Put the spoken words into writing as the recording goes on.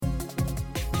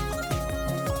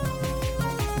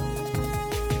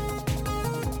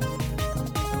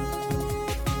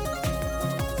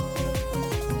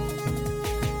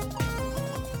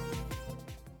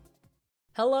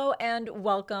Hello and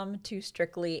welcome to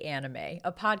Strictly Anime,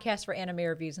 a podcast for anime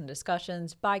reviews and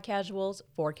discussions by casuals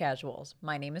for casuals.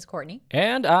 My name is Courtney.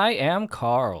 And I am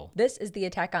Carl. This is the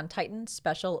Attack on Titan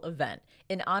special event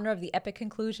in honor of the epic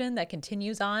conclusion that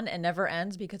continues on and never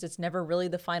ends because it's never really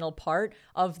the final part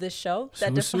of this show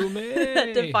that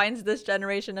defines this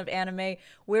generation of anime.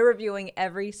 We're reviewing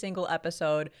every single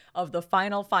episode of the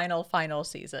final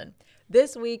season.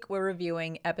 This week, we're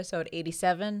reviewing episode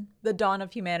 87, The Dawn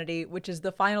of Humanity, which is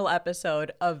the final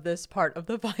episode of this part of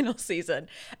the final season.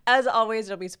 As always,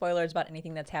 there'll be spoilers about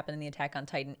anything that's happened in the Attack on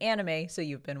Titan anime, so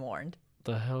you've been warned.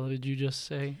 The hell did you just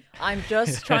say? I'm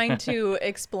just trying to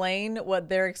explain what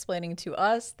they're explaining to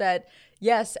us, that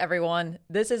yes, everyone,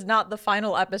 this is not the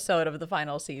final episode of the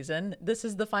final season. This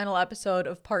is the final episode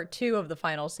of part 2 of the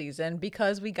final season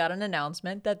because we got an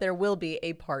announcement that there will be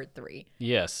a part 3.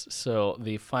 Yes, so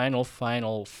the final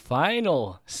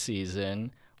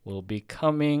season will be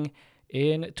coming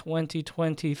in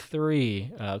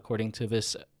 2023, according to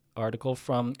this article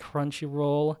from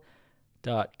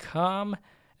Crunchyroll.com.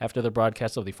 After the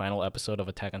broadcast of the final episode of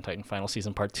Attack on Titan Final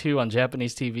Season Part 2 on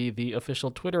Japanese TV, the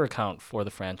official Twitter account for the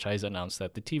franchise announced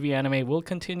that the TV anime will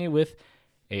continue with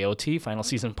AOT Final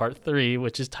Season Part 3,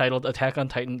 which is titled Attack on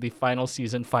Titan The Final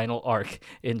Season Final Arc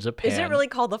in Japan. Is it really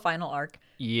called the final arc?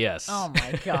 Yes. Oh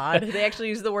my god. They actually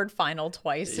use the word final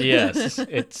twice. Yes.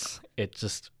 It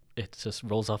just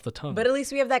rolls off the tongue. But at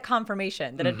least we have that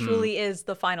confirmation that it truly is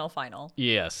the final.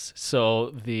 Yes.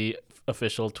 So the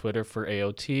official Twitter for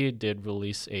AOT did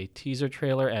release a teaser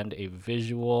trailer and a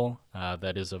visual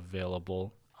that is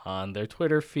available on their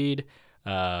Twitter feed.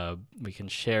 We can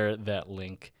share that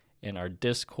link in our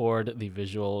Discord. The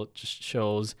visual just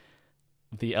shows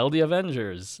the LD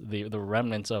Avengers, the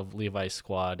remnants of Levi's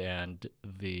squad and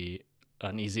the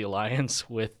Uneasy Alliance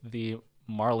with the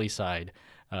Marley side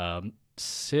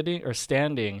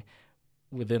standing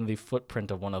within the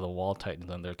footprint of one of the wall titans,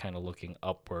 and they're kind of looking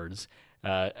upwards.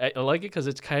 I like it because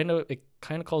it kind of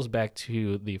calls back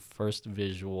to the first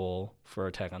visual for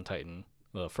Attack on Titan,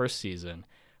 the first season,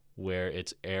 where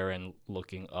it's Eren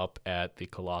looking up at the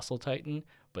Colossal Titan,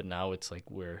 but now it's like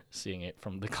we're seeing it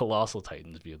from the Colossal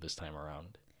Titan's view this time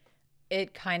around.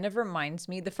 It kind of reminds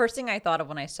me, the first thing I thought of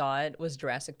when I saw it was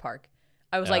Jurassic Park.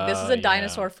 I was like, this is a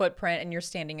dinosaur footprint and you're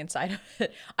standing inside of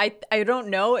it. I don't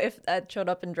know if that showed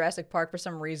up in Jurassic Park. For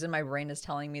some reason, my brain is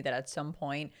telling me that at some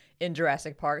point in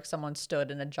Jurassic Park, someone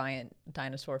stood in a giant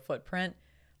dinosaur footprint.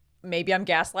 Maybe I'm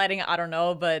gaslighting, I don't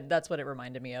know, but that's what it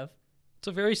reminded me of. It's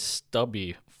a very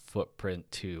stubby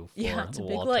footprint, too. Yeah, it's a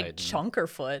big, like, chunker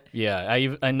foot. Yeah,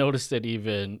 I noticed it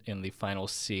even in the final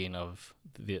scene of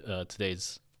the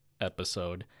today's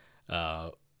episode.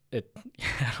 It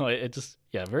just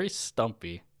very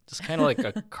stumpy, just kind of like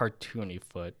a cartoony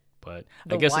foot, but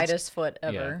I guess widest foot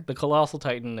ever. Yeah, the Colossal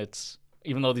Titan, it's,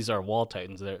 even though these are wall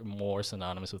titans, they're more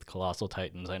synonymous with Colossal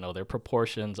Titans. I know their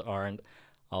proportions aren't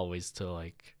always to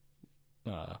like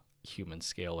human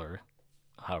scale or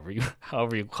however you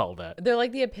call that. They're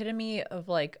like the epitome of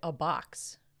like a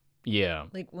box. Yeah,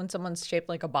 like when someone's shaped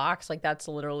like a box, like that's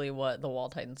literally what the wall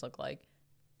titans look like.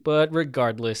 But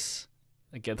regardless,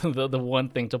 again, the one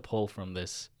thing to pull from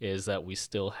this is that we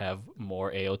still have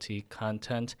more AOT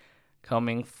content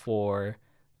coming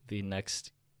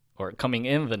coming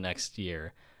in the next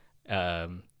year.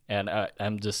 And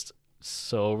I'm just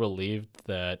so relieved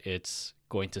that it's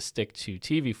going to stick to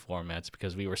TV formats,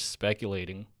 because we were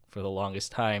speculating for the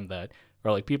longest time that,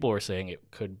 or like people were saying it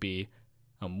could be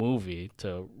a movie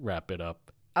to wrap it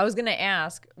up. I was going to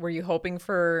ask, were you hoping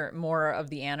for more of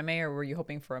the anime or were you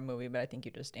hoping for a movie? But I think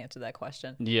you just answered that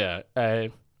question. Yeah,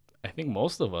 I think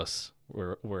most of us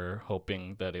were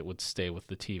hoping that it would stay with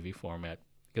the TV format,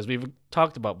 because we've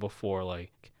talked about before,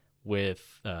 like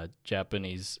with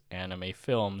Japanese anime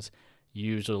films,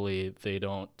 usually they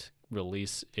don't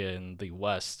release in the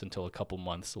West until a couple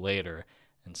months later.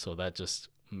 And so that just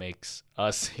makes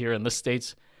us here in the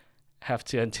States have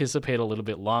to anticipate a little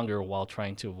bit longer while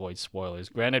trying to avoid spoilers.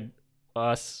 Granted,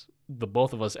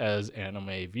 both of us as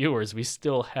anime viewers, we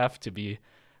still have to be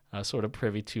sort of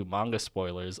privy to manga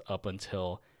spoilers up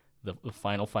until the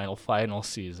final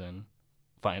season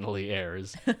finally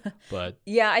airs. But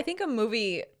yeah, I think a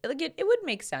movie, like it would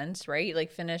make sense, right? Like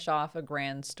finish off a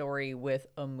grand story with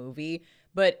a movie.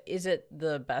 But is it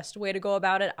the best way to go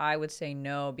about it? I would say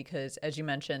no, because as you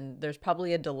mentioned, there's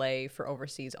probably a delay for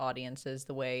overseas audiences,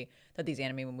 the way that these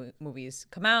anime movies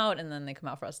come out and then they come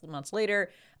out for us months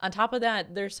later. On top of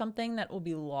that, there's something that will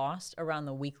be lost around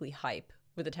the weekly hype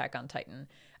with Attack on Titan.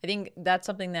 I think that's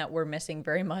something that we're missing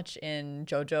very much in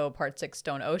JoJo Part 6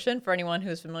 Stone Ocean, for anyone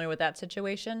who's familiar with that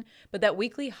situation. But that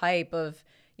weekly hype of,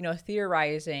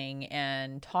 theorizing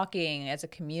and talking as a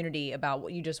community about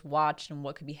what you just watched and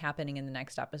what could be happening in the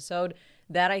next episode,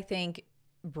 that I think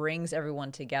brings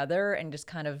everyone together and just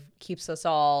kind of keeps us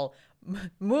all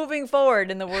moving forward,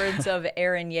 in the words of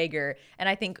Aaron Yeager. And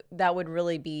I think that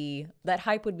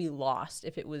hype would be lost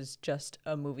if it was just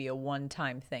a movie, a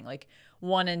one-time thing, like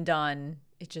one and done.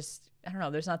 It just, I don't know,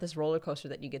 there's not this roller coaster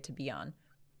that you get to be on.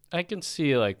 I can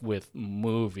see, like, with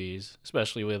movies,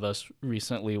 especially with us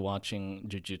recently watching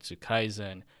Jujutsu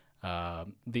Kaisen,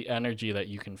 the energy that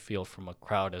you can feel from a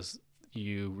crowd as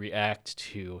you react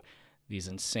to these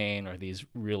insane or these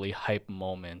really hype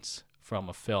moments from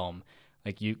a film.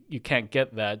 Like, you can't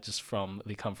get that just from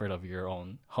the comfort of your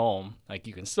own home. Like,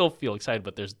 you can still feel excited,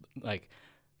 but there's, like,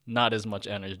 not as much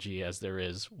energy as there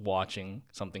is watching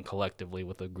something collectively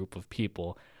with a group of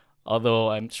people. Although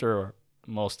I'm sure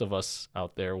most of us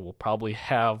out there will probably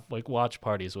have, like, watch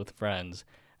parties with friends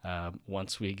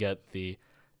once we get the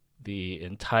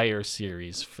entire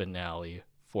series finale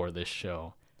for this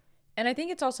show. And I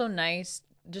think it's also nice,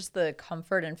 just the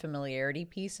comfort and familiarity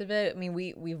piece of it. I mean,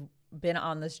 we've been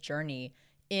on this journey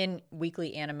in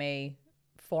weekly anime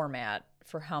format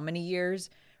for how many years,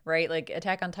 right? Like,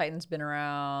 Attack on Titan's been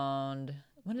around,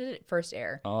 when did it first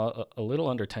air? A little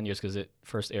under 10 years, because it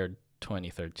first aired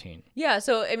 2013. Yeah,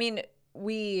 so I mean,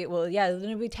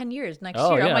 it'll be 10 years next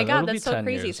Oh, year. yeah, Oh my God, that'll be that's so 10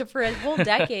 crazy. years. So for a whole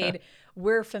decade,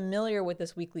 we're familiar with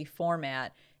this weekly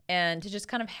format. And to just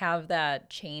kind of have that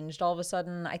changed all of a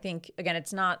sudden, I think, again,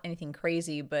 it's not anything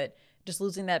crazy, but just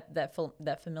losing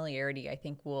that familiarity, I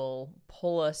think, will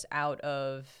pull us out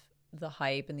of the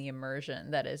hype and the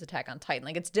immersion that is Attack on Titan.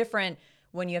 Like, it's different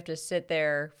when you have to sit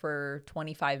there for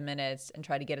 25 minutes and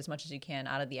try to get as much as you can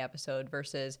out of the episode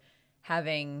versus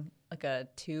having like a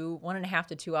 1.5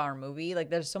 to 2 hour movie. Like,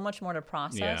 there's so much more to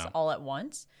process all at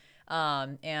once.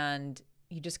 And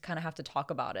you just kind of have to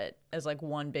talk about it as like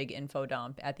one big info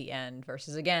dump at the end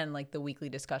versus, again, like the weekly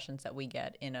discussions that we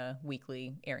get in a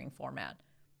weekly airing format.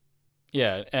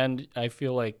 Yeah, and I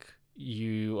feel like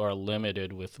you are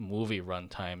limited with movie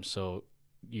runtime, so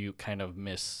you kind of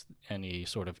miss any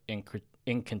sort of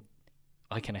how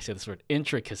can I say this word,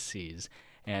 intricacies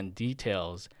and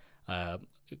details,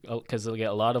 because a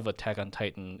lot of Attack on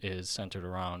Titan is centered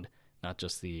around not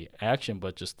just the action,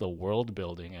 but just the world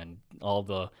building and all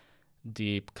the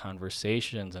deep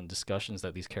conversations and discussions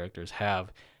that these characters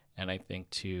have. And I think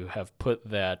to have put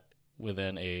that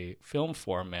within a film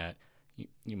format,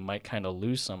 you might kind of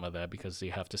lose some of that because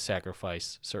you have to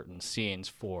sacrifice certain scenes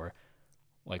for,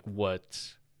 like,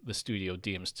 what the studio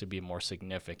deems to be more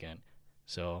significant.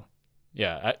 So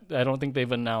yeah, I don't think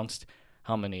they've announced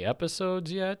how many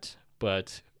episodes yet,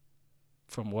 but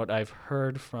from what I've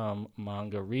heard from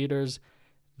manga readers,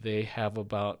 they have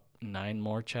about 9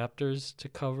 more chapters to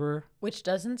cover. Which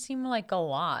doesn't seem like a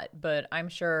lot, but I'm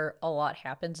sure a lot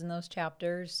happens in those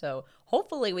chapters. So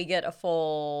hopefully we get a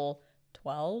full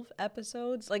 12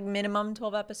 episodes, like minimum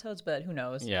 12 episodes, but who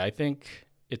knows? Yeah, I think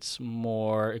it's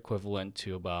more equivalent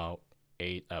to about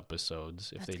 8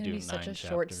 episodes if That's they do 9 chapters. That's going to be such a chapters.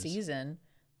 short season.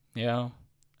 Yeah.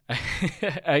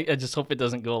 I just hope it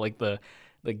doesn't go like the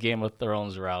Game of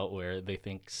Thrones route where they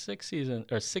think 6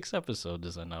 episodes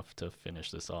is enough to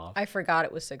finish this off. I forgot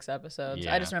it was 6 episodes.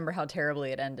 Yeah. I just remember how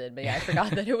terribly it ended. But yeah, I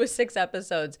forgot that it was 6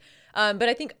 episodes. But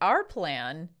I think our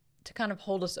plan to kind of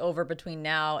hold us over between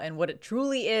now and what it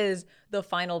truly is the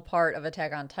final part of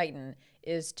Attack on Titan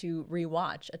is to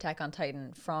rewatch Attack on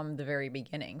Titan from the very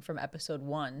beginning, from episode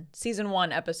 1, season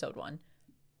 1, episode 1.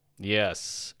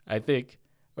 Yes. I think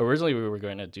originally we were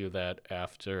going to do that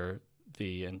after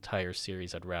the entire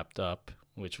series had wrapped up,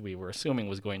 which we were assuming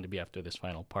was going to be after this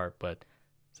final part, but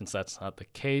since that's not the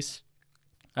case,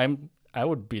 I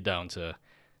would be down to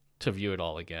view it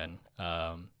all again.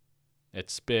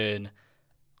 It's been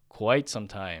quite some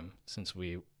time since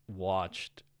we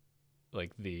watched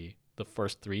like the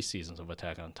first 3 seasons of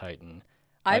Attack on Titan.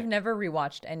 I've never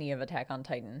rewatched any of Attack on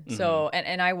Titan. So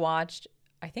and I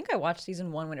think I watched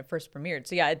season 1 when it first premiered.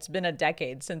 So yeah, it's been a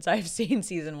decade since I've seen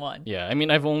season 1. Yeah, I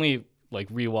mean, I've only like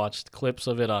rewatched clips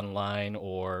of it online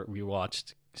or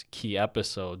rewatched key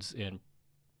episodes in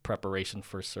preparation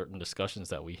for certain discussions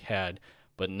that we had,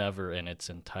 but never in its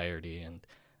entirety. And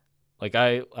like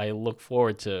I look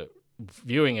forward to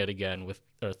viewing it again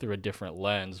through a different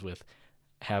lens, with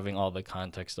having all the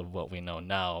context of what we know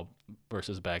now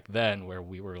versus back then where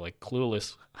we were like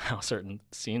clueless how certain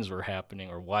scenes were happening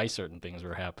or why certain things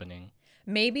were happening.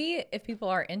 Maybe if people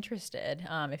are interested,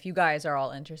 if you guys are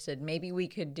all interested, maybe we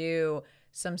could do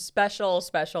some special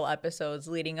episodes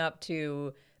leading up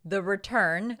to the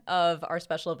return of our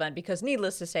special event, because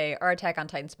needless to say, our Attack on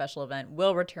Titan special event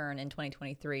will return in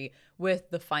 2023 with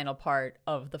the final part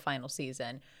of the final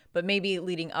season. But maybe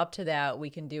leading up to that, we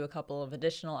can do a couple of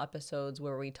additional episodes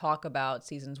where we talk about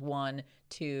seasons 1,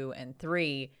 2, and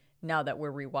 3 now that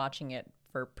we're rewatching it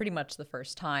for pretty much the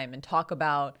first time, and talk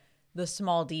about the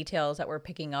small details that we're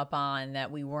picking up on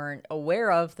that we weren't aware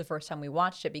of the first time we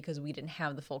watched it because we didn't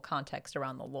have the full context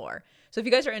around the lore. So if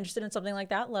you guys are interested in something like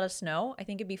that, let us know. I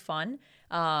think it'd be fun,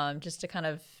 just to kind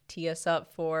of tee us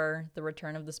up for the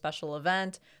return of the special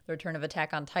event, the return of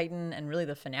Attack on Titan, and really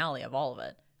the finale of all of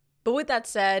it. But with that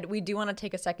said, we do want to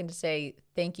take a second to say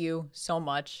thank you so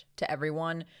much to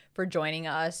everyone for joining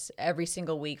us every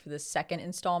single week for the second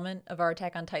installment of our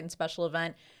Attack on Titan special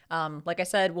event. Like I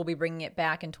said, we'll be bringing it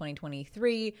back in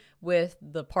 2023 with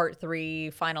the part 3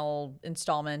 final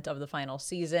installment of the final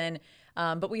season.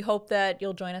 But we hope that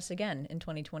you'll join us again in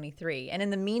 2023. And in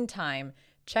the meantime,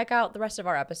 check out the rest of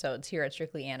our episodes here at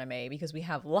Strictly Anime, because we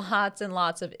have lots and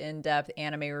lots of in-depth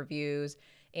anime reviews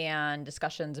and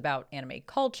discussions about anime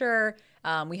culture.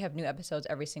 We have new episodes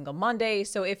every single Monday.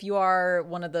 So if you are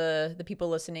one of the people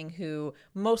listening who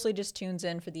mostly just tunes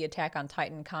in for the Attack on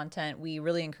Titan content, we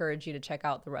really encourage you to check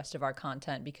out the rest of our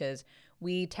content, because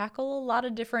we tackle a lot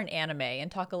of different anime and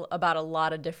talk about a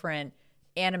lot of different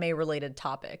anime related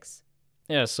topics.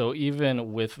 Yeah, so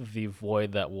even with the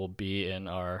void that will be in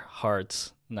our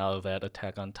hearts now that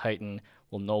Attack on Titan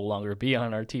will no longer be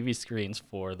on our TV screens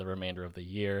for the remainder of the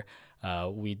year,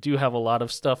 we do have a lot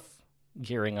of stuff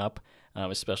gearing up,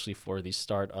 especially for the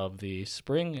start of the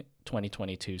spring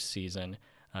 2022 season.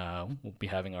 We'll be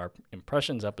having our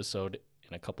impressions episode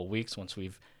in a couple weeks once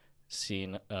we've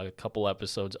seen a couple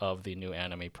episodes of the new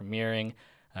anime premiering.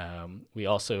 We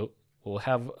also will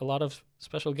have a lot of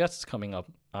special guests coming up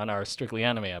on our Strictly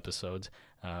Anime episodes.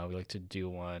 We like to do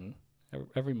one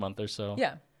every month or so.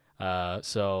 Yeah.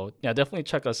 So yeah, definitely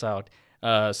check us out.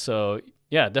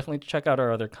 Yeah, definitely check out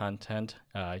our other content.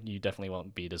 You definitely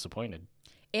won't be disappointed.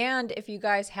 And if you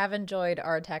guys have enjoyed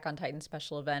our Attack on Titan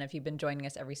special event, if you've been joining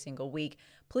us every single week,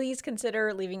 please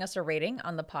consider leaving us a rating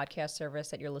on the podcast service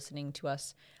that you're listening to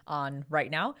us on right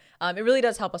now. It really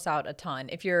does help us out a ton.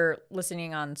 If you're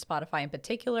listening on Spotify in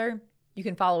particular, you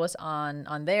can follow us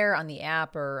on there, on the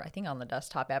app, or I think on the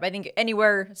desktop app. I think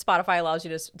anywhere Spotify allows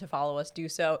you to follow us, do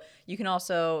so. You can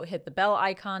also hit the bell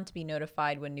icon to be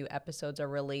notified when new episodes are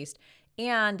released.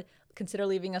 And consider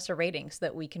leaving us a rating so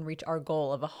that we can reach our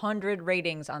goal of 100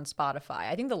 ratings on Spotify.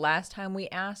 I think the last time we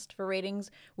asked for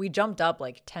ratings, we jumped up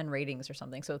like 10 ratings or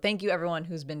something. So thank you everyone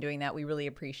who's been doing that. We really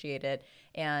appreciate it.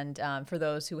 And for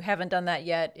those who haven't done that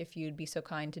yet, if you'd be so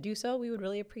kind to do so, we would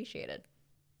really appreciate it.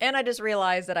 And I just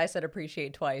realized that I said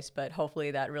appreciate twice, but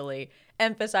hopefully that really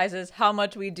emphasizes how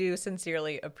much we do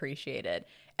sincerely appreciate it.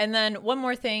 And then one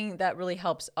more thing that really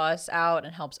helps us out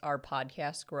and helps our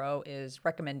podcast grow is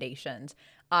recommendations.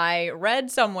 I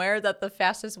read somewhere that the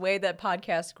fastest way that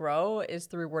podcasts grow is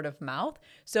through word of mouth.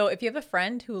 So if you have a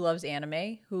friend who loves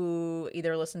anime, who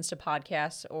either listens to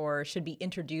podcasts or should be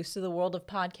introduced to the world of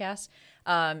podcasts,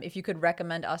 if you could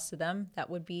recommend us to them, that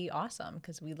would be awesome,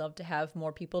 because we love to have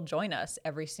more people join us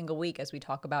every single week as we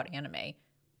talk about anime.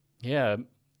 Yeah,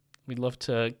 we'd love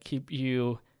to keep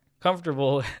you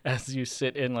comfortable as you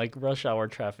sit in like rush hour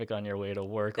traffic on your way to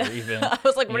work, or even I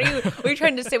was like, what are you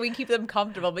trying to say? We keep them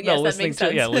comfortable, but yes, that makes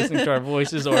sense. Listening to our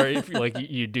voices, or if like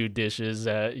you do dishes,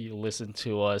 you listen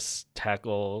to us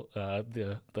tackle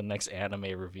the next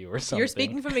anime review or something. You're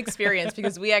speaking from experience,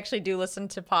 because we actually do listen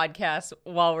to podcasts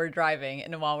while we're driving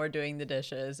and while we're doing the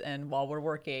dishes and while we're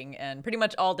working, and pretty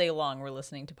much all day long we're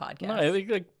listening to podcasts. No, I think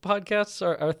like podcasts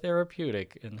are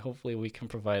therapeutic, and hopefully we can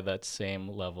provide that same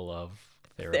level of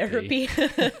therapy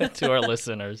to our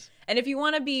listeners. And if you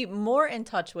want to be more in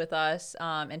touch with us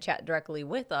and chat directly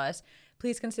with us,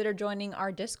 please consider joining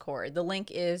our Discord. The link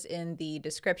is in the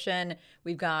description.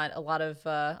 We've got a lot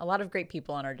of great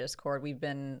people on our Discord. We've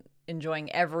been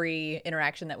enjoying every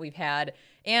interaction that we've had.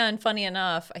 And funny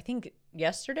enough, I think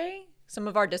yesterday some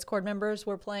of our Discord members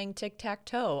were playing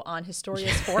tic-tac-toe on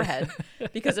Historia's forehead,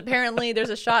 because apparently there's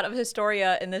a shot of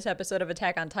Historia in this episode of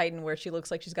Attack on Titan where she looks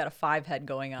like she's got a 5 head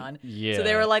going on. Yeah. So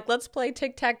they were like, let's play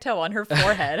tic-tac-toe on her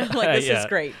forehead. I'm like, this is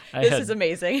great. This is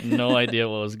amazing. No idea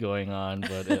what was going on,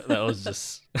 but that was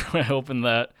just, I opened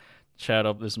that chat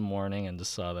up this morning and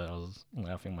just saw that. I was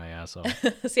laughing my ass off.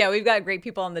 So yeah, we've got great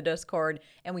people on the Discord,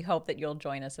 and we hope that you'll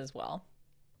join us as well.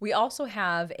 We also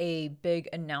have a big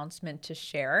announcement to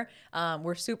share.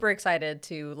 We're super excited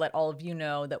to let all of you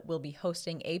know that we'll be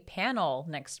hosting a panel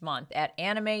next month at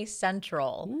Anime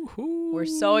Central. Woohoo! We're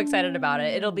so excited about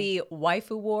it. It'll be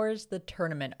Waifu Wars, the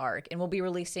tournament arc, and we'll be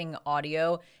releasing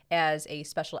audio as a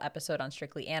special episode on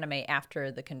Strictly Anime after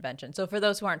the convention. So for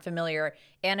those who aren't familiar,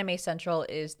 Anime Central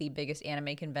is the biggest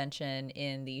anime convention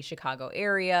in the Chicago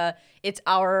area. It's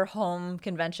our home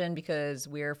convention because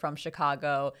we're from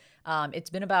Chicago. It's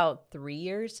been about 3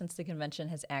 years since the convention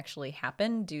has actually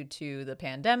happened due to the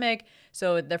pandemic.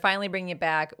 So they're finally bringing it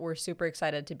back. We're super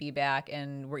excited to be back,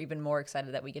 and we're even more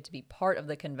excited that we get to be part of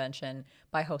the convention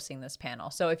by hosting this panel.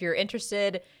 So if you're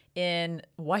interested in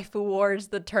Waifu Wars,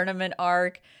 the tournament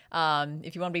arc,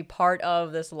 if you want to be part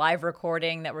of this live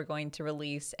recording that we're going to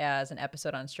release as an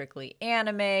episode on Strictly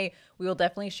Anime, we will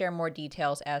definitely share more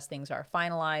details as things are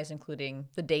finalized, including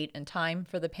the date and time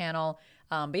for the panel.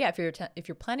 But yeah, if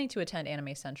you're planning to attend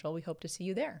Anime Central, we hope to see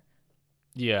you there.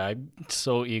 Yeah, I'm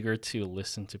so eager to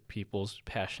listen to people's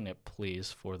passionate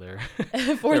pleas for their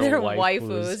for their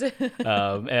waifus.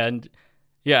 And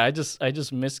yeah, I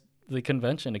just miss the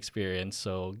convention experience.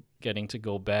 So getting to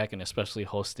go back and especially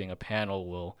hosting a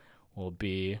panel will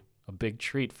be a big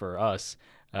treat for us.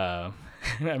 I'm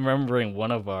remembering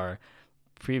one of our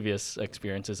previous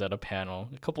experiences at a panel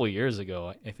a couple of years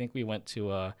ago. I think we went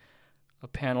to a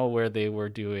panel where they were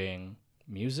doing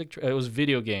music. It was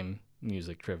video game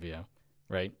music trivia,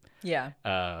 right? Yeah.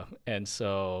 And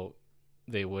so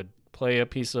they would play a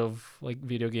piece of like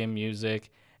video game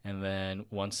music, and then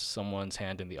once someone's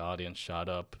hand in the audience shot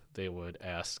up, they would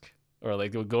ask, or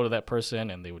like they would go to that person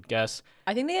and they would guess.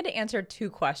 I think they had to answer 2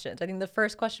 questions. I think the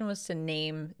first question was to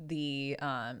name the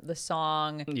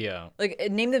song. Yeah. Like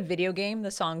name the video game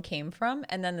the song came from,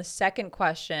 and then the second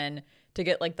question to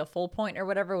get like the full point or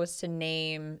whatever was to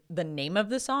name the name of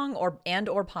the song or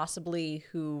possibly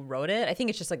who wrote it. I think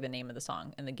it's just like the name of the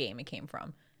song and the game it came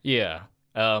from. Yeah.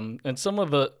 And some of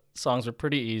the songs were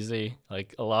pretty easy.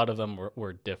 Like a lot of them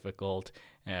were difficult.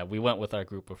 And we went with our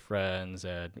group of friends,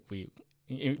 and we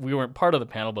weren't part of the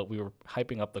panel, but we were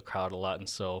hyping up the crowd a lot. And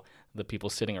so the people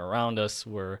sitting around us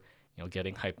were,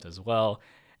 getting hyped as well.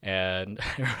 And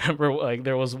I remember like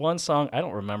there was one song, I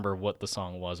don't remember what the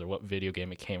song was or what video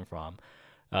game it came from,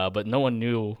 but no one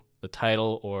knew the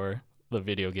title or the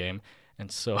video game.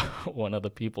 And so one of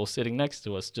the people sitting next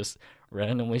to us just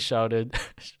randomly shouted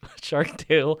Shark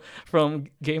Tale from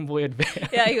Game Boy Advance.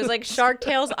 Yeah, he was like Shark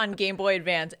Tales on Game Boy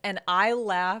Advance. And I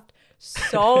laughed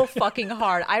so fucking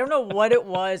hard. I don't know what it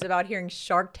was about hearing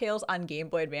Shark Tales on Game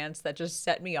Boy Advance that just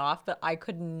set me off, but I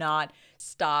could not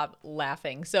stop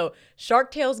laughing. So Shark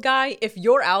Tales guy, if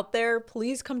you're out there,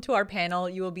 please come to our panel.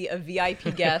 You will be a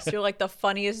VIP guest. You're like the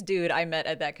funniest dude I met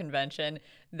at that convention.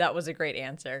 That was a great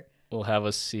answer. We'll have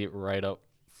a seat right up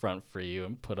front for you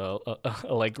and put a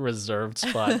like reserved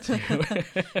spot too.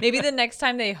 Maybe the next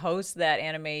time they host that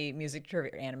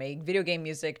video game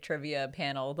music trivia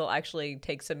panel, they'll actually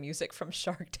take some music from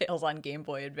Shark Tales on Game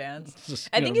Boy Advance.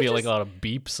 I think it's like a lot of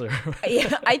beeps or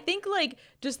yeah, I think like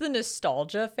just the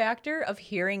nostalgia factor of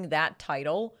hearing that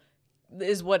title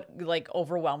is what like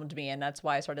overwhelmed me, and that's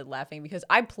why I started laughing, because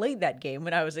I played that game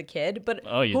when I was a kid, but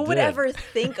who would ever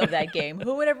think of that game?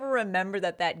 Who would ever remember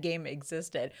that game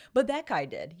existed? But that guy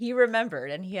did. He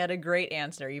remembered, and he had a great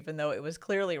answer, even though it was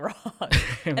clearly wrong.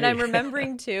 And I'm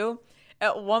remembering too,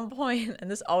 at one point,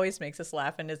 and this always makes us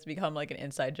laugh, and it's become like an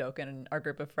inside joke in our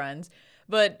group of friends,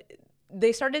 but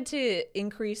they started to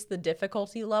increase the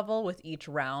difficulty level with each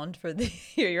round for the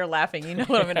you're laughing, you know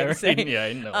what I'm going to say. Yeah,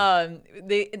 I know.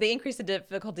 They increased the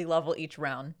difficulty level each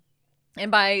round. And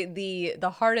by the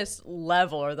hardest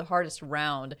level or the hardest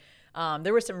round,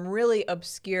 there were some really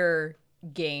obscure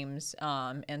games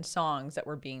and songs that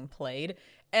were being played.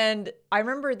 And I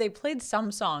remember they played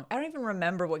some song. I don't even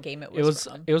remember what game it was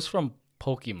from. It was from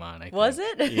Pokemon, I think. Was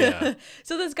it? Yeah.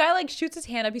 So this guy like shoots his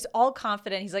hand up. He's all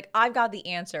confident. He's like, I've got the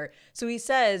answer. So he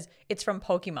says it's from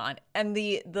Pokemon. And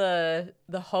the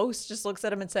host just looks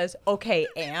at him and says, okay,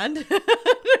 and?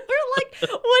 We're like,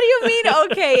 what do you mean,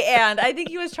 okay, and? I think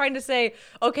he was trying to say,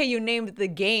 okay, you named the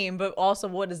game, but also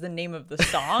what is the name of the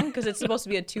song? Because it's supposed to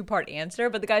be a 2-part answer.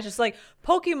 But the guy's just like,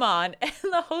 Pokemon. And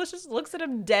the host just looks at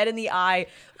him dead in the eye,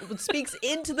 speaks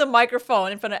into the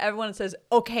microphone in front of everyone and says,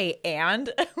 okay,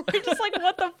 and? We're just like,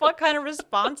 what the fuck kind of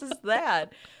response is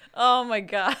that? Oh my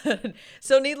God.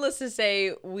 So needless to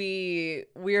say, we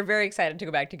are very excited to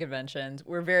go back to conventions.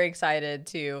 We're very excited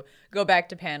to go back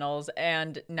to panels,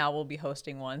 and now we'll be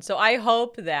hosting one. So I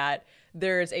hope that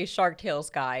there's a Shark Tales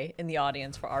guy in the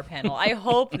audience for our panel. I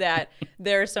hope that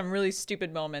there are some really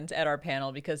stupid moments at our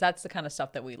panel, because that's the kind of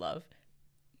stuff that we love.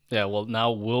 Yeah, well,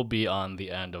 now we'll be on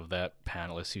the end of that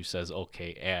panelist who says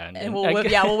okay and we'll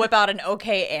whip out an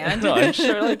okay and. No, I'm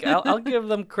sure. Like I'll give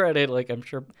them credit. Like I'm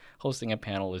sure hosting a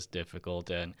panel is difficult,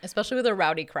 and especially with a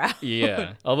rowdy crowd.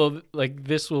 Yeah, although like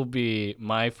this will be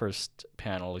my first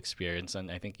panel experience, and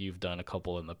I think you've done a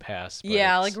couple in the past. But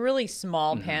yeah, like really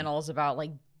small panels about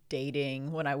like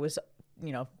dating when I was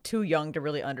too young to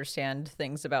really understand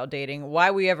things about dating.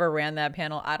 Why we ever ran that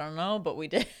panel, I don't know, but we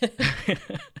did.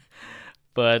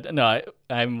 But no,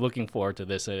 I'm looking forward to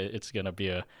this. It's going to be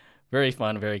a very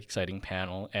fun, very exciting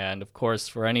panel. And of course,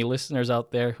 for any listeners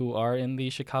out there who are in the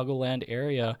Chicagoland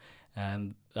area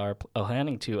and are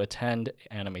planning to attend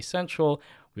Anime Central,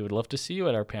 we would love to see you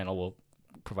at our panel. We'll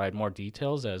provide more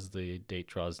details as the date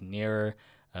draws nearer.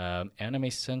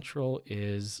 Anime Central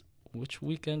is which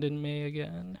weekend in May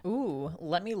again? Ooh,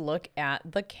 let me look at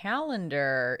the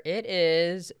calendar. It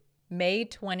is May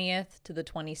 20th to the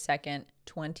 22nd,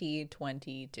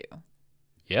 2022.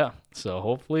 Yeah, so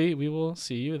hopefully we will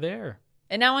see you there.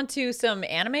 And now on to some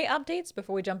anime updates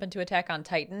before we jump into Attack on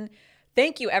Titan.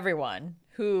 Thank you, everyone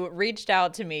who reached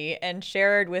out to me and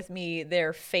shared with me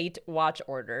their Fate watch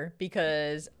order,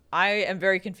 because I am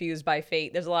very confused by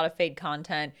Fate. There's a lot of Fate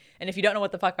content. And if you don't know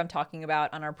what the fuck I'm talking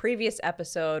about, on our previous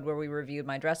episode where we reviewed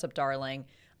My Dress Up Darling,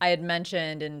 I had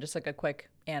mentioned in just like a quick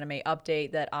anime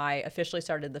update that I officially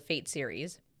started the Fate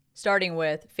series, starting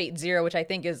with Fate Zero, which I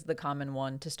think is the common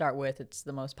one to start with. It's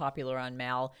the most popular on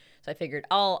Mal. So I figured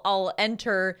I'll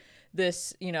enter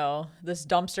this, this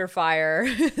dumpster fire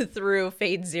through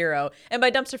Fate Zero. And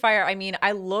by dumpster fire, I mean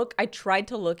I tried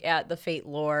to look at the Fate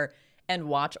lore and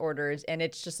watch orders, and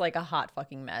it's just like a hot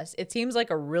fucking mess. It seems like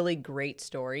a really great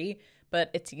story, but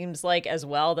it seems like as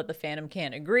well that the fandom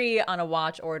can't agree on a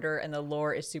watch order, and the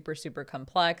lore is super, super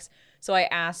complex. So I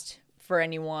asked for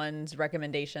anyone's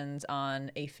recommendations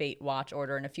on a Fate watch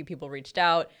order, and a few people reached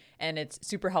out, and it's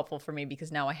super helpful for me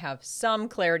because now I have some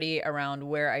clarity around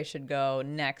where I should go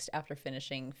next after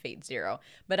finishing Fate Zero.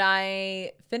 But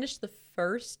I finished the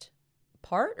first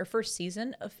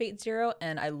season of Fate Zero,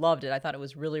 and I loved it. I thought it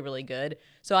was really, really good.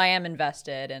 So I am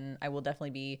invested, and I will definitely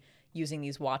be using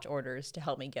these watch orders to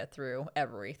help me get through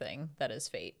everything that is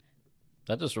Fate.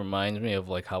 That just reminds me of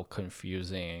like how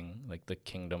confusing like the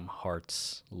Kingdom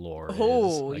Hearts lore is.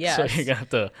 Oh, yes. So you're gonna have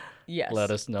to let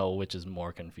us know which is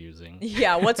more confusing.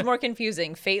 Yeah, what's more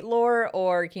confusing, Fate lore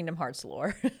or Kingdom Hearts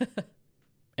lore?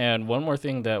 And one more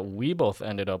thing that we both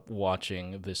ended up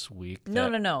watching this week. No,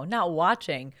 not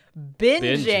watching.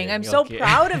 Binging. I'm so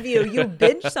proud of you. You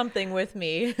binged something with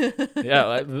me.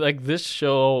 Yeah, like this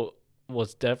show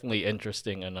was definitely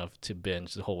interesting enough to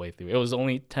binge the whole way through. It was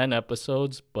only 10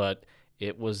 episodes, but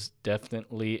it was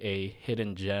definitely a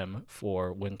hidden gem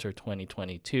for winter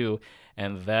 2022.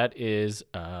 And that is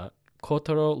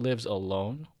Kotaro Lives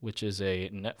Alone, which is a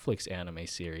Netflix anime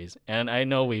series. And I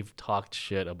know we've talked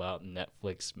shit about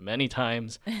Netflix many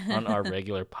times on our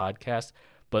regular podcast,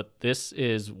 but this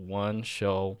is one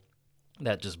show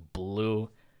that just blew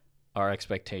our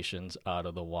expectations out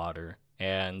of the water.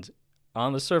 And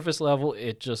on the surface level,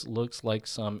 it just looks like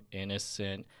some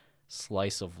innocent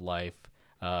slice of life.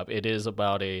 It is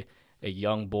about a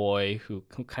young boy who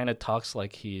kind of talks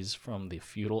like he's from the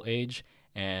feudal age,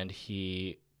 and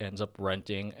he ends up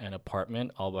renting an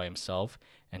apartment all by himself,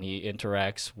 and he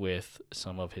interacts with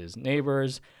some of his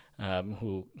neighbors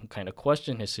who kind of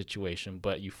question his situation.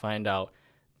 But you find out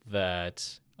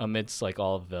that amidst like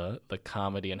all of the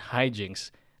comedy and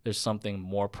hijinks, there's something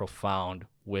more profound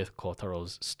with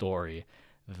Kotaro's story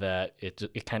that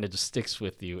it kind of just sticks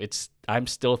with you. I'm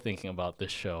still thinking about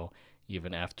this show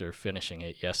even after finishing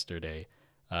it yesterday.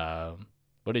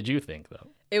 What did you think, though?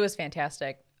 It was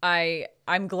fantastic.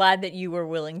 I'm glad that you were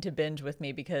willing to binge with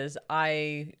me, because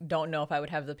I don't know if I would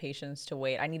have the patience to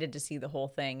wait. I needed to see the whole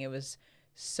thing. It was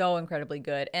so incredibly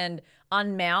good. And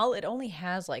on Mal,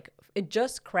 it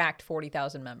just cracked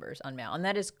 40,000 members on Mal. And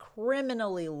that is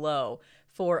criminally low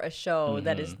for a show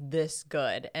that is this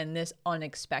good and this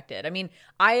unexpected. I mean,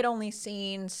 I had only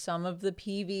seen some of the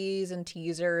PVs and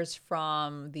teasers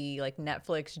from the like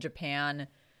Netflix Japan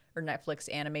or Netflix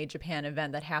Anime Japan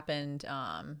event that happened,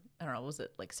 I don't know, was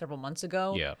it like several months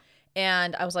ago? Yeah.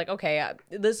 And I was like, okay,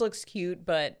 this looks cute,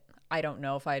 but I don't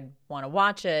know if I'd want to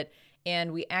watch it.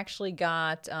 And we actually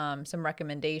got some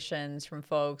recommendations from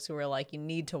folks who were like, you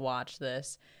need to watch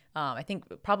this. I think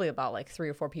probably about like 3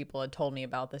 or 4 people had told me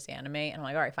about this anime. And I'm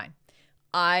like, all right, fine.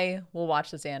 I will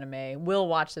watch this anime. We'll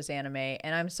watch this anime.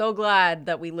 And I'm so glad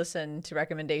that we listen to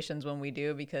recommendations when we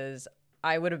do, because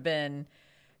I would have been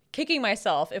kicking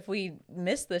myself if we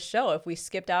missed this show, if we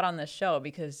skipped out on this show,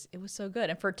 because it was so good.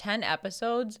 And for 10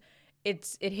 episodes,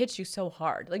 it hits you so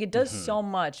hard. Like, it does so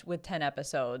much with 10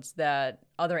 episodes that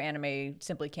other anime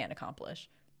simply can't accomplish.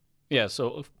 Yeah,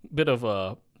 so a bit of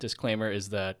a disclaimer is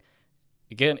that,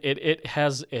 again, it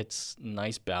has its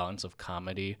nice balance of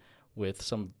comedy with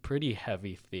some pretty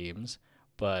heavy themes,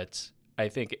 but I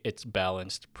think it's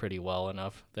balanced pretty well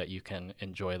enough that you can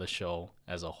enjoy the show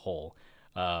as a whole.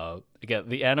 Again,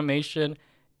 the animation,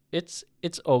 it's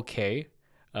okay.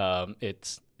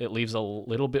 It leaves a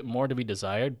little bit more to be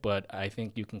desired, but I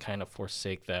think you can kind of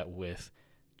forsake that with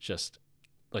just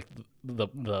like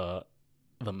the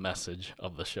message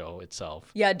of the show itself.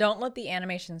 Yeah, don't let the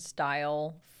animation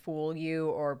style fool you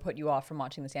or put you off from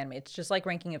watching this anime. It's just like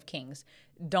Ranking of Kings.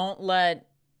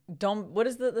 What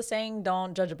is the saying?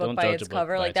 Don't judge a book by its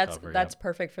cover. Like, that's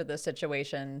perfect for this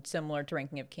situation, similar to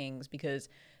Ranking of Kings, because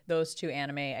those two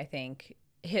anime, I think,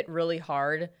 hit really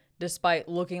hard despite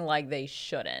looking like they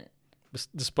shouldn't.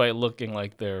 Despite looking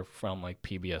like they're from like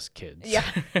PBS Kids. Yeah.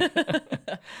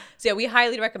 So yeah, we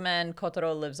highly recommend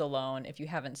Kotaro Lives Alone if you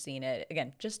haven't seen it.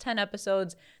 Again, just 10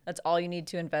 episodes. That's all you need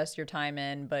to invest your time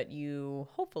in, but you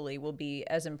hopefully will be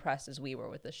as impressed as we were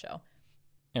with this show.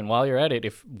 And while you're at it,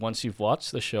 if once you've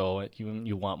watched the show,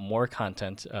 you want more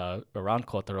content around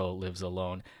Kotaro Lives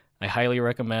Alone, I highly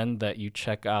recommend that you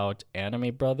check out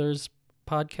Anime Brothers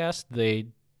podcast. They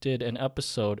did an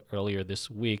episode earlier this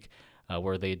week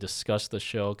where they discussed the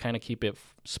show, kind of keep it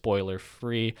spoiler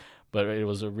free, but it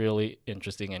was a really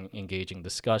interesting and engaging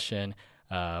discussion.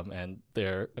 And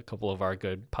they're a couple of our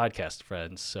good podcast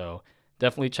friends, so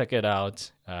definitely check it out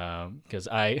because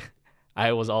I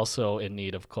was also in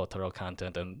need of Kotaro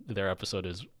content, and their episode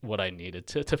is what I needed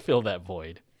to fill that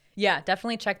void. Yeah,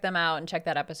 definitely check them out and check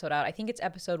that episode out. I think it's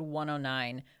episode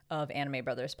 109 of Anime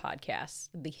Brothers podcast,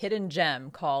 the hidden gem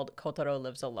called Kotaro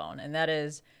Lives Alone. And that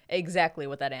is exactly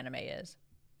what that anime is.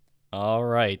 All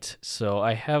right. So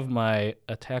I have my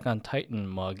Attack on Titan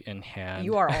mug in hand.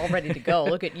 You are all ready to go.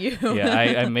 Look at you. Yeah,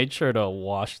 I made sure to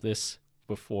wash this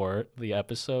before the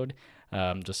episode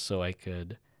just so I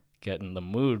could get in the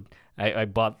mood. I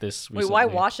bought this recently. Wait, why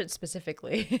wash it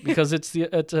specifically? Because it's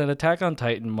an Attack on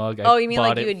Titan mug. You mean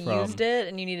like you had used it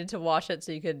and you needed to wash it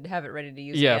so you could have it ready to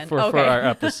use again? Yeah, for our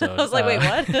episode. I was like, wait,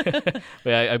 what?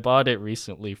 But I bought it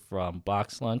recently from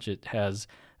Box Lunch. It has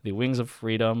the Wings of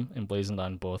Freedom emblazoned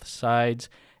on both sides,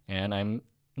 and I'm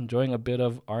enjoying a bit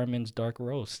of Armin's Dark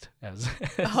Roast as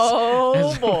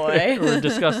boy. we're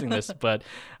discussing this. But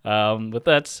with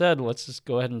that said, let's just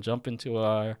go ahead and jump into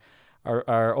our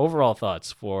overall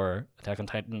thoughts for Attack on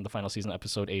Titan, the final season,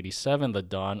 episode 87, The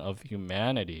Dawn of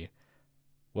Humanity.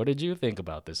 What did you think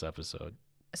about this episode?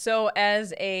 So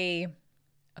as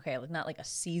not like a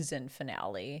season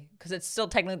finale, because it's still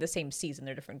technically the same season.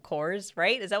 They're different cores,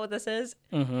 right? Is that what this is?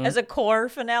 Mm-hmm. As a core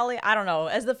finale? I don't know.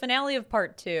 As the finale of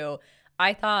part 2,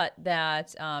 I thought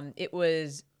that it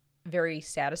was very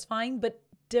satisfying, but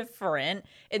different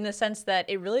in the sense that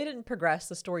it really didn't progress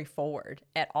the story forward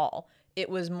at all. It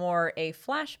was more a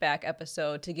flashback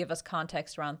episode to give us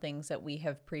context around things that we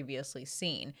have previously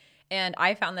seen. And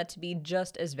I found that to be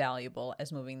just as valuable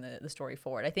as moving the story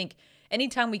forward. I think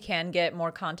anytime we can get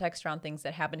more context around things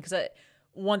that happened, because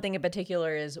one thing in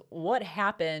particular is what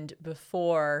happened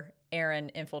before Eren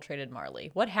infiltrated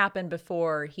Marley? What happened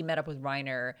before he met up with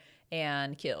Reiner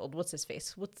and killed, what's his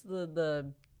face? What's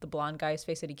the blonde guy's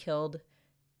face that he killed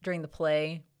during the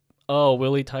play? Oh,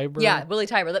 Willie Tybur? Yeah, Willie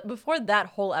Tybur. Before that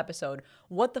whole episode,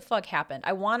 what the fuck happened?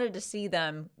 I wanted to see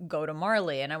them go to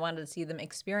Marley, and I wanted to see them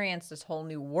experience this whole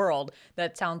new world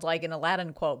that sounds like an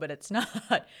Aladdin quote, but it's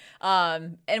not.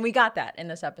 And we got that in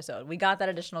this episode. We got that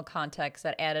additional context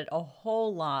that added a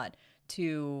whole lot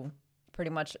to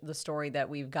pretty much the story that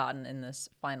we've gotten in this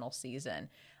final season.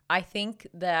 I think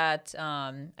that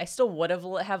I still would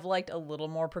have liked a little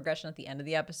more progression at the end of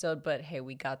the episode, but hey,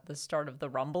 we got the start of the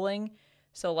rumbling.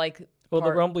 So the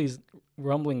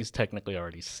rumbling is technically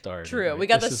already started. True. Right? We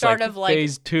got the start of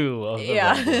phase 2 of the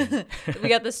rumbling. We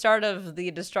got the start of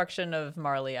the destruction of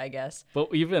Marley, I guess.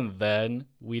 But even then,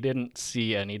 we didn't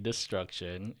see any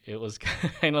destruction. It was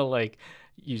kind of like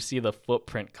you see the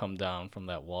footprint come down from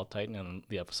that wall titan and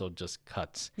the episode just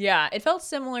cuts. Yeah, it felt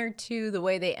similar to the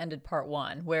way they ended part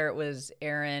 1, where it was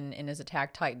Eren in his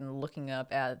attack titan looking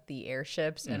up at the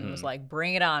airships and was like,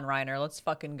 bring it on, Reiner, let's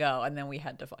fucking go. And then we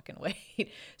had to fucking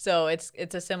wait. So it's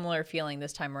a similar feeling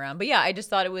this time around. But yeah, I just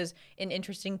thought it was an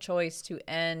interesting choice to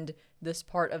end this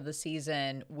part of the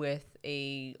season with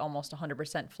a almost 100%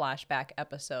 flashback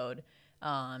episode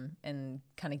and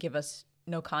kind of give us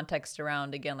no context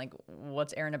around, again, like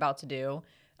what's Eren about to do.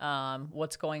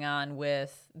 what's going on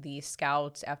with the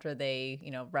scouts after they,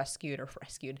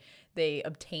 they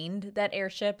obtained that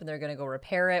airship and they're going to go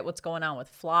repair it. What's going on with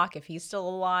Flock if he's still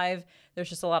alive? There's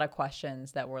just a lot of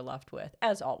questions that we're left with,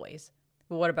 as always.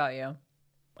 But what about you?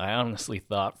 I honestly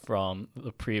thought from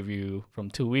the preview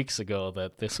from 2 weeks ago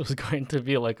that this was going to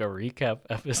be like a recap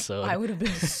episode. I would have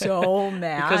been so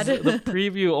mad. Because the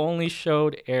preview only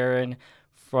showed Eren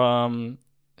from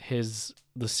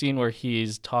the scene where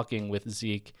he's talking with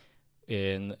Zeke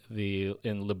in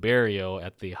Liberio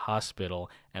at the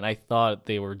hospital, and I thought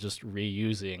they were just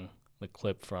reusing the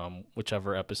clip from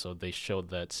whichever episode they showed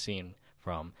that scene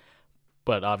from.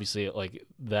 But obviously, like,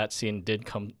 that scene did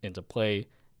come into play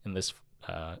in this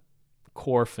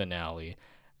core finale.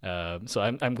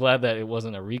 So I'm glad that it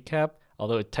wasn't a recap,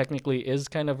 although it technically is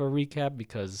kind of a recap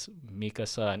because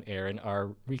Mikasa and Eren are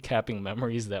recapping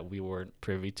memories that we weren't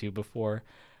privy to before.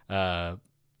 But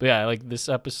yeah, like, this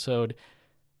episode,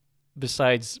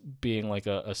 besides being like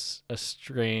a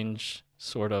strange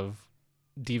sort of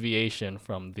deviation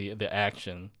from the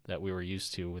action that we were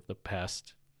used to with the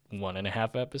past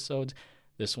 1.5 episodes,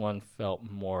 this one felt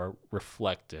more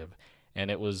reflective. And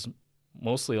it was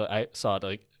mostly, I saw it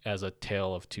like as a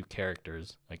tale of two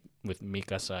characters, like with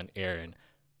Mikasa and Eren,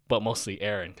 but mostly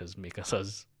Eren because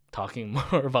Mikasa's talking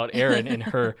more about Eren in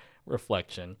her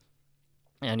reflection.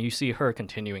 And you see her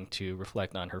continuing to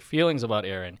reflect on her feelings about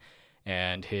Eren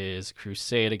and his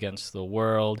crusade against the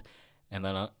world. And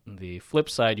then on the flip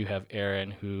side, you have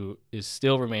Eren, who is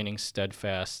still remaining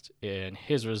steadfast in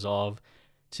his resolve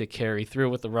to carry through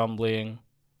with the rumbling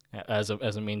as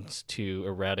a means to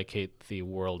eradicate the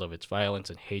world of its violence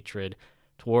and hatred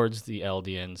towards the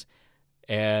Eldians.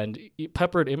 And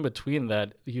peppered in between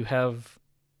that, you have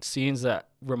scenes that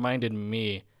reminded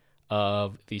me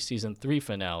of the season 3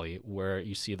 finale, where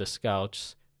you see the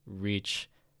scouts reach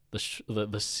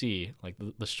the sea, like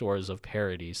the shores of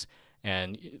Paradise,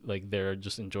 and like they're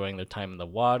just enjoying their time in the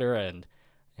water and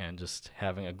just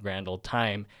having a grand old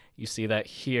time. You see that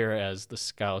here as the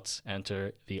scouts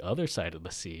enter the other side of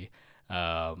the sea,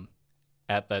 have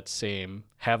that same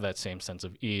sense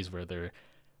of ease where they're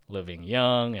living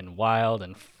young and wild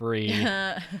and free.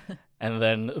 And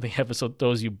then the episode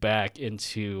throws you back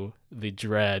into the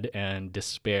dread and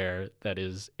despair that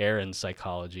is Eren's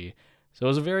psychology. So it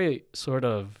was a very sort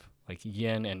of like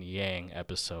yin and yang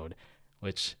episode,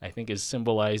 which I think is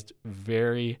symbolized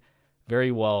very,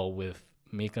 very well with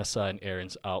Mikasa and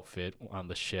Eren's outfit on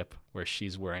the ship, where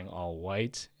she's wearing all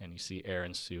white and you see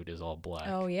Eren's suit is all black.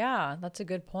 Oh, yeah, that's a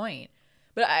good point.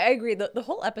 But I agree. The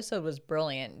whole episode was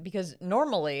brilliant because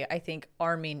normally I think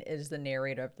Armin is the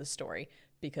narrator of the story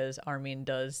because Armin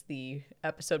does the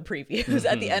episode previews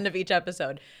at the end of each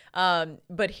episode.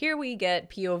 But here we get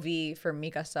POV for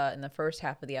Mikasa in the first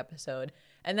half of the episode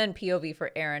and then POV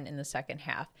for Eren in the second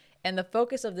half. And the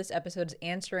focus of this episode is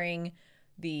answering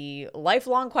the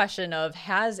lifelong question of,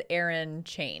 has Eren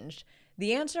changed?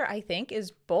 The answer, I think,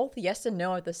 is both yes and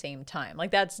no at the same time.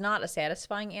 Like, that's not a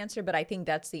satisfying answer, but I think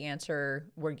that's the answer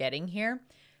we're getting here.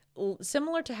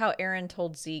 Similar to how Eren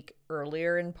told Zeke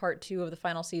earlier in part 2 of the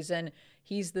final season,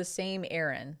 he's the same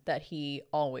Eren that he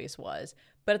always was.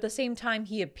 But at the same time,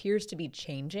 he appears to be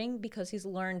changing because he's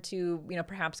learned to,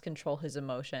 perhaps control his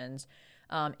emotions.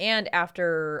 And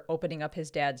after opening up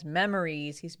his dad's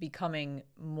memories, he's becoming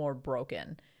more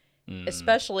broken.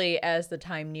 Especially as the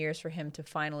time nears for him to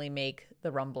finally make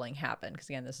the rumbling happen. Because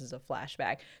again, this is a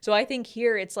flashback. So I think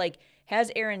here it's like, has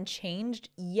Eren changed?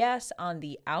 Yes, on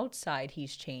the outside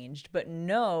he's changed. But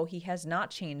no, he has not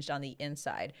changed on the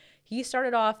inside. He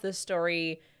started off this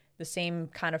story the same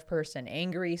kind of person,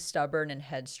 angry, stubborn, and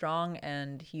headstrong.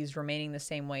 And he's remaining the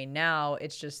same way now.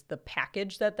 It's just the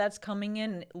package that's coming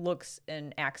in looks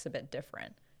and acts a bit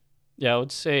different. Yeah, I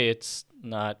would say it's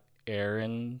not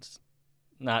Eren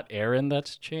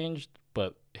that's changed,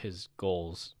 but his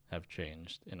goals have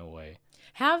changed in a way.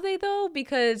 Have they, though?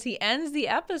 Because he ends the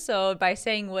episode by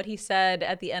saying what he said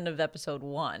at the end of episode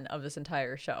 1 of this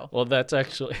entire show. Well, that's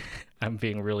actually, I'm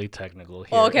being really technical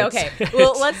here. Oh, okay.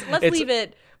 Well, let's leave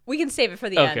it. We can save it for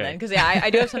the end then, because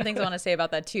I do have some things I want to say about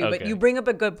that too. Okay. But you bring up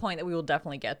a good point that we will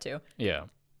definitely get to. Yeah.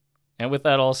 And with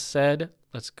that all said,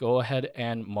 let's go ahead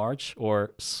and march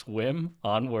or swim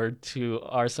onward to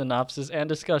our synopsis and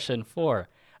discussion for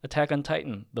Attack on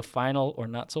Titan, the final or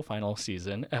not so final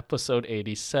season, episode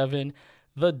 87,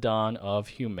 The Dawn of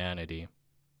Humanity.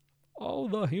 Oh,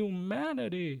 the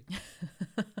humanity.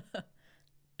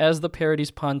 As the Paradise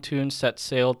pontoon sets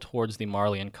sail towards the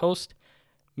Marleyan coast,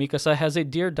 Mikasa has a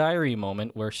Dear Diary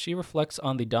moment where she reflects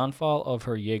on the downfall of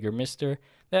her Jägermeister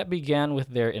that began with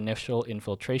their initial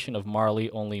infiltration of Marley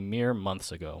only mere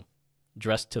months ago.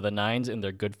 dressed to the nines in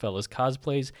their Goodfellas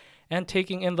cosplays and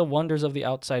taking in the wonders of the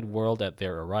outside world at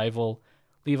their arrival.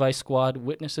 Levi's squad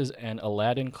witnesses an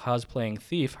Aladdin cosplaying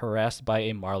thief harassed by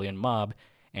a Marleyan mob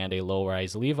and a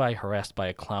low-rise Levi harassed by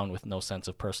a clown with no sense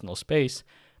of personal space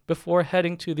before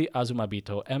heading to the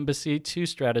Azumabito embassy to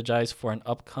strategize for an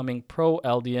upcoming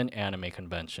pro-Eldian anime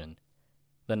convention.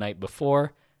 The night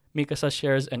before, Mikasa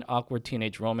shares an awkward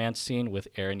teenage romance scene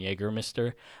with Eren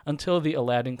Jägermeister until the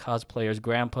Aladdin cosplayer's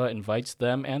grandpa invites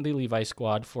them and the Levi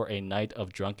squad for a night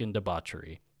of drunken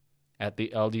debauchery. At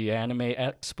the LD Anime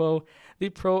Expo, the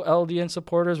pro-Eldian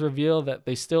supporters reveal that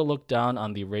they still look down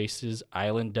on the race's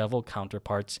island devil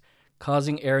counterparts,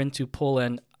 causing Eren to pull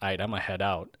an "I'ma head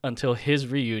out" until his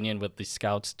reunion with the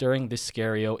scouts during the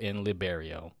Scario in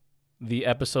Liberio. The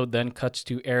episode then cuts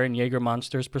to Eren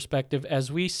Jägermonster's perspective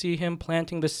as we see him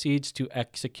planting the seeds to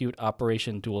execute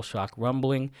Operation DualShock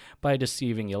Rumbling by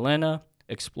deceiving Yelena,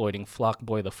 exploiting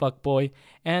Flockboy the Fuckboy,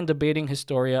 and debating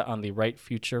Historia on the right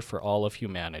future for all of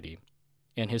humanity.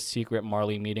 In his secret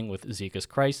Marley meeting with Zeka's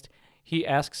Christ, he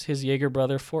asks his Jaeger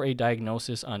brother for a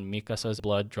diagnosis on Mikasa's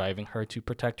blood driving her to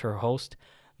protect her host,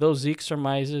 though Zeke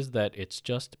surmises that it's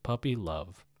just puppy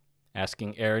love.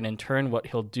 Asking Eren in turn what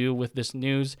he'll do with this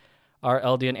news, our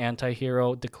Eldian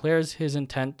anti-hero declares his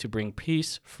intent to bring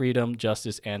peace, freedom,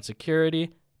 justice, and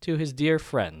security to his dear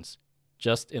friends,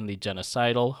 just in the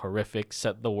genocidal, horrific,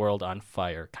 set the world on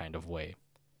fire kind of way.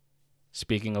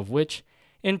 Speaking of which,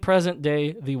 in present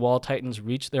day, the Wall Titans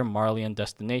reach their Marleyan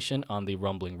destination on the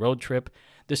rumbling road trip,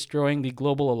 destroying the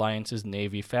Global Alliance's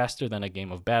navy faster than a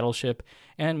game of Battleship,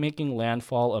 and making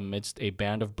landfall amidst a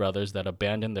band of brothers that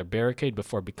abandon their barricade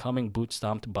before becoming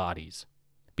boot-stomped bodies.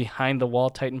 Behind the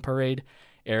Wall Titan parade,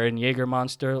 Eren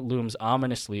Jägermonster looms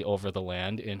ominously over the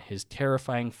land in his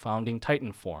terrifying founding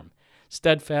Titan form,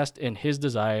 steadfast in his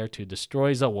desire to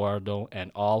destroy Zawardo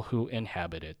and all who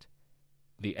inhabit it.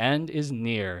 The end is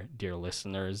near, dear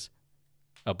listeners,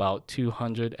 about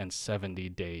 270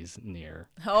 days near.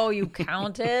 Oh, you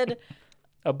counted?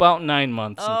 About 9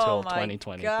 months until Oh my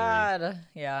 2023. God.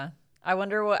 Yeah. I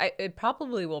wonder it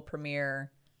probably will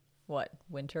premiere,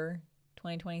 winter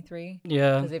 2023?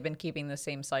 Yeah. Because they've been keeping the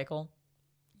same cycle.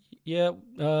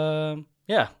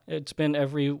 Yeah, it's been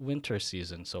every winter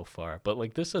season so far.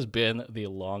 But this has been the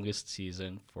longest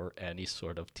season for any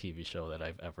sort of TV show that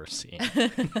I've ever seen.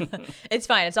 It's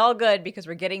fine. It's all good because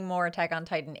we're getting more Attack on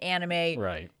Titan anime.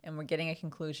 Right. And we're getting a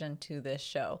conclusion to this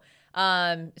show.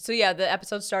 So yeah, the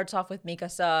episode starts off with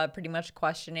Mikasa pretty much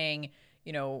questioning,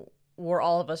 were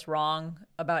all of us wrong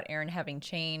about Eren having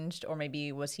changed, or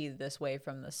maybe was he this way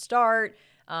from the start?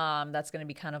 That's going to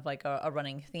be kind of like a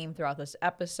running theme throughout this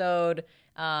episode.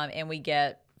 And we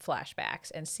get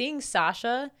flashbacks. And seeing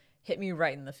Sasha hit me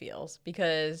right in the feels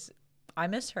because I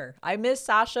miss her. I miss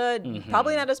Sasha. Mm-hmm.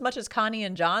 Probably not as much as Connie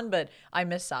and John, but I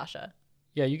miss Sasha.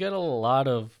 Yeah, you get a lot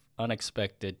of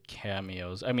unexpected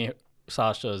cameos. I mean,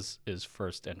 Sasha is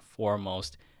first and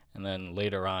foremost. And then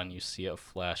later on, you see a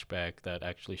flashback that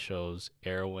actually shows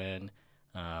Erwin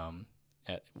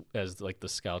as the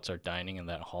scouts are dining in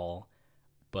that hall.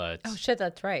 But oh shit,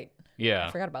 that's right. Yeah,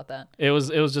 I forgot about that. It was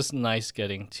just nice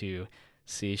getting to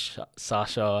see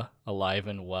Sasha alive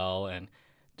and well and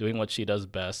doing what she does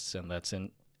best, and that's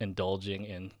indulging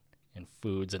in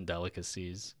foods and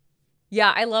delicacies.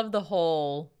 Yeah, I love the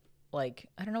whole I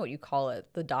don't know what you call it,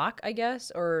 the dock, I guess,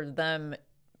 or them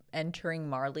entering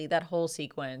Marley. That whole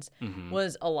sequence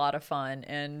was a lot of fun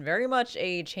and very much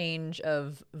a change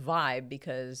of vibe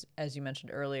because, as you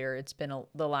mentioned earlier, it's been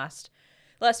the last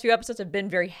few episodes have been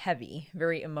very heavy,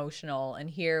 very emotional, and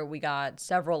here we got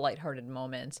several lighthearted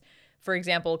moments. For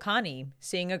example, Connie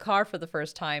seeing a car for the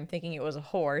first time, thinking it was a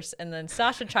horse, and then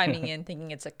Sasha chiming in,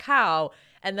 thinking it's a cow,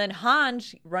 and then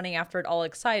Hanj running after it all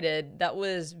excited. That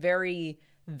was very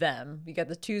them. You got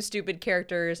the two stupid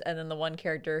characters, and then the one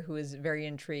character who is very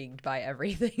intrigued by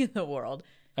everything in the world.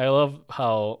 I love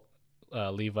how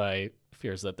Levi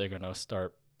fears that they're going to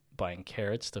start buying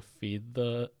carrots to feed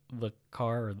the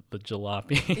car or the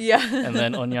jalopy. Yeah. And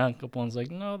then Onyankopon's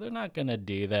like, no, they're not going to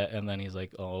do that. And then he's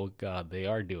like, oh, God, they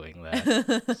are doing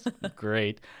that.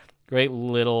 Great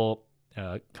little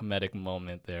comedic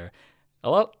moment there.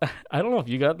 I don't know if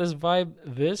you got this vibe.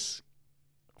 This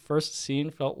first scene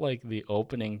felt like the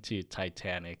opening to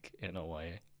Titanic in a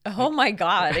way. Oh my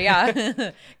God,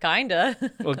 yeah. Kinda.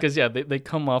 Well, because, yeah, they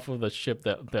come off of the ship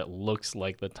that looks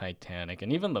like the Titanic.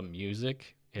 And even the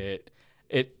music, it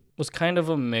was kind of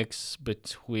a mix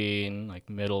between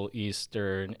Middle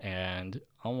Eastern and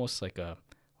almost like a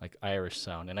like Irish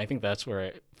sound, and I think that's where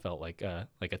it felt like a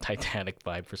Titanic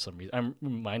vibe for some reason. I'm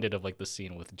reminded of like the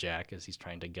scene with Jack as he's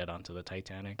trying to get onto the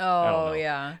Titanic. I don't Oh, know.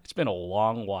 yeah. It's been a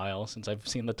long while since I've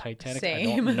seen the Titanic. I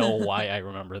Same. don't know why I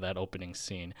remember that opening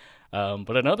scene.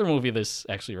 But another movie this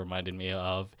actually reminded me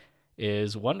of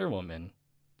is Wonder Woman.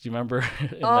 Do you remember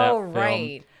in that film?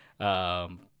 Right.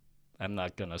 I'm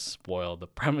not gonna spoil the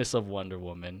premise of Wonder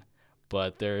Woman,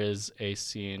 but there is a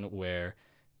scene where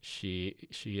she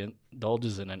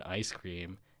indulges in an ice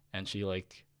cream, and she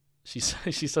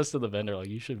says to the vendor, like,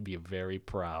 you should be very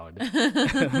proud.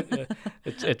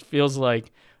 It feels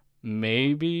like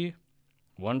maybe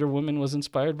Wonder Woman was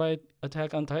inspired by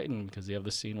Attack on Titan, because you have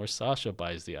the scene where Sasha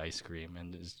buys the ice cream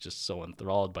and is just so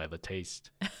enthralled by the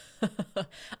taste.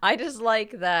 I just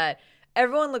like that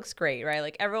everyone looks great, right?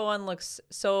 Like everyone looks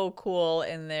so cool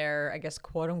in their, I guess,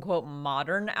 quote unquote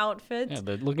modern outfits. Yeah,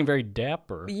 they're looking very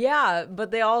dapper. Yeah, but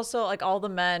they also, like, all the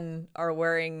men are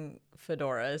wearing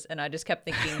fedoras, and I just kept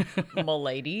thinking,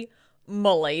 Milady.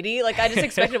 Like, I just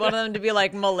expected one of them to be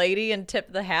like Milady and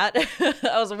tip the hat.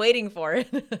 I was waiting for it.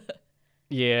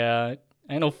 Yeah,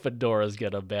 I know fedoras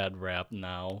get a bad rap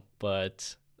now,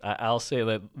 but I'll say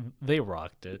that they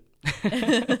rocked it.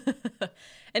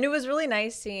 And it was really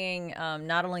nice seeing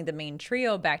not only the main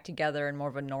trio back together in more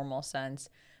of a normal sense,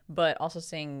 but also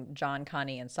seeing John,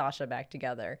 Connie, and Sasha back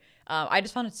together. I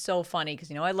just found it so funny because,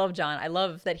 I love John. I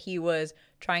love that he was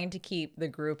trying to keep the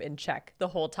group in check the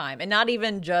whole time. And not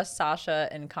even just Sasha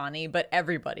and Connie, but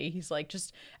everybody. He's like,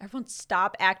 just everyone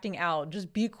stop acting out.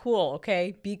 Just be cool,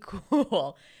 okay? Be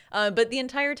cool. But the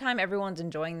entire time everyone's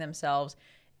enjoying themselves,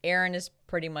 Aaron is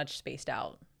pretty much spaced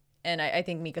out. And I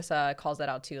think Mikasa calls that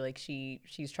out too. Like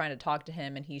she's trying to talk to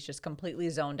him, and he's just completely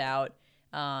zoned out,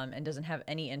 and doesn't have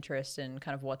any interest in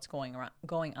kind of what's going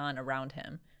on around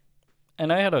him.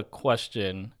 And I had a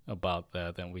question about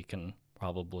that we can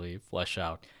probably flesh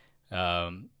out.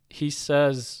 He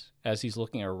says, as he's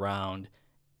looking around,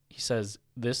 he says,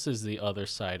 "This is the other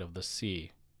side of the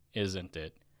sea, isn't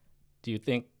it?" Do you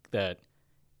think that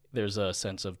there's a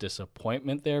sense of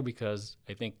disappointment there? Because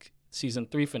I think season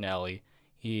 3 finale,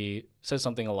 he says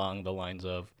something along the lines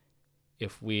of,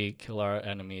 if we kill our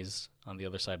enemies on the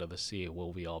other side of the sea,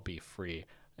 will we all be free?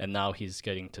 And now he's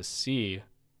getting to see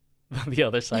the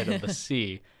other side of the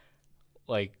sea.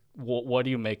 Like, what do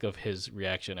you make of his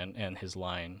reaction and his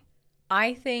line?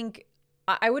 I think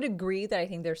I would agree that I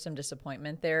think there's some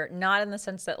disappointment there. Not in the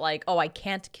sense that, like, oh, I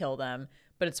can't kill them,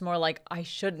 but it's more like I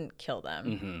shouldn't kill them.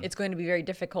 Mm-hmm. It's going to be very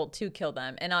difficult to kill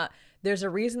them. And there's a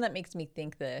reason that makes me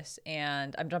think this,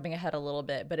 and I'm jumping ahead a little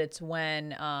bit, but it's when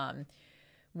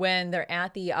they're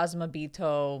at the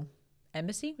Azumabito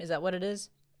embassy. Is that what it is?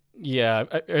 Yeah,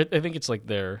 I think it's like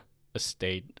their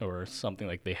estate or something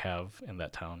like they have in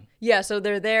that town. Yeah, so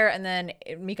they're there, and then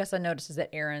Mikasa notices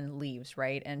that Eren leaves,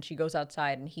 right? And she goes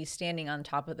outside, and he's standing on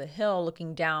top of the hill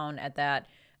looking down at that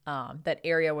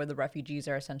area where the refugees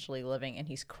are essentially living, and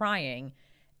he's crying.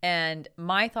 And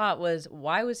my thought was,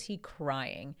 why was he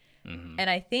crying? Mm-hmm. And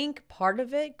I think part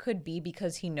of it could be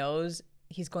because he knows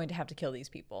he's going to have to kill these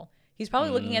people. He's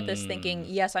probably looking at this thinking,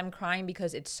 yes, I'm crying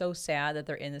because it's so sad that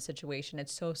they're in this situation.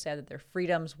 It's so sad that their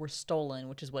freedoms were stolen,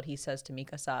 which is what he says to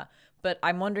Mikasa. But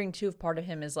I'm wondering, too, if part of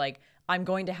him is like, I'm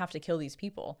going to have to kill these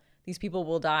people. These people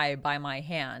will die by my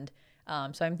hand.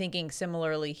 So I'm thinking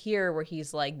similarly here, where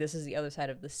he's like, this is the other side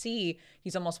of the sea.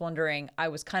 He's almost wondering, I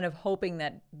was kind of hoping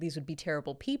that these would be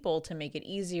terrible people to make it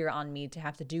easier on me to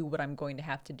have to do what I'm going to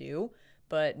have to do.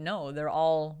 But no, they're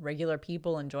all regular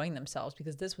people enjoying themselves,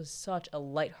 because this was such a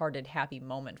lighthearted, happy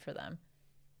moment for them.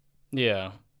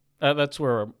 Yeah, that's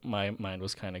where my mind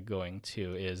was kind of going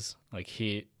to, is like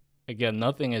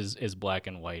nothing is black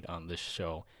and white on this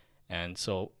show. And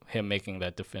so him making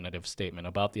that definitive statement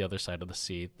about the other side of the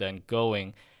sea, then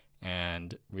going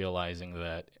and realizing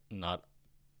that not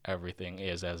everything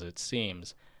is as it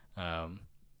seems. I'm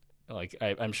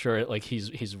sure like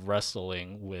he's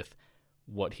wrestling with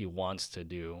what he wants to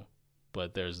do,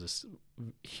 but there's this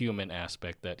human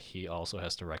aspect that he also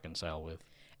has to reconcile with.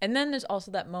 And then there's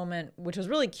also that moment, which was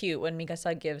really cute, when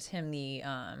Mikasa gives him the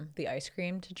ice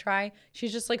cream to try.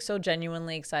 She's just like so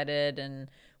genuinely excited and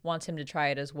wants him to try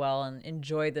it as well and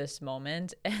enjoy this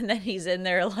moment. And then he's in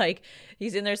there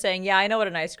saying, yeah, I know what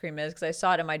an ice cream is because I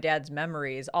saw it in my dad's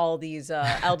memories. All these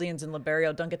Eldians in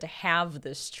Liberio don't get to have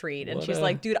this treat. And she's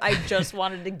like, dude, I just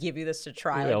wanted to give you this to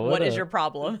try. Yeah, like, what is your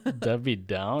problem? Debbie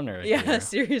Downer. Yeah, here.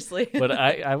 Seriously. But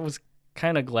I was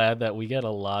kind of glad that we get a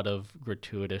lot of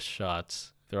gratuitous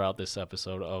shots throughout this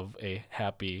episode of a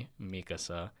happy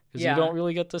Mikasa, because you don't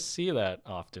really get to see that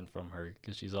often from her,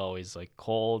 because she's always like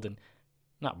cold and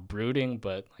not brooding,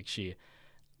 but like she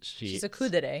she's a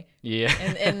kudere. Yeah.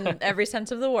 in every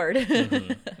sense of the word.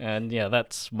 And yeah,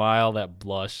 that smile, that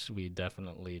blush, we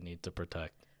definitely need to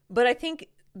protect. But I think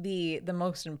the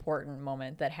most important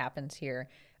moment that happens here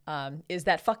is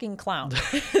that fucking clown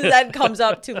that comes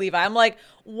up to Levi. I'm like,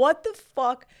 what the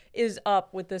fuck is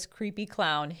up with this creepy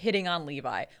clown hitting on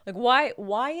Levi? Like,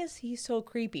 why is he so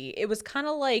creepy? It was kind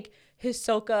of like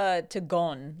Hisoka to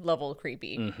Gon level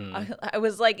creepy. I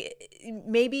was like,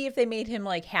 maybe if they made him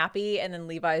like happy and then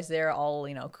Levi's there all,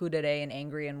 kudere and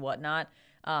angry and whatnot,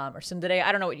 or tsundere.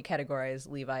 I don't know what you categorize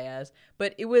Levi as,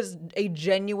 but it was a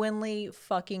genuinely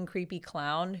fucking creepy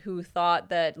clown who thought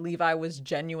that Levi was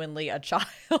genuinely a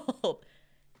child.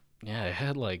 Yeah, it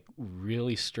had like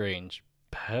really strange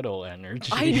pedal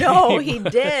energy. I know, he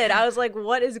did. I was like,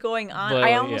 what is going on? But,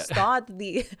 I almost thought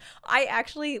I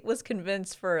actually was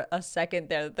convinced for a second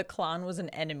there that the clown was an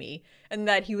enemy and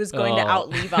that he was going to out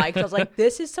Levi. Because I was like,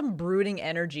 this is some brooding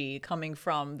energy coming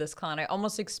from this clown. I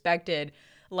almost expected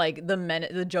like the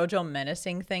JoJo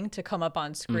menacing thing to come up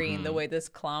on screen the way this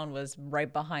clown was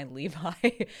right behind Levi.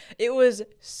 It was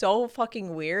so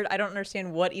fucking weird. I don't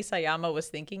understand what Isayama was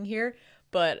thinking here,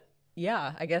 but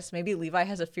yeah, I guess maybe Levi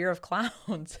has a fear of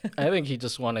clowns. I think he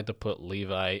just wanted to put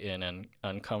Levi in an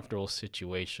uncomfortable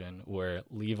situation where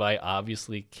Levi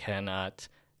obviously cannot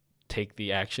take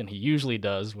the action he usually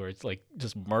does, where it's like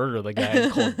just murder the guy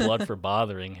in cold blood for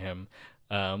bothering him.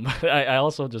 I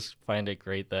also just find it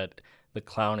great that the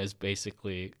clown is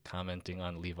basically commenting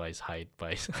on Levi's height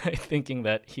by thinking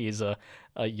that he's a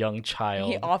young child.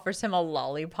 He offers him a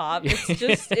lollipop.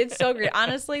 It's so great.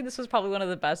 Honestly, this was probably one of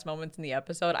the best moments in the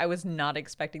episode. I was not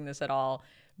expecting this at all,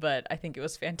 but I think it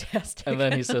was fantastic. And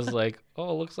then he says like,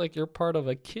 oh, looks like you're part of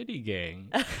a kiddie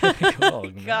gang.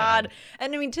 Oh, God.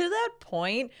 And I mean, to that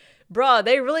point, bruh,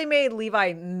 they really made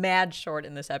Levi mad short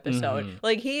in this episode.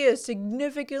 Like, he is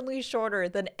significantly shorter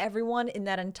than everyone in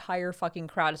that entire fucking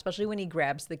crowd, especially when he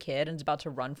grabs the kid and is about to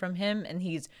run from him, and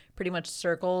he's pretty much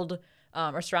circled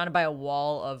or surrounded by a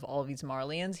wall of all of these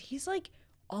Marlians. He's like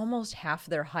almost half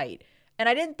their height. And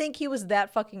I didn't think he was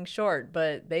that fucking short,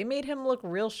 but they made him look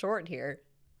real short here.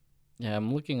 Yeah,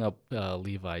 I'm looking up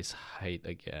Levi's height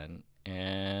again,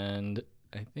 and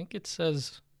I think it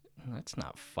says that's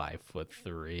not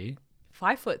 5'3".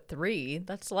 5'3"?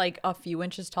 That's like a few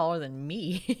inches taller than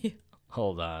me.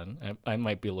 Hold on, I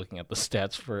might be looking at the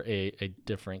stats for a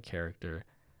different character.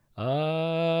 No,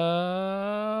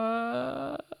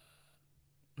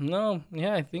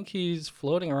 yeah, I think he's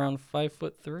floating around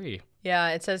 5'3". Yeah,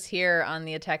 it says here on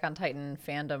the Attack on Titan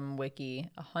fandom wiki,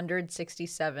 160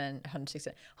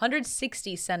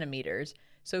 centimeters.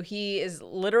 So he is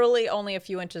literally only a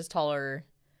few inches taller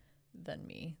than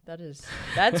me.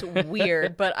 That's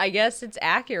weird, but I guess it's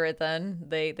accurate then.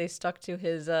 They stuck to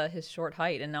his short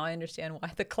height, and now I understand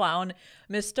why the clown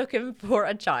mistook him for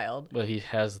a child. But he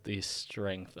has the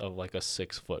strength of like a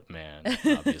 6-foot man,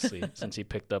 obviously, since he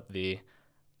picked up the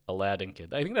Aladdin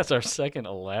kid. I think that's our second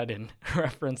Aladdin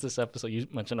reference this episode. You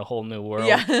mentioned A Whole New World.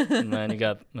 Yeah. And then you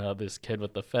got this kid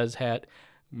with the fez hat.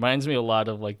 Reminds me a lot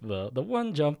of like the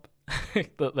one jump,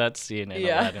 that scene in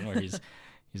Aladdin where he's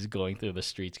going through the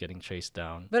streets getting chased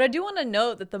down. But I do want to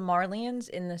note that the Marlians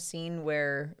in the scene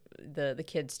where the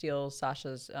kid steals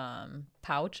Sasha's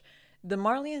pouch, the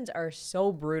Marlians are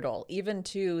so brutal, even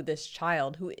to this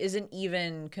child who isn't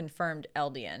even confirmed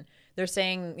Eldian. They're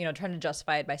saying, trying to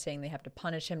justify it by saying they have to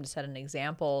punish him to set an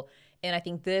example. And I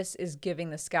think this is giving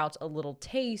the scouts a little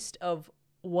taste of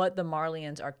what the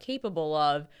Marlians are capable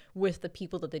of with the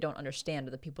people that they don't understand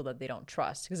or the people that they don't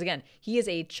trust. Because again, he is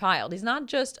a child. He's not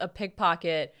just a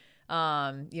pickpocket,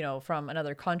 from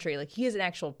another country. Like, he is an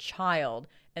actual child,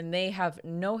 and they have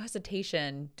no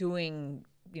hesitation doing,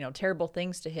 terrible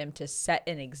things to him to set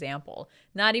an example.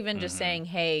 Not even just saying,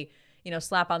 hey,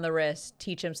 slap on the wrist,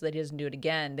 teach him so that he doesn't do it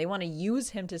again. They want to use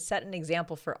him to set an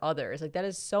example for others. Like, that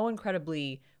is so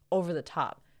incredibly over the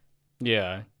top.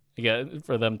 Yeah. Yeah,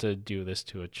 for them to do this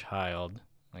to a child,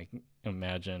 like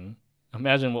imagine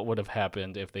what would have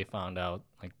happened if they found out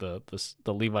like the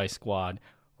Levi squad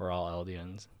were all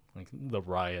Eldians, like the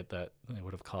riot that they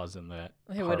would have caused in that.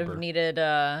 They would have needed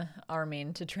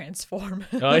Armin to transform.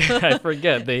 Oh yeah, I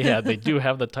forget they do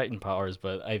have the Titan powers,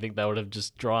 but I think that would have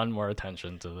just drawn more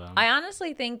attention to them. I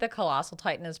honestly think the Colossal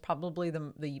Titan is probably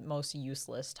the most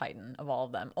useless Titan of all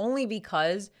of them, only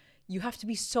because you have to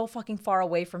be so fucking far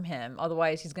away from him.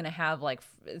 Otherwise, he's going to have,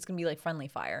 it's going to be like friendly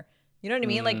fire. You know what I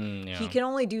mean? Yeah. He can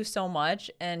only do so much,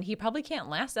 and he probably can't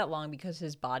last that long because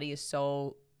his body is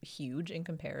so huge in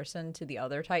comparison to the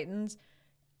other Titans.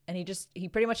 And he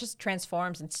pretty much just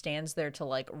transforms and stands there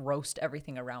to, roast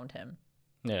everything around him.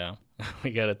 Yeah,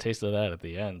 we got a taste of that at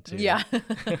the end, too. Yeah.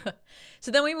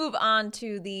 So then we move on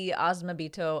to the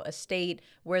Azumabito estate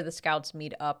where the scouts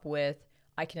meet up with,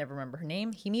 I can never remember her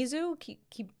name, Himizu?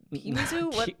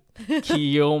 Himizu? What?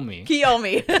 Kiyomi.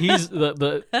 Kiyomi.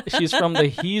 She's from the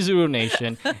Hizuru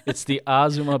Nation. It's the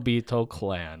Azumabito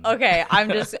clan. Okay,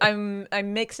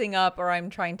 I'm mixing up, or I'm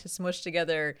trying to smush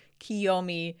together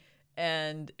Kiyomi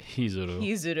and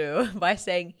Hizuru by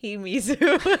saying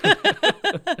Himizu.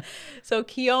 So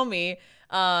Kiyomi,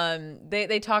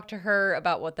 they talk to her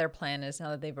about what their plan is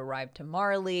now that they've arrived to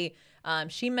Marley.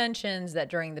 She mentions that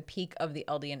during the peak of the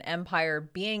Eldian Empire,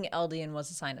 being Eldian was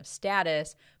a sign of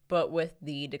status, but with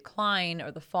the decline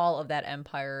or the fall of that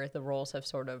empire, the roles have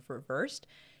sort of reversed.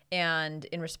 And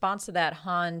in response to that,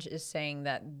 Hanj is saying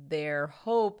that their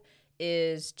hope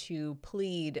is to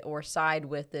plead or side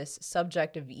with this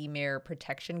subjective Ymir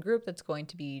protection group that's going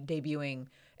to be debuting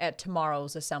at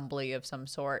tomorrow's assembly of some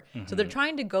sort. Mm-hmm. So they're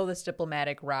trying to go this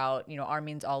diplomatic route.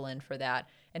 Armin's all in for that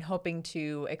and hoping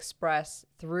to express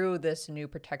through this new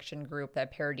protection group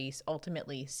that Paradis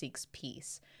ultimately seeks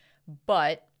peace.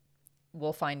 But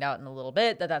we'll find out in a little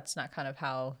bit that that's not kind of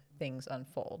how things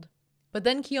unfold. But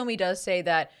then Kiyomi does say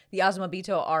that the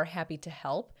Azumabito are happy to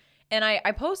help. And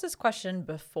I posed this question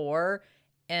before,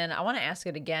 and I want to ask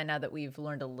it again now that we've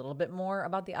learned a little bit more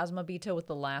about the Azumabito with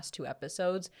the last 2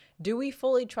 episodes. Do we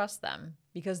fully trust them?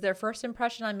 Because their first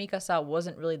impression on Mikasa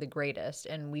wasn't really the greatest,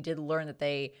 and we did learn that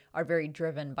they are very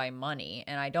driven by money.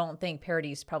 And I don't think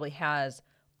Paradis probably has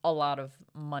a lot of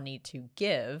money to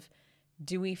give.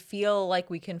 Do we feel like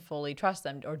we can fully trust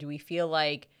them? Or do we feel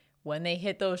like when they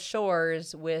hit those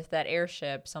shores with that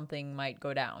airship, something might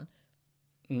go down?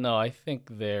 No, I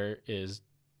think there is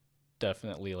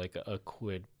definitely like a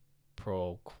quid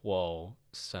pro quo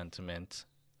sentiment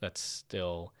that's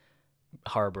still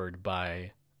harbored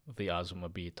by the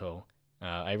Azumabito.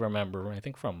 I remember, I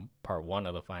think from part 1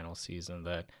 of the final season,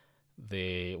 that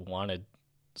they wanted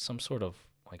some sort of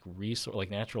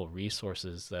like natural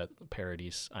resources that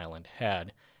Paradis Island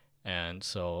had, and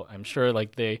so I'm sure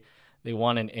like they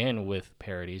want an in with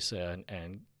Paradis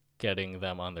and getting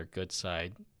them on their good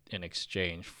side in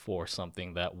exchange for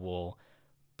something that will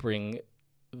bring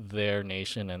their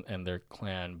nation and their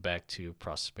clan back to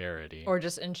prosperity. Or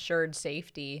just ensured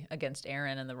safety against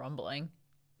Eren and the rumbling.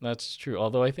 That's true.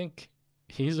 Although I think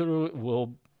Hizuru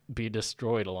will be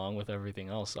destroyed along with everything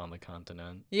else on the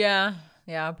continent. Yeah,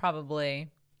 probably.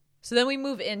 So then we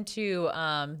move into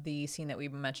the scene that we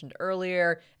mentioned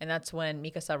earlier, and that's when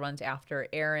Mikasa runs after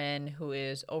Eren, who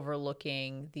is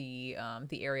overlooking the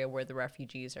area where the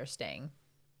refugees are staying.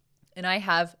 And I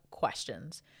have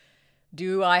questions.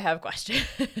 Do I have questions?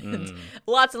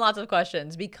 Lots and lots of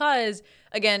questions. Because,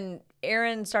 again,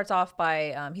 Eren starts off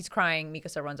by, he's crying.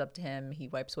 Mikasa runs up to him. He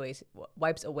wipes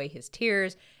away his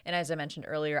tears. And as I mentioned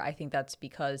earlier, I think that's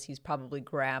because he's probably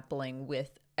grappling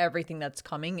with everything that's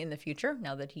coming in the future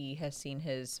now that he has seen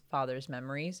his father's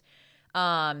memories.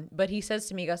 But he says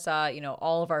to Mikasa,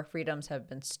 all of our freedoms have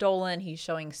been stolen. He's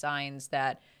showing signs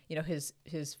that,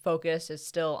 his focus is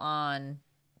still on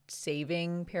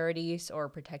saving Paradis or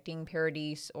protecting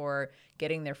Paradis or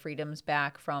getting their freedoms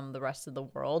back from the rest of the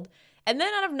world. And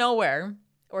then out of nowhere,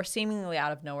 or seemingly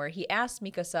out of nowhere, he asks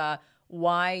Mikasa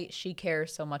why she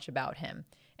cares so much about him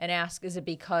and asks, is it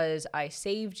because I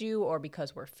saved you or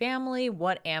because we're family?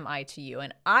 What am I to you?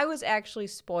 And I was actually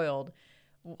spoiled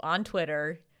on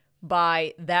Twitter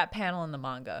by that panel in the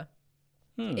manga.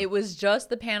 It was just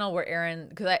the panel where Eren,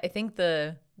 because I think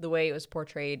the way it was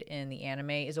portrayed in the anime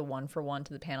is a 1-for-1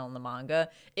 to the panel in the manga.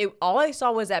 All I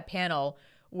saw was that panel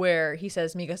where he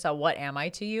says, Mikasa, what am I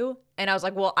to you? And I was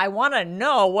like, well, I want to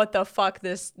know what the fuck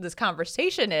this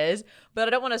conversation is, but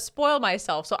I don't want to spoil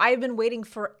myself. So I've been waiting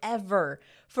forever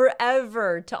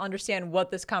to understand what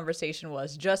this conversation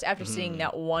was just after seeing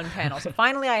that one panel. So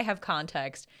finally I have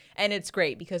context, and it's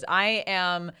great because I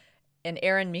am an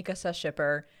Eren Mikasa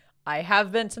shipper. I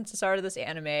have been since the start of this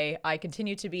anime. I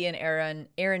continue to be an Eren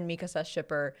Mikasa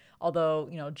shipper, although,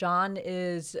 John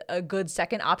is a good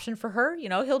second option for her.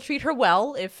 He'll treat her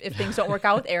well if things don't work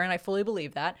out with Eren. I fully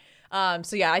believe that.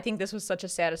 So yeah, I think this was such a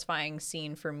satisfying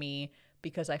scene for me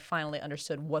because I finally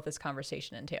understood what this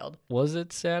conversation entailed. Was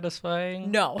it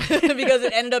satisfying? No, because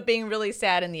it ended up being really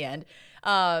sad in the end.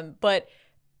 But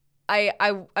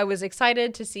I was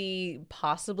excited to see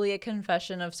possibly a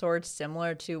confession of sorts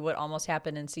similar to what almost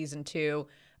happened in season 2.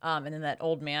 And then that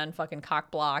old man fucking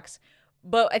cock blocks.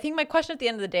 But I think my question at the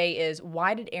end of the day is,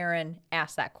 why did Eren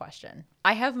ask that question?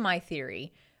 I have my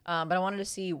theory, but I wanted to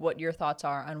see what your thoughts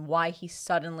are on why he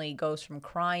suddenly goes from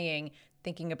crying,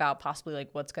 thinking about possibly like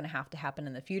what's going to have to happen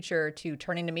in the future, to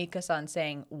turning to Mikasa and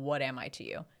saying, what am I to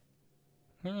you?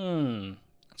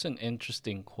 That's an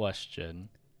interesting question.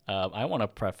 I want to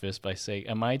preface by saying,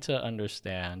 am I to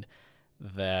understand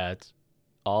that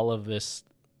all of this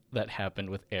that happened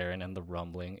with Aaron and the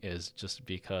rumbling is just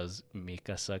because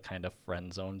Mikasa kind of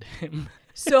friend zoned him?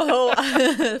 So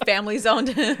family zoned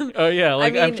him. Oh yeah,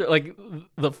 like I I'm mean, sure, like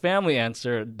the family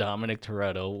answer, Dominic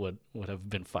Toretto would have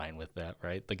been fine with that,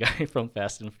 right? The guy from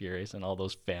Fast and Furious and all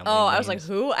those family. oh, names. I was like,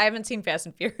 who? I haven't seen Fast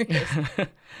and Furious.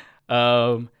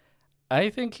 I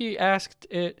think he asked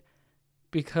it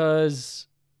because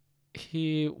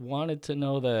he wanted to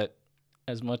know that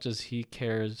as much as he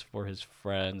cares for his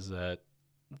friends, that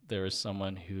there is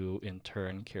someone who in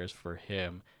turn cares for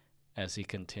him as he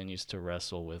continues to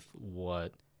wrestle with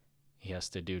what he has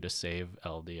to do to save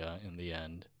Eldia in the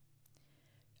end.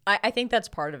 I think that's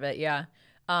part of it, yeah.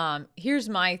 Here's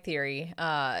my theory.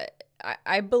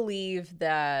 I believe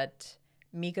that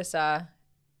Mikasa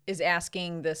is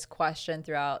asking this question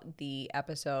throughout the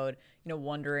episode,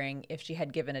 wondering if she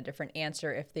had given a different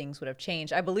answer, if things would have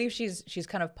changed. I believe she's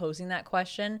kind of posing that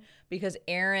question because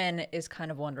Aaron is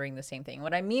kind of wondering the same thing.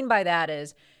 What I mean by that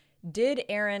is, did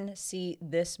Aaron see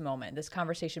this moment, this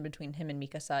conversation between him and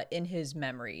Mikasa in his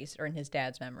memories or in his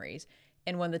dad's memories?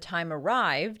 And when the time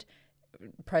arrived,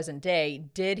 present day,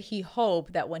 did he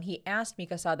hope that when he asked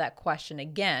Mikasa that question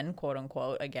again, quote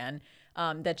unquote, again,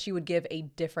 that she would give a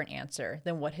different answer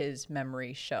than what his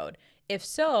memory showed? If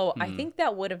so, I think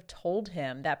that would have told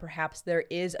him that perhaps there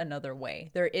is another way.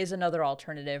 There is another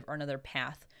alternative or another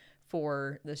path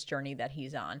for this journey that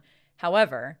he's on.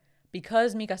 However,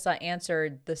 because Mikasa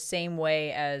answered the same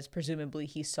way as presumably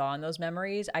he saw in those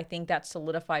memories, I think that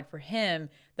solidified for him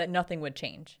that nothing would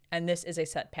change. And this is a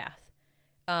set path.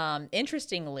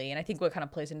 Interestingly, and I think what kind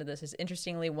of plays into this is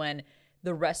interestingly when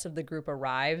the rest of the group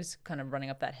arrives, kind of running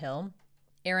up that hill,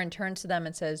 Aaron turns to them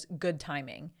and says, "Good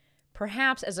timing."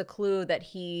 Perhaps as a clue that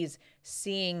he's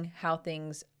seeing how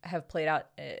things have played out,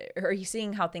 or he's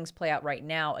seeing how things play out right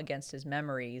now against his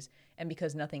memories. And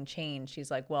because nothing changed, he's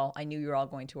like, well, I knew you were all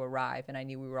going to arrive and I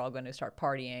knew we were all going to start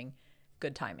partying.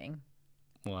 Good timing.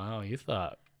 Wow, you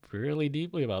thought really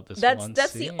deeply about this.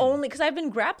 That's scene. the only, because I've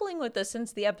been grappling with this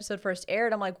since the episode first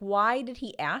aired. I'm like, why did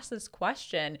he ask this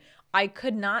question? I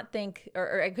could not think,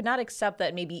 or I could not accept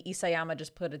that maybe Isayama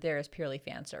just put it there as purely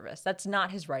fan service. That's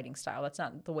not his writing style. That's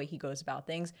not the way he goes about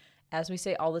things. As we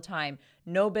say all the time,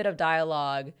 no bit of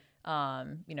dialogue,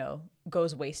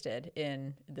 goes wasted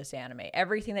in this anime.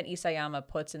 Everything that Isayama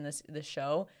puts in this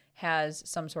show has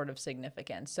some sort of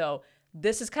significance. So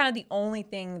this is kind of the only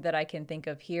thing that I can think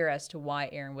of here as to why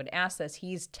Aaron would ask this.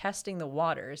 He's testing the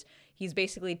waters. He's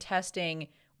basically testing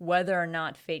whether or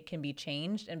not fate can be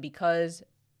changed. And because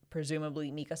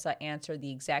presumably Mikasa answered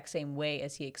the exact same way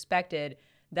as he expected,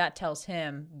 that tells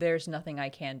him there's nothing I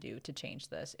can do to change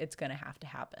this. It's going to have to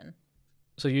happen.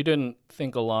 So you didn't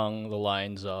think along the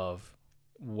lines of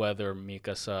whether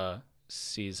Mikasa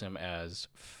sees him as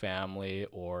family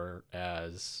or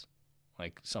as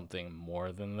like something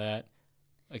more than that?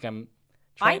 Like sorry,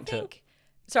 I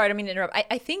don't mean to interrupt.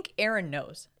 I think Aaron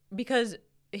knows because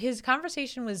his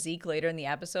conversation with Zeke later in the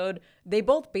episode, they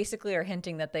both basically are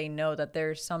hinting that they know that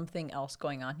there's something else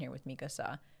going on here with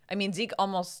Mikasa. I mean, Zeke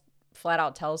almost flat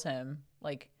out tells him,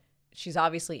 like, she's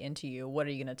obviously into you. What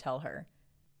are you going to tell her?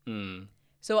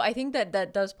 So I think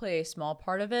that does play a small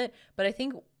part of it, but I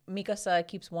think Mikasa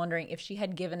keeps wondering if she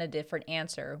had given a different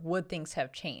answer, would things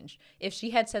have changed? If she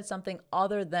had said something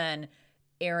other than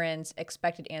Aaron's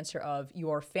expected answer of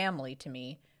your family to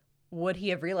me, would he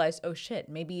have realized, oh shit,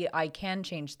 maybe I can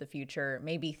change the future.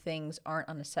 Maybe things aren't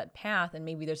on a set path and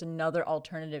maybe there's another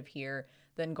alternative here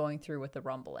than going through with the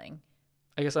rumbling.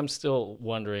 I guess I'm still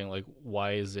wondering, like,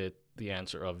 why is it the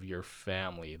answer of your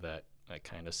family that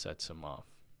kind of sets him off?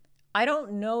 I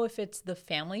don't know if it's the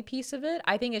family piece of it.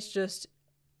 I think it's just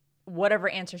whatever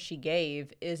answer she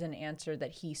gave is an answer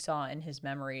that he saw in his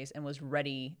memories and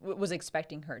was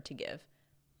expecting her to give.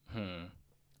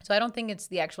 So I don't think it's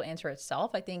the actual answer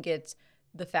itself. I think it's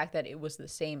the fact that it was the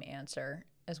same answer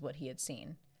as what he had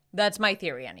seen. That's my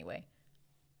theory anyway.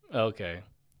 Okay.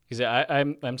 Because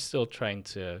I'm still trying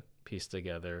to piece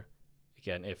together,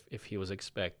 again, if he was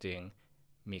expecting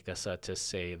Mikasa to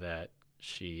say that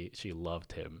she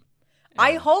loved him.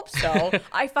 I hope so.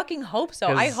 I fucking hope so.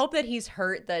 I hope that he's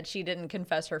hurt that she didn't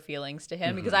confess her feelings to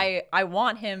him because I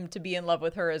want him to be in love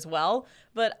with her as well.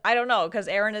 But I don't know because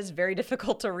Aaron is very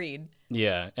difficult to read.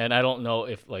 Yeah, and I don't know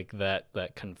if like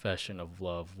that confession of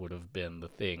love would have been the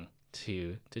thing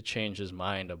to change his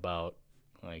mind about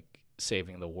like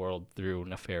saving the world through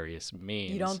nefarious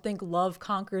means. You don't think love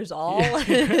conquers all?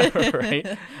 Right.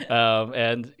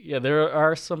 And yeah, there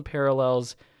are some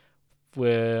parallels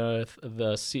with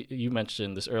you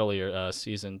mentioned this earlier,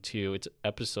 season 2, it's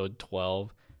episode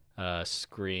 12,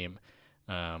 Scream,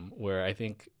 where I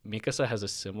think Mikasa has a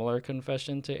similar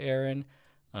confession to Eren,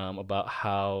 about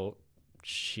how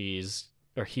he's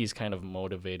kind of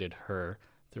motivated her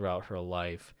throughout her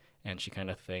life, and she kind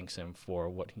of thanks him for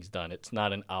what he's done. It's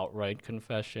not an outright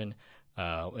confession,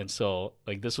 and so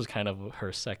like this was kind of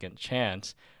her second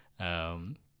chance,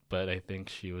 but I think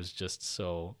she was just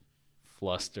so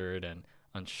flustered and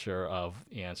unsure of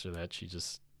the answer that she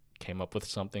just came up with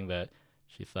something that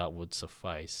she thought would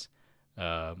suffice.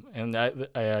 And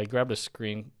I grabbed a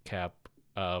screen cap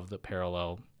of the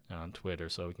parallel on Twitter,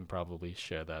 so we can probably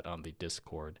share that on the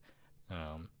Discord.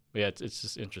 Yeah, it's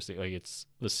just interesting. Like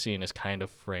the scene is kind of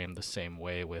framed the same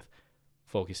way, with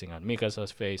focusing on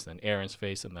Mikasa's face, then Eren's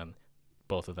face, and then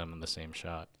both of them in the same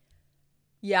shot.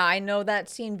 Yeah, I know that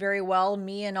scene very well.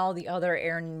 Me and all the other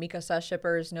Eren and Mikasa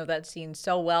shippers know that scene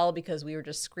so well because we were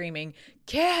just screaming,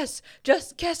 "Kiss!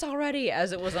 Just kiss already!"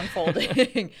 as it was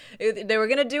unfolding. They were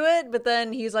going to do it, but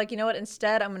then he's like, you know what?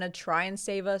 Instead, I'm going to try and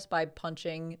save us by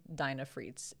punching Dinah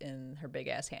Fritz in her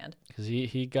big-ass hand. Because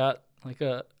he got like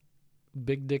a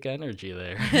big dick energy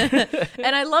there.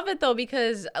 And I love it, though,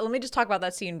 because let me just talk about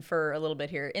that scene for a little bit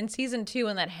here. In season 2,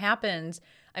 when that happens,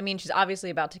 I mean, she's obviously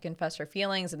about to confess her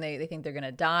feelings and they think they're going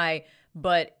to die,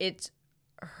 but it's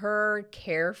her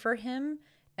care for him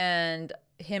and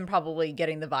him probably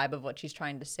getting the vibe of what she's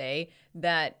trying to say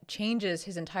that changes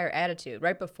his entire attitude.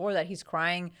 Right before that, he's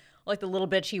crying like the little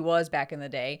bitch he was back in the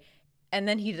day. And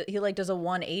then he like does a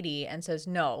 180 and says,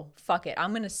 no, fuck it.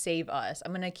 I'm going to save us.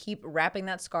 I'm going to keep wrapping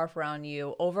that scarf around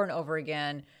you over and over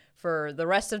again for the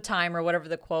rest of time, or whatever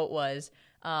the quote was.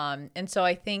 And so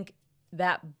I think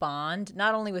that bond,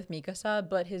 not only with Mikasa,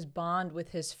 but his bond with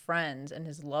his friends and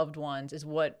his loved ones, is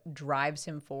what drives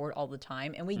him forward all the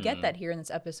time. And we get that here in this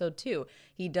episode too.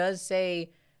 He does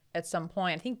say at some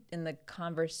point, I think in the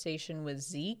conversation with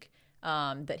Zeke,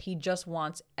 that he just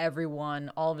wants everyone,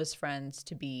 all of his friends,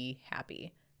 to be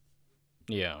happy.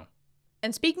 Yeah.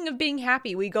 And speaking of being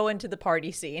happy, we go into the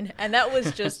party scene, and that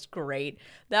was just great.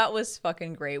 That was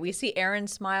fucking great. We see Eren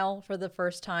smile for the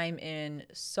first time in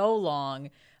so long.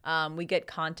 We get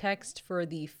context for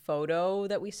the photo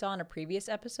that we saw in a previous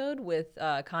episode with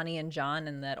Connie and John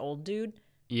and that old dude.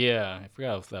 Yeah, I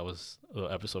forgot if that was the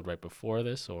episode right before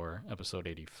this or episode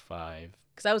 85.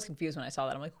 Because I was confused when I saw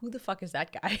that. I'm like, who the fuck is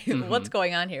that guy? What's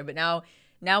going on here? But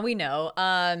now we know.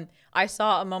 I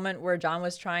saw a moment where John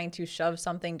was trying to shove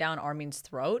something down Armin's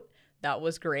throat. That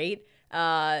was great.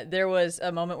 There was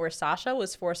a moment where Sasha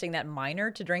was forcing that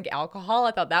miner to drink alcohol.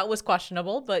 I thought that was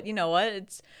questionable, but you know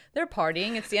what? They're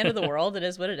partying. It's the end of the world. It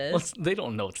is what it is. Well, they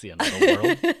don't know it's the end of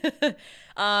the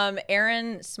world.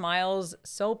 Eren smiles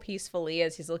so peacefully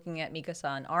as he's looking at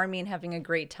Mikasa and Armin having a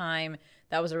great time.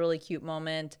 That was a really cute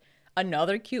moment.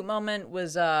 Another cute moment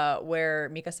was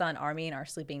where Mikasa and Armin are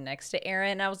sleeping next to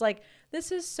Eren. I was like,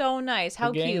 this is so nice.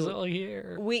 How cute. All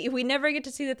here. We never get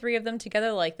to see the three of them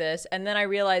together like this. And then I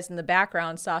realized in the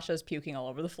background, Sasha's puking all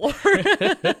over the floor.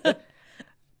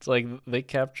 It's like they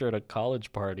captured a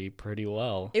college party pretty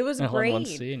well. It was great. One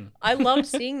scene. I loved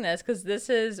seeing this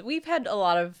because we've had a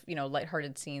lot of,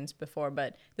 lighthearted scenes before,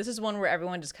 but this is one where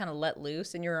everyone just kind of let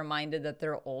loose and you're reminded that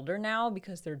they're older now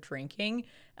because they're drinking.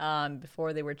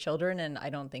 Before they were children, and I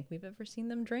don't think we've ever seen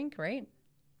them drink, right?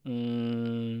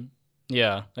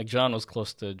 Yeah, like John was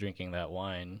close to drinking that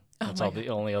wine. That's the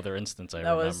only other instance I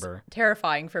remember. That was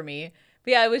terrifying for me.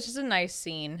 But yeah, it was just a nice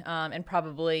scene, and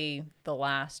probably the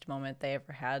last moment they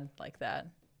ever had like that.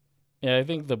 Yeah, I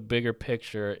think the bigger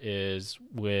picture is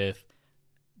with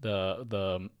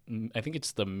the I think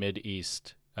it's the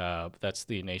Mideast. That's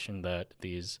the nation that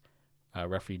these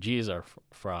refugees are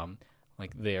from.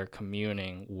 Like they are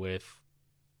communing with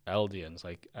Eldians.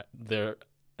 Like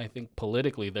I think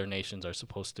politically their nations are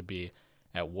supposed to be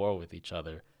at war with each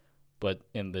other, but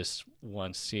in this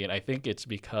one scene, I think it's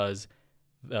because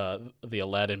the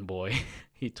Aladdin boy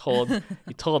he told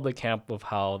the camp of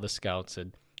how the scouts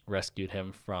had rescued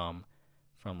him from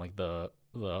like the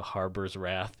harbor's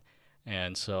wrath,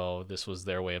 and so this was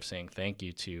their way of saying thank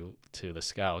you to the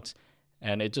scouts,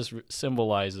 and it just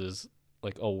symbolizes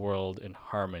like a world in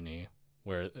harmony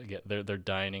where they're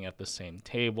dining at the same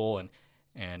table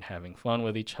and having fun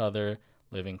with each other,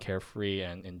 living carefree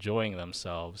and enjoying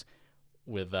themselves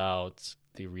without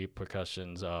the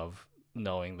repercussions of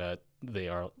knowing that they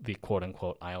are the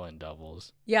quote-unquote island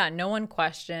devils. Yeah, no one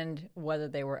questioned whether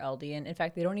they were Eldian. In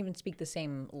fact, they don't even speak the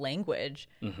same language.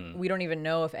 Mm-hmm. We don't even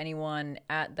know if anyone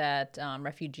at that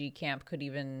refugee camp could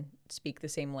even speak the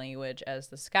same language as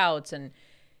the scouts. And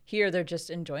here they're just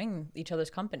enjoying each other's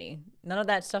company. None of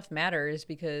that stuff matters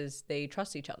because they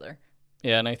trust each other.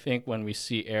 Yeah, and I think when we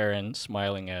see Eren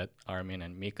smiling at Armin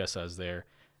and Mikasa as they're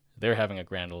having a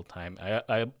grand old time.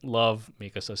 I love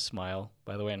Mikasa's smile,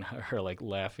 by the way, and her like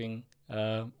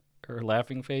her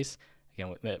laughing face.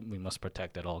 Again, that we must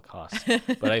protect at all costs.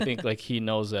 But I think like he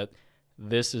knows that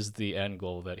this is the end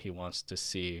goal that he wants to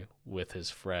see with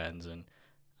his friends, and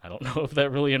I don't know if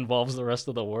that really involves the rest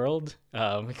of the world,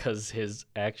 because his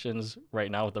actions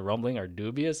right now with the rumbling are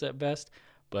dubious at best.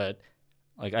 But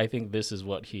like I think this is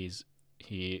what he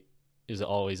is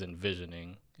always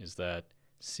envisioning, is that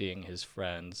seeing his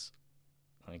friends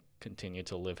like continue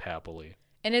to live happily.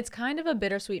 And it's kind of a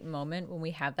bittersweet moment when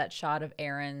we have that shot of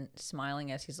Eren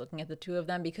smiling as he's looking at the two of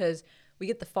them, because we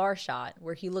get the far shot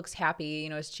where he looks happy, you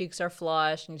know, his cheeks are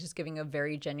flushed and he's just giving a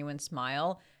very genuine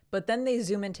smile. But then they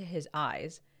zoom into his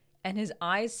eyes, and his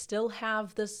eyes still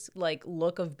have this like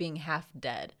look of being half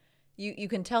dead. You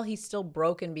can tell he's still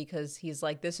broken, because he's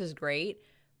like, this is great,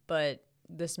 but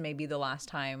this may be the last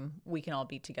time we can all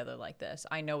be together like this.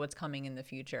 I know what's coming in the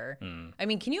future. I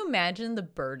mean, can you imagine the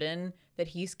burden that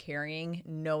he's carrying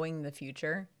knowing the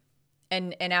future?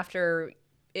 And after,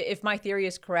 if my theory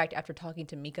is correct, after talking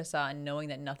to Mikasa and knowing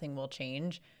that nothing will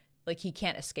change, like he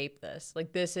can't escape this.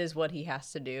 Like this is what he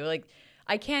has to do. Like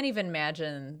I can't even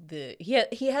imagine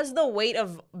he has the weight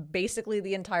of basically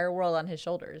the entire world on his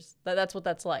shoulders. That's what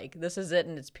that's like. This is it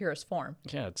in its purest form.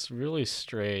 Yeah, it's really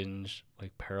strange,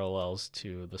 like parallels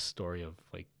to the story of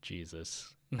like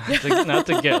Jesus. Not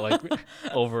to get like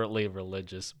overtly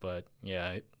religious, but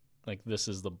yeah, like this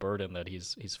is the burden that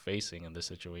he's facing in this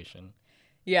situation.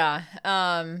 Yeah,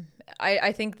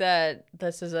 I think that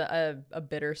this is a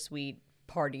bittersweet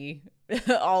party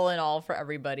all in all for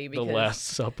everybody, because the Last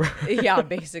Supper. Yeah,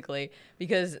 basically,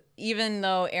 because even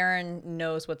though Eren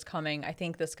knows what's coming, I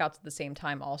think the scouts at the same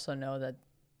time also know that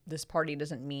this party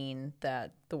doesn't mean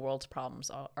that the world's problems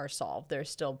are solved. There's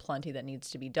still plenty that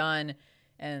needs to be done,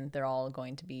 and they're all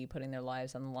going to be putting their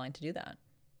lives on the line to do that.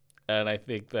 And I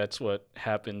think that's what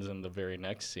happens in the very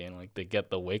next scene. Like they get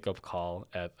the wake up call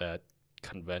at that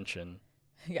convention.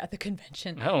 Yeah, the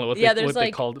convention. I don't know what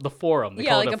they called it. The forum. They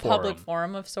call it like a forum. public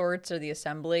forum of sorts, or the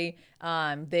assembly.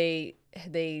 They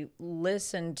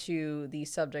listen to the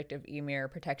subject of Ymir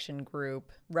Protection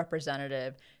Group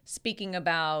representative speaking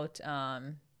about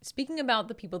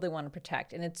the people they want to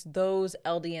protect, and it's those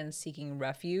Eldians seeking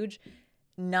refuge,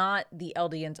 not the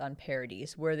Eldians on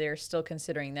Paradise, where they're still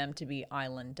considering them to be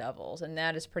island devils. And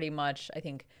that is pretty much, I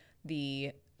think,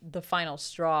 the final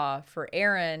straw for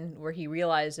Eren, where he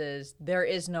realizes there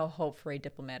is no hope for a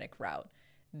diplomatic route.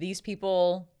 These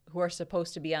people who are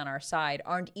supposed to be on our side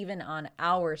aren't even on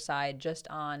our side, just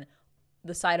on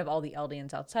the side of all the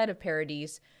Eldians outside of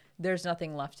Paradise. There's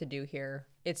nothing left to do here.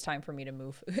 It's time for me to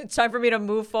move. It's time for me to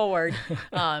move forward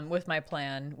with my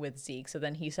plan with Zeke. So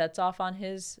then he sets off on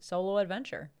his solo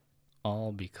adventure.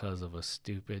 All because of a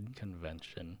stupid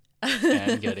convention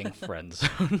and getting friend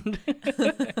zoned.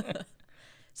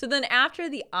 So then after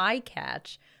the eye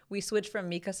catch, we switch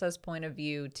from Mikasa's point of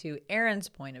view to Eren's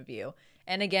point of view.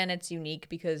 And again, it's unique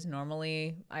because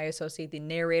normally I associate the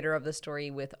narrator of the story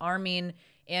with Armin,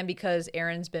 and because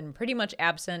Eren's been pretty much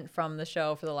absent from the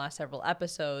show for the last several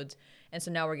episodes. And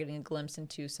so now we're getting a glimpse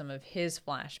into some of his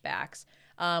flashbacks.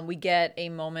 We get a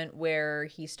moment where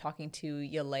he's talking to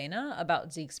Yelena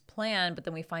about Zeke's plan, but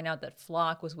then we find out that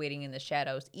Flock was waiting in the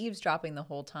shadows, eavesdropping the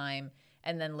whole time,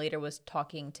 and then later was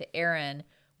talking to Eren,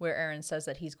 where Eren says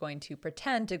that he's going to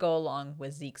pretend to go along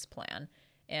with Zeke's plan,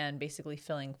 and basically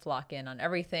filling Flock in on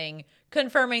everything,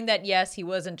 confirming that, yes, he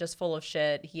wasn't just full of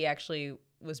shit. He actually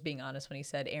was being honest when he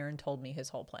said, Eren told me his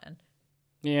whole plan.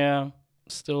 Yeah,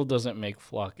 still doesn't make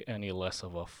Flock any less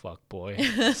of a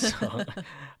fuckboy. So,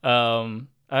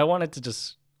 I wanted to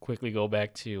just quickly go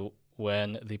back to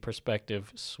when the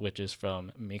perspective switches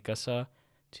from Mikasa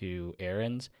to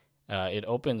Eren's. It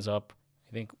opens up,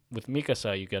 I think with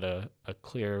Mikasa, you get a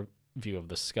clear view of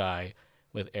the sky.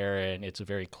 With Eren, it's a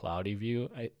very cloudy view.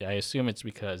 I assume it's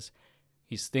because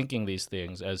he's thinking these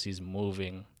things as he's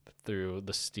moving through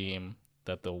the steam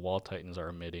that the wall titans are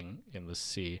emitting in the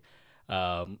sea.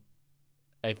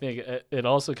 I think it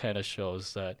also kind of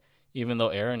shows that even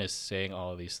though Eren is saying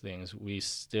all of these things, we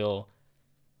still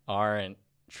aren't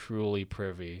truly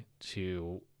privy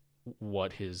to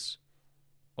what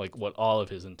all of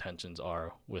his intentions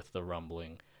are with the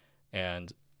rumbling.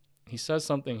 And he says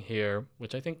something here,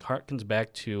 which I think harkens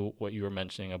back to what you were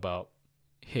mentioning about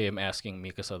him asking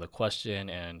Mikasa the question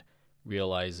and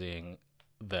realizing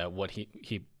that what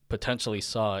he potentially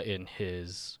saw in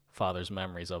his father's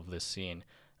memories of this scene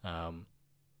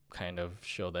kind of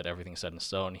show that everything's set in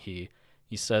stone. He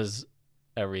says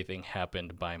everything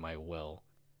happened by my will.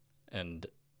 And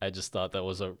I just thought that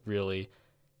was a really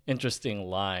interesting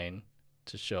line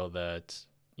to show that,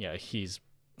 yeah, he's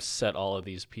set all of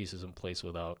these pieces in place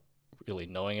without really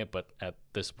knowing it, but at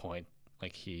this point,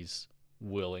 like he's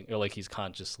willing, or like he's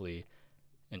consciously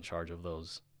in charge of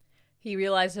those. He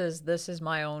realizes this is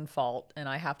my own fault and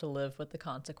I have to live with the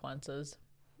consequences.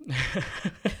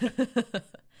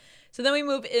 So then we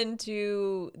move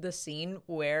into the scene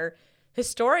where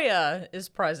Historia is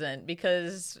present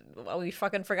because we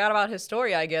fucking forgot about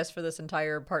Historia, I guess, for this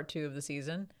entire part 2 of the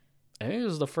season. I think it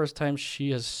was the first time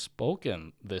she has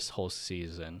spoken this whole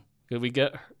season. We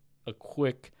get a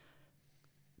quick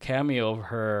cameo of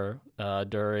her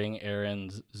during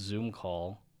Aaron's Zoom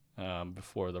call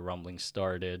before the rumbling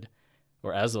started,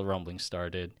 or as the rumbling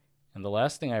started. And the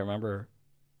last time I remember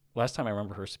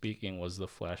her speaking was the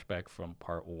flashback from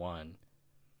part 1.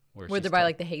 Where they're by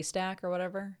like the haystack or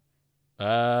whatever?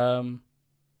 Because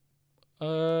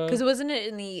wasn't it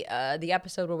in the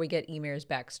episode where we get Ymir's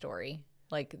backstory?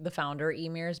 Like the founder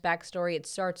Ymir's backstory. It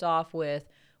starts off with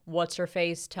what's her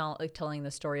face telling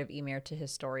the story of Ymir to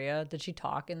Historia. Did she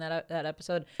talk in that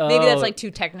episode? Maybe that's like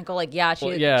too technical. Like she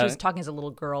was talking as a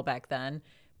little girl back then,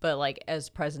 but like as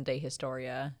present day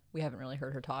Historia, we haven't really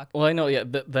heard her talk. Well, I know. Yeah,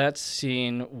 that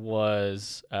scene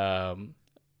was a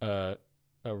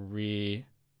remake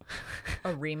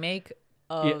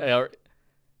of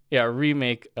a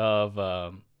remake of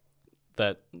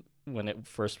that when it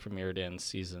first premiered in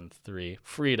season 3.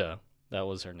 Frida, that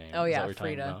was her name. Oh yeah,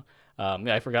 Frida.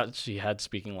 I forgot she had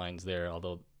speaking lines there,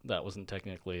 although that wasn't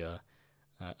technically a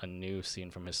new scene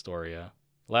from Historia.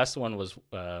 Last one was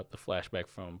the flashback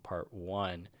from part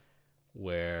 1,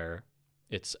 where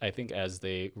it's, I think, as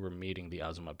they were meeting the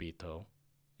Azumabito,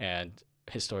 and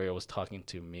Historia was talking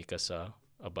to Mikasa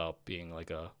about being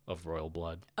like of royal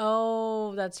blood.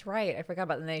 Oh, that's right. I forgot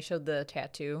about that. And they showed the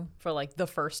tattoo for like the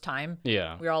first time.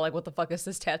 Yeah. We were all like, what the fuck is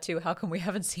this tattoo? How come we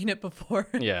haven't seen it before?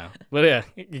 Yeah. But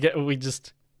yeah, we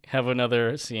just have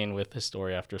another scene with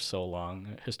Historia after so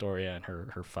long. Historia and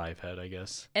her 5 head, I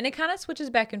guess. And it kind of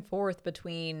switches back and forth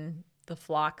between the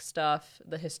Flock stuff,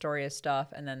 the Historia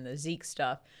stuff, and then the Zeke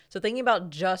stuff. So thinking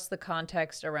about just the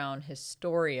context around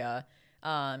Historia,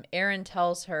 Aaron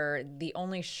tells her the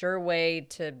only sure way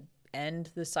to end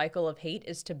the cycle of hate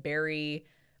is to bury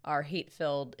our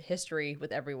hate-filled history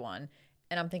with everyone.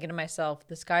 And I'm thinking to myself,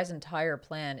 this guy's entire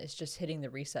plan is just hitting the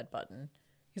reset button.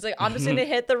 He's like, I'm just going to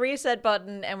hit the reset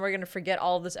button and we're going to forget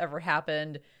all of this ever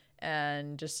happened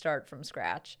and just start from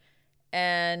scratch.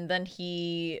 And then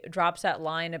he drops that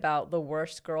line about the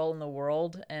worst girl in the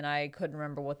world, and I couldn't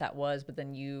remember what that was, but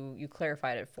then you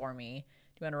clarified it for me.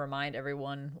 Do you want to remind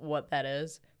everyone what that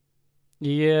is?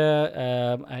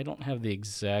 Yeah, I don't have the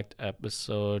exact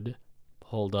episode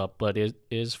pulled up, but it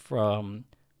is from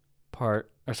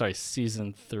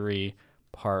season 3,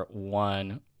 part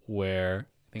 1, where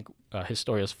I think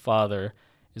Historia's father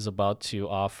is about to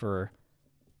offer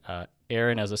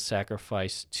Aaron as a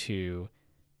sacrifice to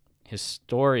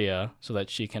Historia so that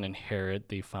she can inherit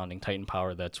the founding Titan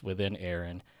power that's within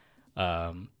Aaron.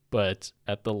 But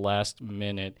at the last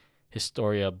minute,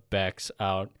 Historia backs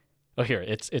out. Oh, here,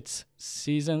 it's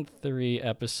season 3,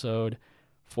 episode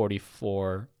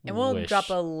 44. And we'll drop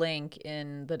a link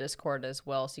in the Discord as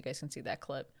well so you guys can see that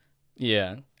clip.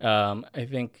 Yeah. I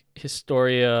think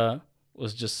Historia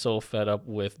was just so fed up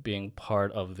with being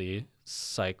part of the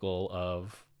cycle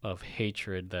of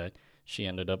hatred that she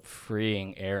ended up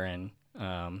freeing Aaron.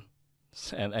 And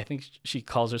I think she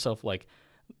calls herself like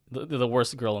the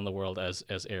worst girl in the world, as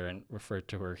Aaron referred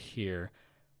to her here.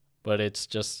 But it's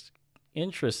just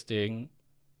interesting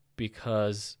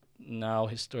because now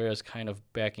Historia is kind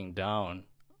of backing down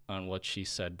on what she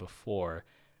said before,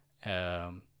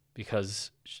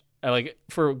 because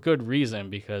for good reason,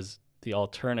 because the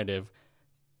alternative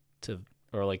to,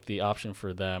 or like the option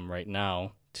for them right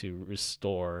now to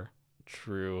restore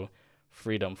true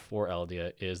freedom for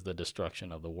Eldia is the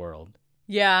destruction of the world.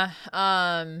 Yeah.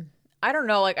 I don't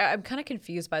know. Like, I'm kind of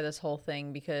confused by this whole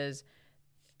thing because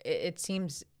it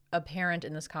seems apparent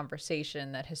in this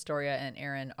conversation that Historia and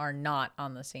Aaron are not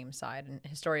on the same side. And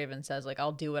Historia even says, like,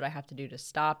 I'll do what I have to do to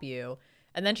stop you.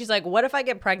 And then she's like, what if I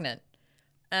get pregnant?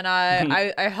 And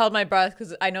I held my breath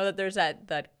because I know that there's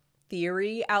that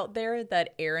theory out there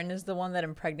that Aaron is the one that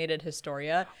impregnated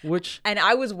Historia. And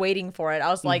I was waiting for it. I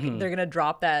was like, they're going to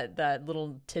drop that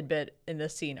little tidbit in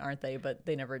this scene, aren't they? But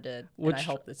they never did. And I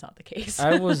hope that's not the case.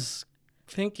 I was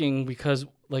thinking because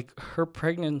like her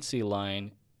pregnancy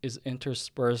line is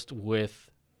interspersed with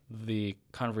the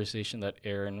conversation that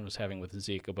Aaron was having with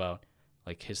Zeke about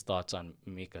like his thoughts on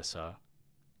Mikasa.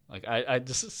 Like I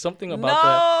just something about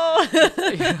no!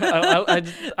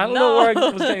 that. I don't know where I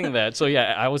was getting that. So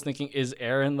yeah, I was thinking, is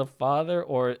Aaron the father,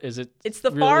 or is it? It's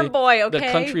the really farm boy. Okay,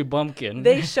 the country bumpkin.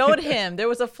 They showed him. There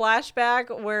was a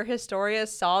flashback where Historia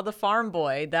saw the farm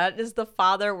boy. That is the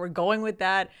father. We're going with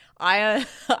that. I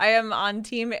am on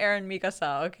team Aaron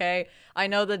Mikasa. Okay, I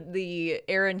know that the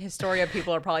Aaron Historia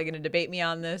people are probably going to debate me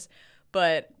on this,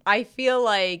 but I feel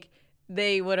like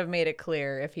they would have made it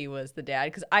clear if he was the dad,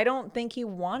 because I don't think he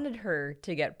wanted her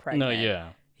to get pregnant. No, yeah.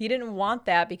 He didn't want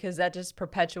that because that just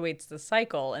perpetuates the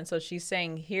cycle. And so she's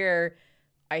saying here,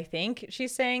 I think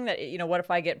she's saying that, what if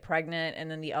I get pregnant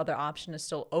and then the other option is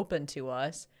still open to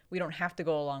us? We don't have to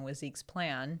go along with Zeke's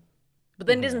plan. But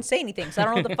then it doesn't say anything. So I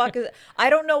don't know what the fuck is. I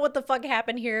don't know what the fuck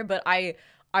happened here, but I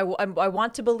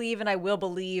want to believe, and I will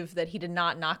believe, that he did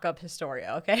not knock up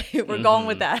Historia. Okay, we're going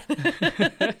with that.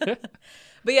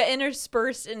 But yeah,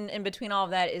 interspersed in between all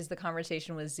of that is the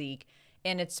conversation with Zeke,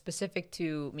 and it's specific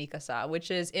to Mikasa,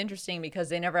 which is interesting because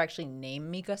they never actually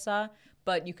name Mikasa,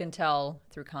 but you can tell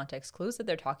through context clues that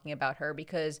they're talking about her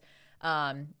because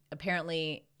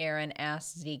apparently Aaron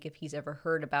asks Zeke if he's ever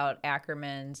heard about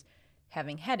Ackermans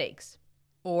having headaches,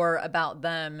 or about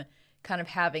them kind of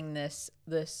having this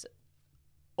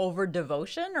over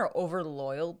devotion or over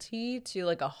loyalty to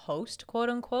like a host, quote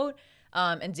unquote.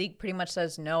 And Zeke pretty much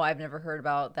says, no, I've never heard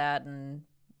about that. And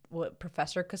what,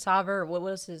 Professor Cassava, what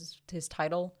was his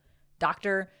title?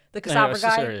 Doctor, the Cassava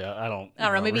guy? Yeah, I don't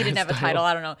know. Maybe he didn't have a title.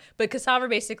 I don't know. But Cassava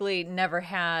basically never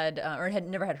had, had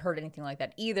never heard anything like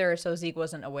that either. So Zeke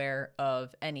wasn't aware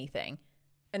of anything.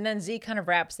 And then Zeke kind of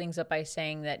wraps things up by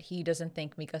saying that he doesn't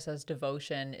think Mikasa's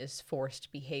devotion is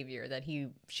forced behavior, that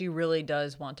she really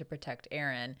does want to protect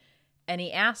Aaron. And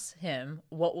he asks him,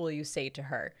 what will you say to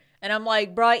her? And I'm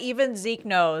like, bruh, even Zeke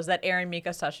knows that Aaron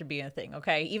Mikasa should be a thing,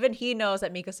 okay? Even he knows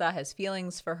that Mikasa has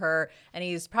feelings for her, and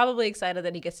he's probably excited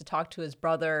that he gets to talk to his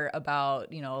brother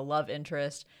about, a love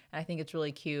interest. And I think it's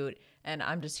really cute. And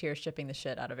I'm just here shipping the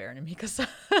shit out of Aaron and Mikasa.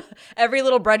 Every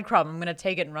little breadcrumb, I'm going to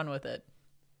take it and run with it.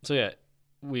 So yeah,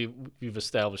 we've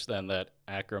established then that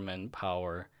Ackerman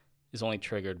power is only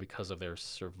triggered because of their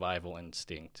survival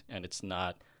instinct, and it's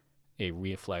not a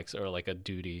reflex or like a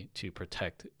duty to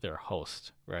protect their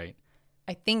host, right?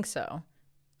 I think so.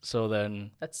 So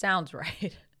then... That sounds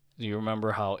right. Do you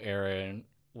remember how Aaron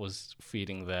was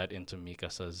feeding that into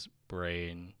Mikasa's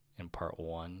brain in part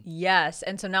 1? Yes,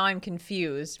 and so now I'm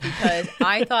confused because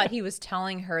I thought he was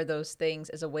telling her those things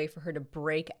as a way for her to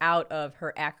break out of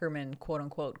her Ackerman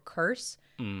quote-unquote curse.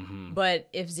 Mm-hmm. But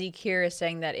if Zeke here is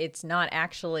saying that it's not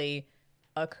actually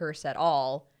a curse at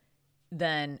all,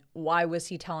 then why was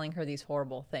he telling her these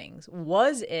horrible things?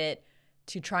 Was it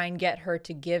to try and get her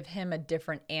to give him a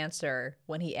different answer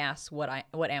when he asks, what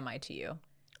am I to you?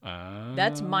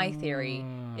 That's my theory,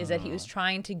 is that he was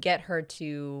trying to get her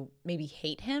to maybe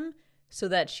hate him so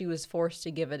that she was forced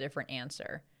to give a different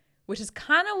answer, which is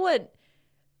kind of what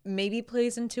maybe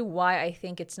plays into why I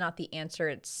think it's not the answer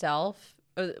itself,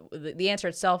 the answer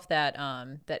itself that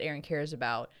Aaron cares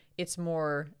about. It's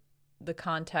more the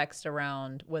context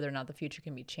around whether or not the future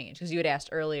can be changed. Because you had asked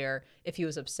earlier if he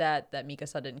was upset that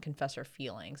Mikasa didn't confess her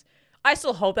feelings. I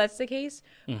still hope that's the case,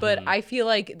 but I feel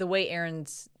like the way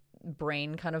Aaron's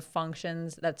brain kind of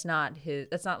functions, that's not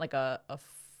like a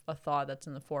thought that's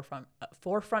in the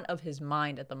forefront of his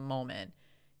mind at the moment.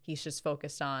 He's just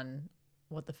focused on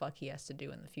what the fuck he has to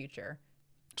do in the future.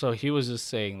 So he was just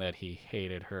saying that he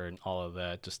hated her and all of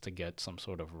that just to get some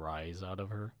sort of rise out of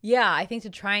her? Yeah, I think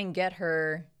to try and get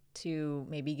her to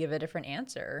maybe give a different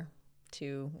answer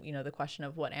to, the question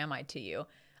of what am I to you?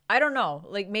 I don't know.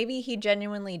 Like, maybe he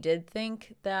genuinely did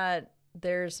think that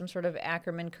there's some sort of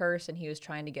Ackerman curse and he was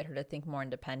trying to get her to think more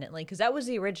independently, because that was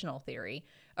the original theory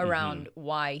around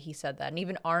why he said that. And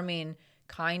even Armin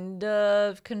kind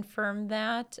of confirmed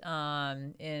that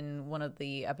in one of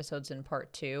the episodes in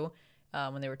part 2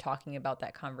 when they were talking about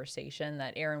that conversation,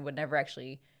 that Aaron would never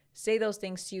actually say those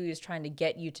things to you. He was trying to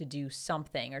get you to do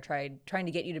something, or trying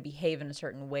to get you to behave in a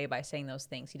certain way by saying those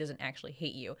things. He doesn't actually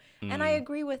hate you. And I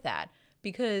agree with that,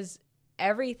 because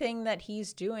everything that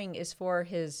he's doing is for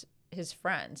his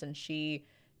friends, and she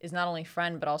is not only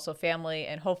friend but also family,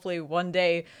 and hopefully one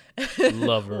day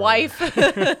lover, wife.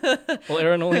 Well,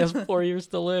 Aaron only has 4 years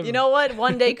to live. You know what?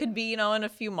 One day could be, in a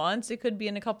few months. It could be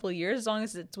in a couple of years, as long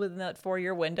as it's within that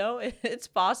 4-year window. It's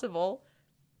possible.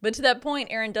 But to that point,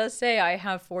 Aaron does say, I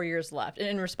have 4 years left. And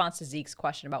in response to Zeke's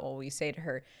question about what we say to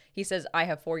her, he says, I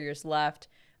have 4 years left.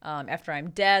 After I'm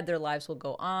dead, their lives will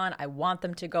go on. I want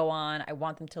them to go on. I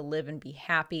want them to live and be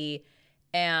happy.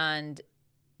 And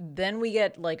then we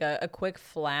get like a quick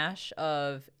flash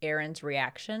of Aaron's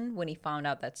reaction when he found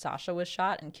out that Sasha was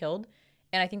shot and killed.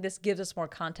 And I think this gives us more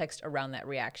context around that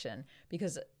reaction.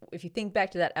 Because if you think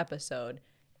back to that episode,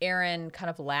 Eren kind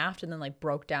of laughed and then like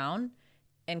broke down.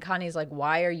 And Connie's like,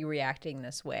 why are you reacting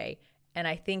this way? And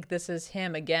I think this is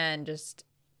him again, just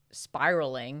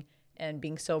spiraling and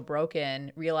being so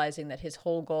broken, realizing that his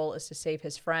whole goal is to save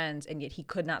his friends, and yet he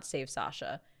could not save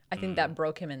Sasha. I think that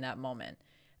broke him in that moment.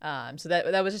 So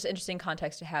that was just interesting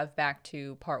context to have back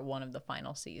to part 1 of the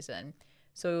final season.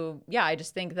 So yeah, I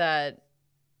just think that,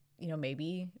 you know,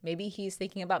 maybe he's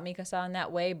thinking about Mikasa in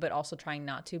that way, but also trying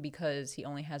not to because he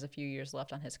only has a few years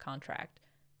left on his contract.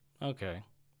 Okay.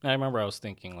 I remember I was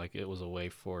thinking like it was a way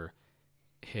for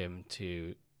him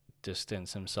to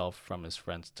distance himself from his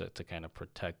friends to kind of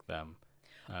protect them.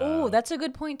 Oh, that's a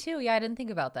good point too. Yeah, I didn't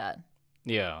think about that.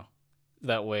 Yeah.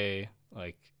 That way,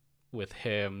 like with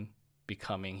him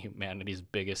becoming humanity's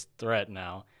biggest threat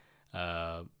now,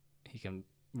 he can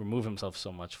remove himself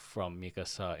so much from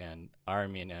Mikasa and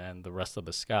Armin and the rest of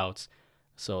the scouts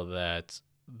so that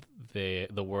the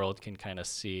world can kind of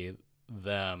see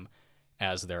them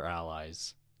as their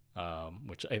allies,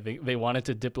 which I think they wanted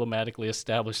to diplomatically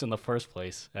establish in the first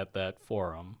place at that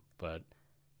forum, and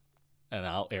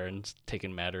now Eren's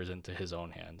taken matters into his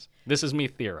own hands. This is me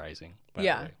theorizing, by the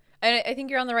way. And I think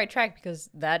you're on the right track because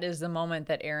that is the moment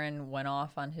that Eren went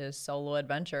off on his solo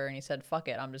adventure and he said, fuck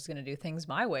it, I'm just going to do things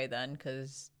my way then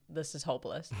because this is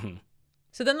hopeless.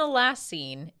 So then the last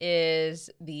scene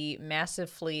is the massive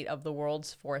fleet of the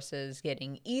world's forces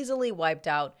getting easily wiped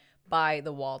out by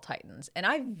the Wall Titans. And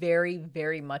I very,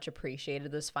 very much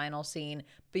appreciated this final scene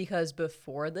because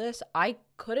before this, I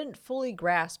couldn't fully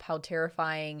grasp how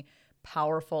terrifying,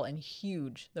 powerful, and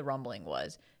huge the rumbling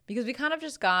was. Because we kind of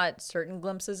just got certain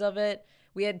glimpses of it.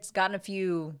 We had gotten a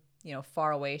few, you know,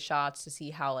 far away shots to see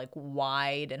how like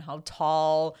wide and how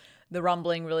tall the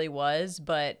rumbling really was.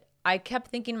 But I kept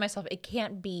thinking to myself, it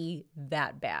can't be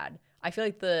that bad. I feel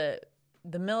like the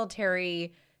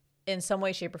military in some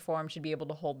way, shape, or form should be able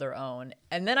to hold their own.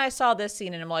 And then I saw this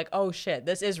scene and I'm like, oh shit,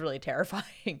 this is really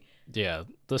terrifying. Yeah,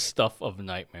 the stuff of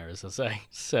nightmares, as I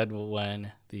said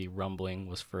when the rumbling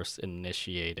was first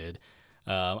initiated.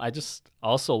 I just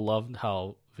also loved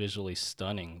how visually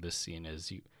stunning this scene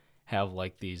is. You have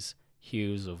like these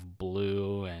hues of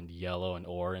blue and yellow and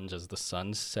orange as the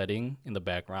sun's setting in the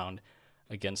background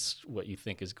against what you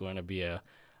think is going to be a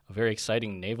very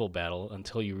exciting naval battle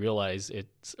until you realize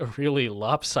it's a really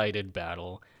lopsided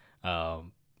battle,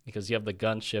 because you have the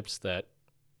gunships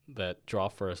that draw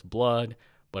first blood,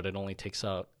 but it only takes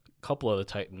out a couple of the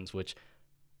Titans, which,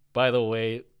 by the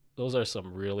way, those are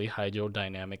some really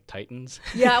hydrodynamic Titans.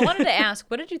 Yeah, I wanted to ask,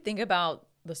 what did you think about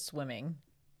the swimming?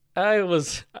 I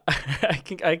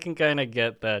can kind of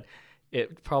get that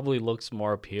it probably looks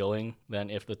more appealing than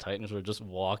if the Titans were just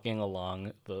walking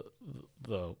along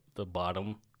the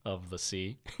bottom of the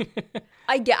sea.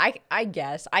 I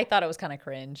guess. I thought it was kind of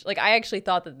cringe. Like, I actually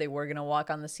thought that they were going to walk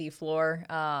on the seafloor,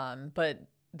 but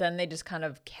then they just kind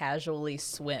of casually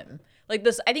swim. Like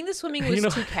this, I think the swimming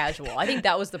was too casual. I think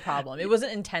that was the problem. It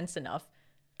wasn't intense enough.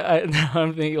 I'm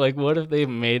thinking, like, what if they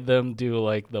made them do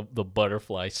like the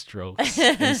butterfly strokes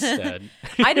instead?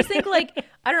 I just think, like,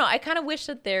 I don't know. I kind of wish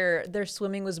that their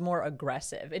swimming was more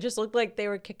aggressive. It just looked like they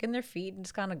were kicking their feet and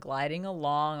just kind of gliding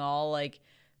along,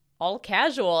 all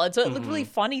casual. And so it looked really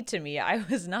funny to me. I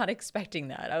was not expecting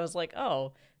that. I was like,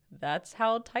 oh, that's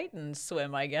how Titans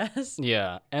swim, I guess.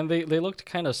 Yeah, and they looked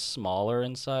kind of smaller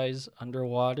in size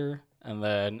underwater, and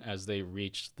then as they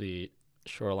reached the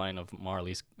shoreline of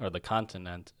Marley's, or the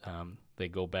continent, they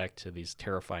go back to these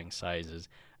terrifying sizes.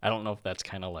 I don't know if that's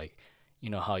kind of like, you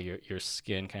know, how your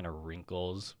skin kind of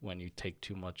wrinkles when you take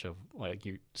too much of, like,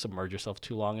 you submerge yourself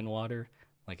too long in water.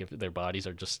 Like if their bodies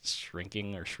are just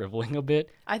shrinking or shriveling a bit.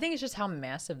 I think it's just how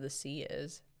massive the sea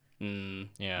is.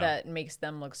 Yeah. That makes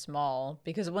them look small,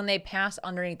 because when they pass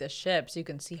underneath the ships, you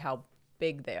can see how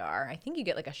big they are. I think you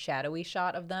get like a shadowy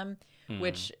shot of them,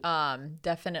 which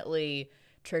definitely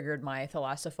triggered my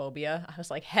thalassophobia. I was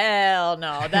like, hell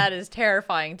no, that is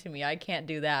terrifying to me. I can't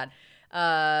do that.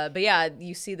 But yeah,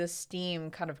 you see the steam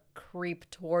kind of creep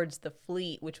towards the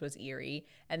fleet, which was eerie,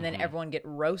 and then everyone get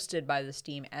roasted by the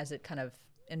steam as it kind of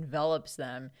envelops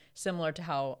them, similar to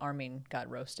how Armin got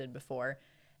roasted before.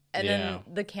 And then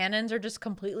the cannons are just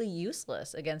completely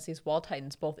useless against these Wall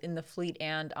Titans, both in the fleet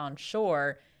and on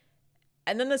shore.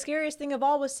 And then the scariest thing of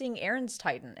all was seeing Eren's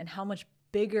Titan and how much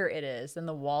bigger it is than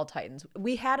the Wall Titans.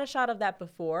 We had a shot of that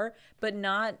before, but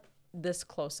not this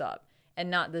close up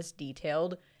and not this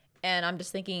detailed. And I'm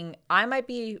just thinking, I might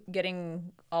be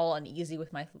getting all uneasy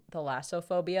with my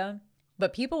thalassophobia,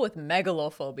 but people with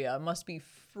megalophobia must be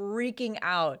freaking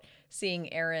out seeing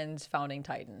Eren's founding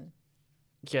Titan.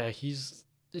 Yeah, he's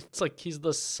it's like he's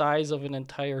the size of an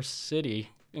entire city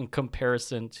in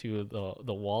comparison to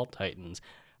the Wall Titans.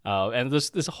 And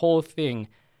this whole thing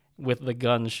with the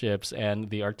gunships and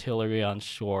the artillery on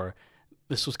shore,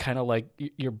 this was kind of like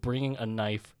you're bringing a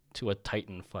knife to a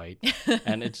Titan fight.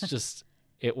 And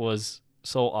it was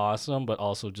so awesome, but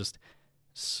also just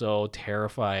so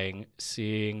terrifying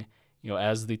seeing,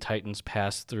 as the Titans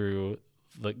pass through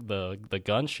the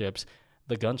gunships.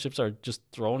 The gunships are just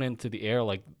thrown into the air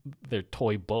like they're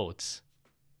toy boats.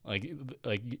 Like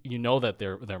that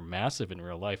they're massive in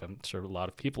real life. I'm sure a lot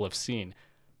of people have seen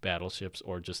battleships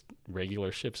or just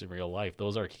regular ships in real life.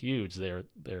 Those are huge. They're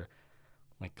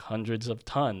like hundreds of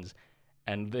tons,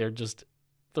 and they're just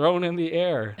thrown in the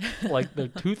air like they're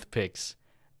toothpicks.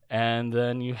 And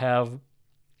then you have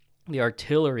the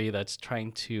artillery that's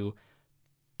trying to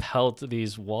pelt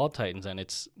these Wall Titans, and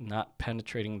it's not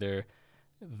penetrating their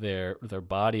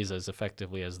bodies as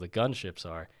effectively as the gunships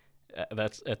are.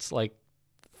 It's like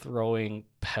throwing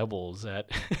pebbles at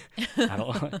I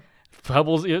don't know,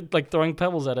 pebbles, like throwing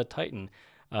pebbles at a Titan.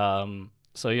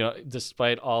 So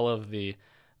despite all of the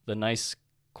nice,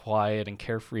 quiet, and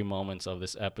carefree moments of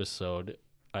this episode,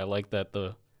 I like that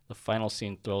the final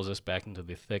scene throws us back into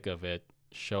the thick of it,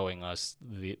 showing us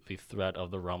the threat of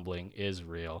the rumbling is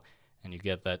real. And you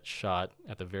get that shot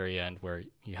at the very end where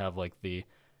you have like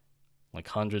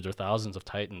hundreds or thousands of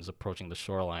Titans approaching the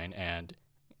shoreline, and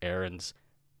Aaron's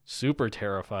super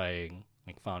terrifying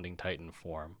founding Titan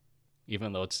form,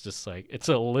 even though it's just like it's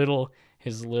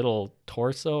his little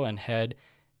torso and head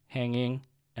hanging,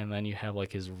 and then you have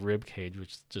like his rib cage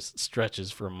which just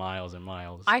stretches for miles and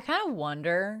miles. I kind of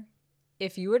wonder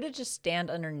if you were to just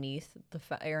stand underneath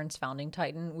Aaron's founding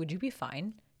Titan, would you be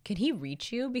fine? Can he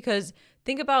reach you? Because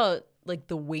think about like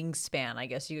the wingspan, I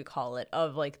guess you could call it,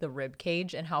 of like the rib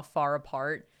cage and how far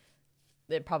apart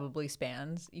it probably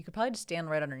spans. You could probably just stand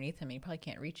right underneath him and he probably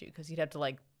can't reach you because he'd have to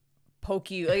like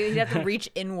poke you. Like, he'd have to reach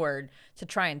inward to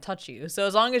try and touch you. So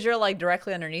as long as you're like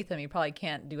directly underneath him, he probably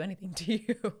can't do anything to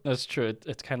you. That's true.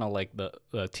 It's kind of like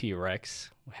the T-Rex.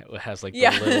 It has like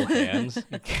the little hands.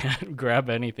 You can't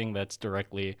grab anything that's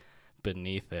directly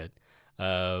beneath it.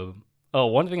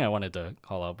 One thing I wanted to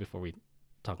call out before we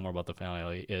talk more about the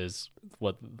finale is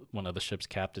what one of the ship's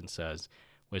captains says,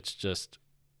 which just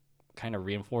kind of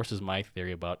reinforces my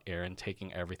theory about Aaron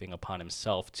taking everything upon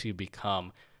himself to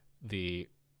become the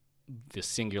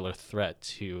singular threat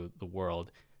to the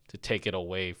world, to take it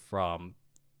away from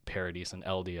Paradis and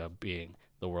Eldia being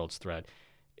the world's threat.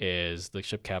 Is the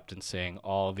ship captain saying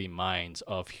all the minds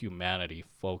of humanity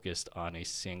focused on a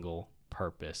single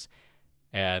purpose.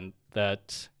 And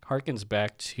that harkens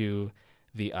back to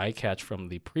the eye catch from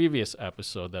the previous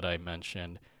episode that I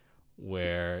mentioned,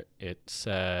 where it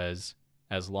says,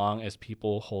 as long as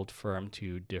people hold firm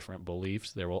to different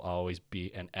beliefs, there will always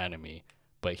be an enemy.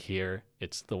 But here,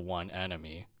 it's the one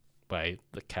enemy, by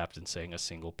the captain saying a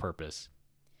single purpose.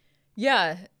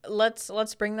 Yeah, let's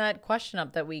bring that question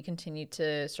up that we continue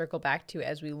to circle back to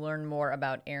as we learn more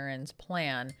about Aaron's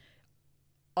plan.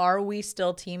 Are we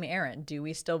still Team Aaron? Do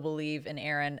we still believe in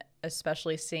Aaron,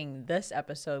 especially seeing this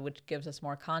episode, which gives us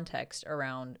more context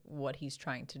around what he's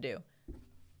trying to do?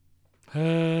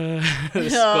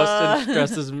 This question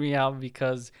stresses me out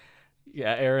because,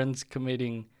 Aaron's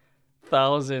committing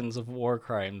thousands of war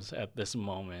crimes at this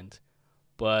moment.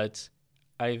 But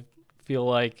I feel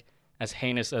like, as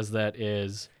heinous as that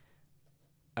is,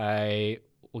 I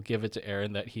will give it to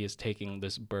Aaron that he is taking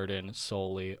this burden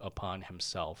solely upon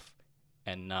himself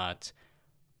and not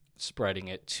spreading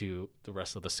it to the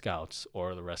rest of the scouts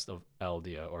or the rest of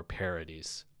Eldia or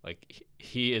Paradis. Like,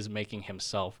 he is making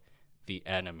himself the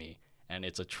enemy, and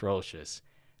it's atrocious.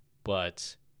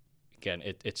 But again,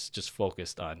 it's just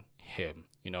focused on him.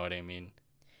 You know what I mean?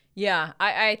 Yeah,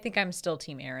 I think I'm still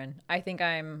Team Aaron. I think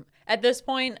I'm, at this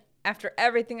point, after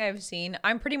everything I've seen,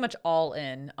 I'm pretty much all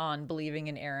in on believing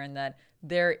in Aaron, that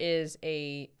there is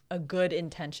a good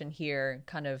intention here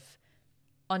kind of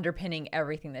underpinning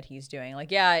everything that he's doing. Like,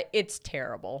 yeah, it's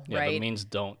terrible, right? Yeah, the means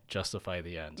don't justify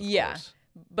the ends, of course.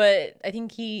 But I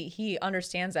think he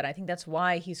understands that. I think that's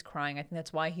why he's crying. I think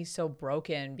that's why he's so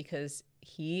broken, because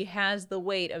he has the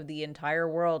weight of the entire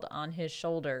world on his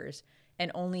shoulders,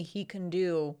 and only he can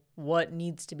do what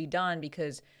needs to be done,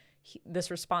 because this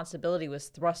responsibility was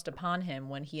thrust upon him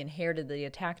when he inherited the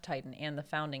Attack Titan and the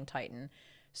Founding Titan.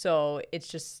 So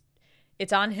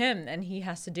it's on him, and he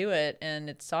has to do it, and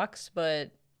it sucks,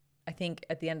 but I think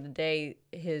at the end of the day,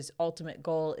 his ultimate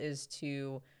goal is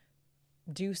to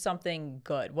do something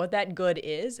good. What that good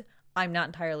is, I'm not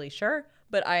entirely sure,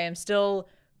 but I am still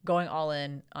going all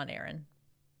in on Aaron.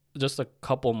 just a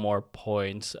couple more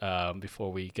points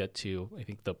before we get to, I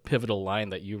think, the pivotal line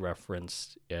that you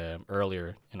referenced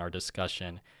earlier in our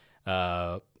discussion.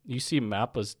 You see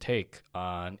Mappa's take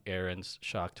on Aaron's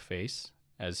shocked face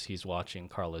as he's watching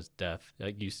Carla's death.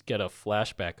 Like, you get a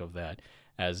flashback of that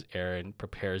as Aaron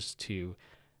prepares to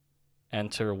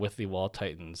enter with the Wall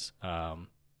Titans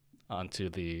onto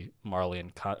the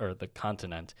Marleyan or the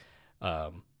continent.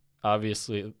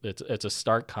 Obviously, it's a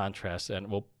stark contrast, and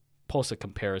we'll post a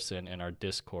comparison in our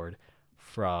Discord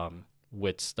from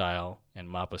Wit's style and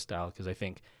Mappa style, because I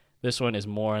think this one is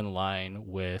more in line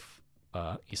with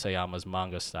Isayama's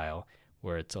manga style,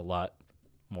 where it's a lot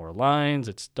more lines,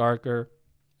 it's darker,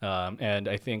 and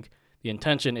I think the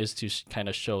intention is to kind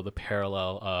of show the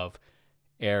parallel of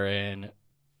Eren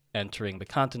entering the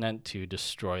continent to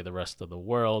destroy the rest of the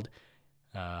world,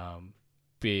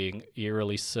 being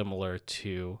eerily similar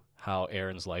to how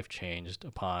Eren's life changed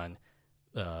upon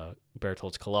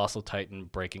Bertholdt's Colossal Titan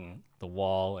breaking the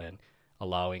wall and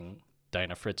allowing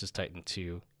Dinah Fritz's Titan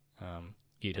to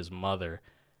eat his mother.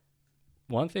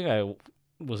 One thing I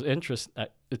was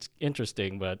it's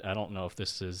interesting, but I don't know if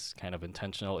this is kind of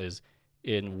intentional, is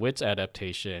in Wit's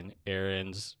adaptation,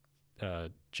 Eren's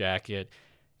jacket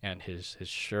and his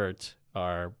shirt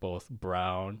are both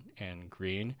brown and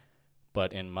green,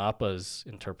 but in Mappa's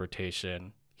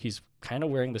interpretation, he's kind of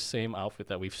wearing the same outfit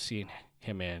that we've seen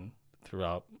him in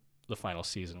throughout the final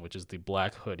season, which is the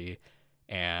black hoodie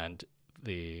and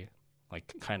the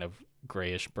like kind of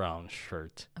grayish brown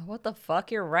shirt. Oh, what the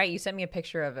fuck? You're right. You sent me a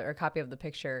picture of it, or a copy of the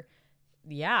picture.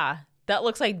 Yeah, that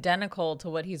looks identical to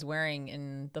what he's wearing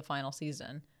in the final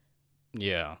season.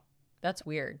 Yeah. That's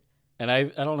weird. And I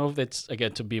don't know if it's,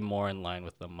 again, to be more in line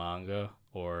with the manga,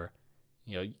 or,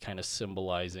 you know, kind of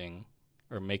symbolizing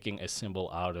or making a symbol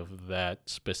out of that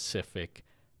specific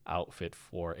outfit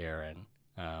for Eren.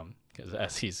 Because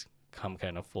as he's come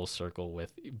kind of full circle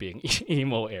with being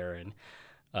emo Eren.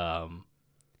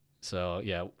 So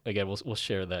yeah, again, we'll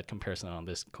share that comparison on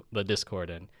the Discord,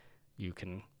 and you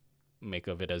can make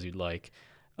of it as you'd like.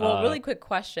 Well, really quick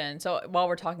question. So while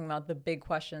we're talking about the big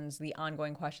questions, the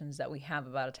ongoing questions that we have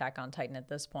about Attack on Titan at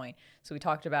this point. So we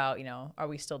talked about, you know, are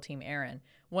we still Team Eren?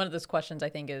 One of those questions I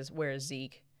think is, where is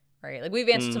Zeke? Right? Like, we've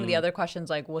answered some of the other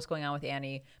questions, like what's going on with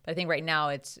Annie, but I think right now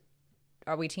it's,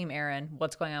 are we Team Eren?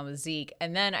 What's going on with Zeke?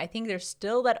 And then I think there's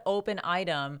still that open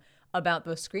item about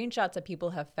the screenshots that people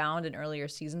have found in earlier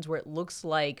seasons where it looks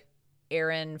like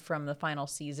Eren from the final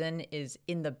season is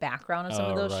in the background of some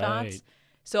of those shots.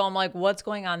 So I'm like, what's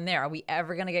going on there? Are we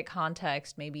ever going to get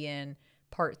context, maybe in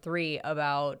part 3,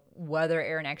 about whether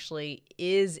Eren actually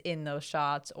is in those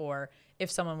shots, or if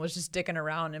someone was just dicking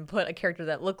around and put a character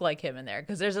that looked like him in there?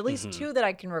 Because there's at least 2 that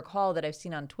I can recall that I've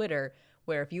seen on Twitter,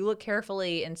 where if you look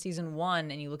carefully in season 1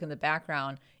 and you look in the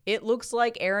background, it looks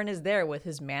like Eren is there with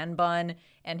his man bun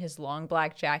and his long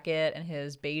black jacket and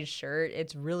his beige shirt.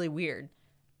 It's really weird.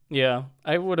 Yeah,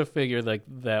 I would have figured like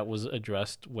that was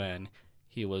addressed when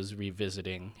he was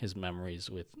revisiting his memories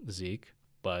with Zeke,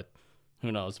 but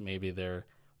who knows? Maybe there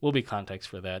will be context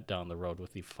for that down the road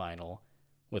with the final,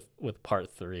 with part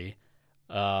 3.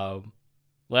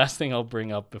 Last thing I'll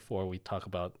bring up before we talk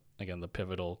about, again, the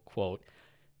pivotal quote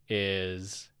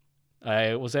is,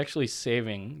 I was actually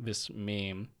saving this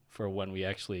meme for when we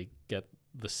actually get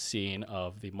the scene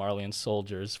of the Marleyan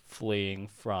soldiers fleeing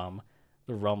from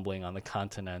the rumbling on the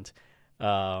continent.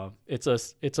 It's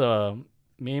a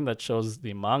meme that shows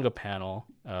the manga panel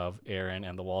of Eren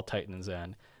and the Wall Titans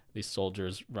and these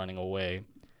soldiers running away.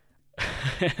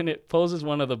 And it poses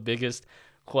one of the biggest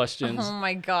questions. Oh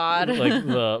my God. Like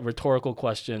the rhetorical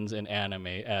questions in anime,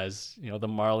 as you know, the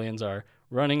Marleyans are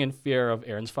running in fear of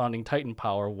Eren's founding Titan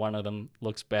power. One of them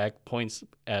looks back, points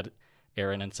at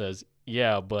Eren and says,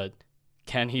 "Yeah, but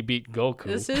can he beat Goku?"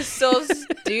 This is so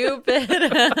stupid.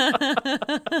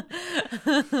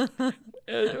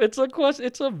 It's a question.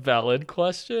 It's a valid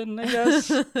question, I guess.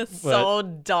 So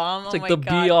dumb. It's like the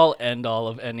be all end all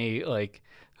of any like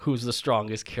who's the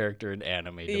strongest character in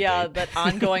anime debate. Yeah, that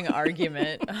ongoing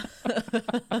argument.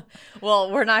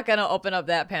 Well, we're not gonna open up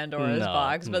that Pandora's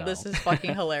box, but this is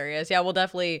fucking hilarious. Yeah, we'll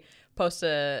definitely post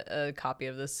a copy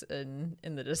of this in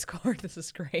the Discord. This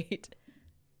is great.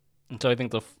 And so I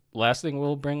think the last thing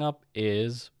we'll bring up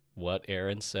is what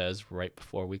Eren says right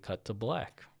before we cut to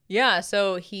black. Yeah,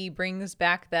 so he brings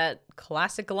back that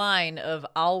classic line of,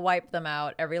 "I'll wipe them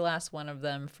out, every last one of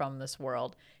them, from this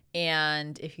world."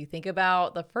 And if you think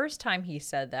about the first time he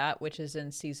said that, which is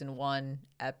in season 1,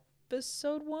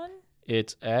 episode 1?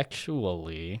 It's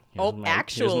actually... Here's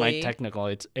my technical.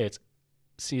 It's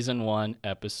season 1,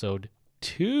 episode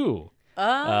 2.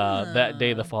 Oh. That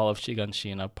day, the fall of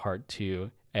Shiganshina, part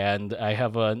 2. And I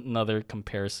have another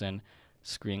comparison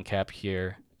screen cap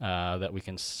here that we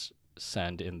can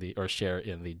send in the or share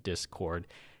in the Discord.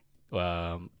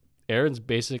 Aaron's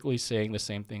basically saying the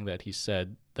same thing that he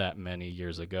said that many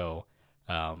years ago,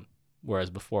 whereas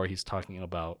before he's talking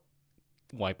about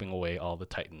wiping away all the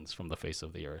Titans from the face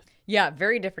of the earth. Yeah,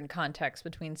 very different context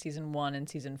between season 1 and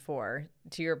season 4.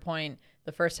 To your point,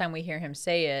 the first time we hear him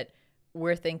say it,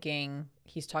 we're thinking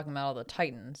he's talking about all the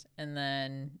Titans. And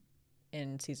then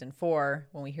in season 4,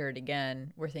 when we hear it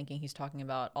again, we're thinking he's talking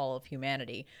about all of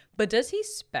humanity. But does he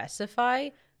specify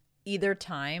either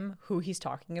time who he's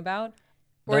talking about?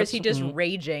 Or is he just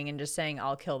raging and just saying,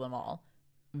 I'll kill them all?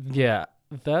 Yeah,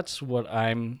 that's what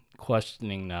I'm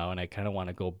questioning now. And I kind of want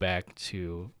to go back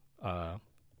to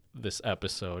this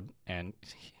episode and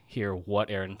hear what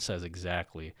Aaron says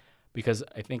exactly. Because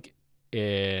I think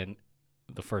in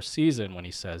the first season when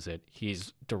he says it,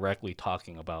 he's directly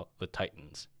talking about the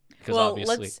Titans. Because well,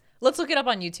 obviously, let's look it up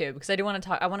on YouTube because I do want to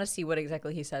talk. I want to see what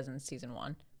exactly he says in season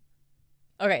 1.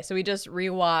 Okay, so we just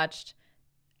rewatched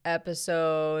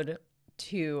episode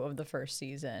 2 of the first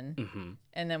season,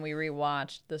 and then we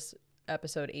rewatched this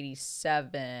episode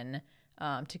 87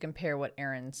 to compare what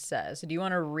Aaron says. So do you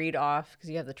want to read off, because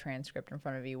you have the transcript in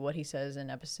front of you, what he says in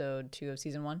episode 2 of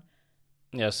season 1?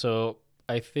 Yeah, so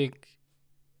I think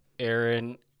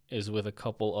Aaron is with a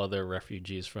couple other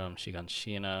refugees from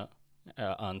Shiganshina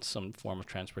on some form of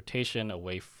transportation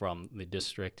away from the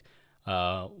district.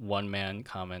 One man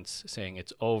comments saying,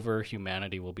 "It's over.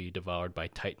 Humanity will be devoured by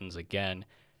Titans again."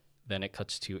 Then it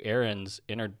cuts to Aaron's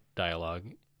inner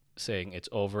dialogue saying, "It's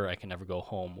over. I can never go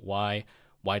home. Why?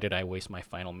 Why did I waste my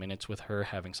final minutes with her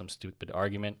having some stupid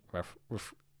argument?"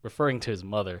 Referring to his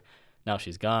mother. Now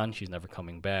she's gone. She's never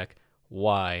coming back.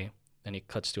 Why? Then he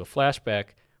cuts to a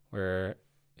flashback where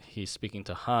he's speaking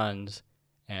to Hans,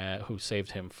 who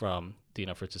saved him from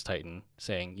Dina Fritz's Titan,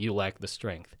 saying, "You lack the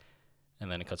strength."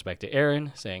 And then it cuts back to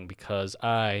Aaron saying, because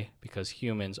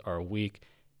humans are weak,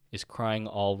 is crying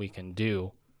all we can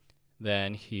do."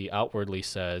 Then he outwardly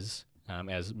says,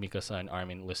 as Mikasa and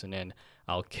Armin listen in,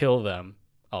 "I'll kill them.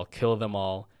 I'll kill them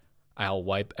all. I'll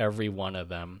wipe every one of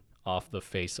them off the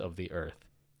face of the earth."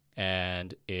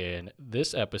 And in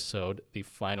this episode, the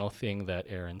final thing that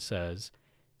Aaron says,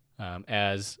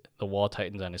 as the Wall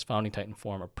Titans on his founding Titan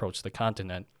form approach the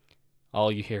continent,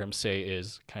 all you hear him say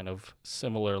is kind of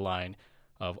similar line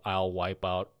of, "I'll wipe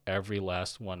out every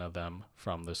last one of them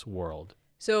from this world."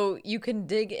 So you can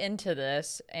dig into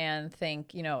this and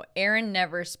think, Aaron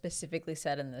never specifically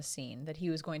said in this scene that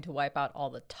he was going to wipe out all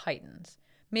the Titans.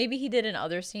 Maybe he did in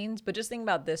other scenes, but just think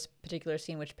about this particular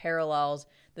scene, which parallels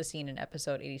the scene in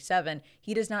episode 87.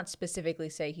 He does not specifically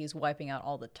say he's wiping out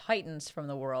all the Titans from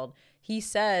the world. He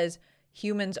says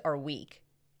humans are weak.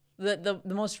 The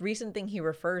most recent thing he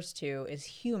refers to is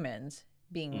humans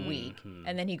being weak.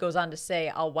 And then he goes on to say,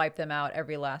 "I'll wipe them out,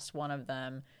 every last one of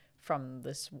them from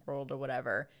this world," or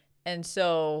whatever. And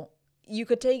so you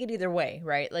could take it either way,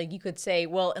 right? Like you could say,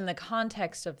 well, in the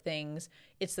context of things,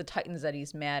 it's the Titans that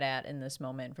he's mad at in this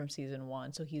moment from season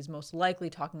 1. So he's most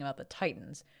likely talking about the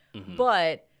Titans.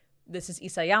 But this is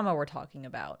Isayama we're talking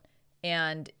about.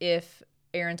 And if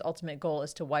Aaron's ultimate goal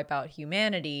is to wipe out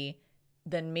humanity,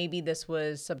 then maybe this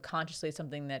was subconsciously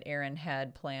something that Aaron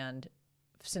had planned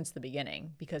since the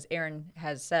beginning, because Aaron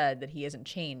has said that he hasn't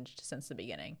changed since the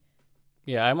beginning.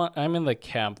 Yeah, I'm in the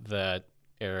camp that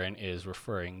Aaron is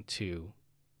referring to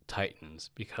Titans,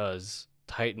 because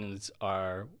Titans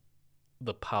are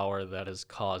the power that has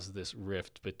caused this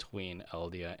rift between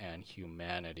Eldia and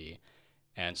humanity.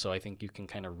 And so I think you can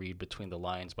kind of read between the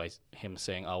lines by him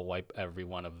saying, "I'll wipe every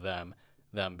one of them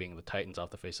being the Titans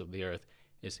off the face of the earth,"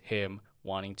 is him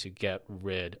wanting to get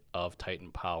rid of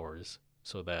Titan powers,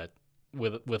 so that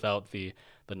without the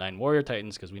 9 warrior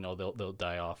Titans, because we know they'll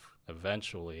die off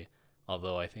eventually,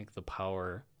 although I think the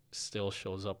power still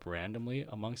shows up randomly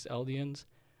amongst Eldians.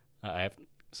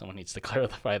 Someone needs to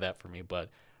clarify that for me, but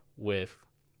with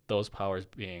those powers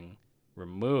being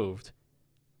removed,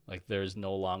 like there's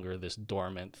no longer this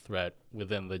dormant threat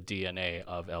within the DNA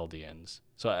of Eldians.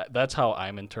 So that's how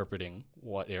I'm interpreting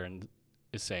what Aaron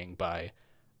is saying by,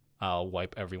 "I'll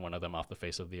wipe every one of them off the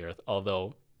face of the earth."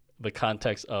 Although the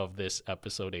context of this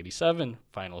episode 87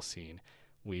 final scene,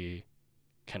 we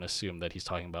can assume that he's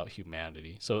talking about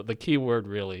humanity. So the key word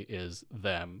really is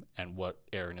them, and what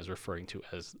Aaron is referring to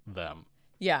as them.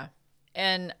 Yeah.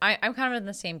 And I'm kind of in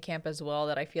the same camp as well,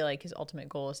 that I feel like his ultimate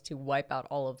goal is to wipe out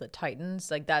all of the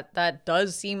Titans. Like that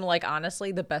does seem like,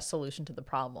 honestly, the best solution to the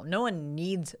problem. No one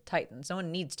needs Titans. No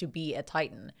one needs to be a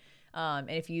Titan. And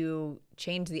if you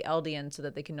change the Eldians so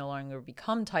that they can no longer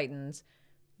become Titans,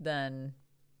 then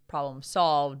problem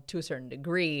solved to a certain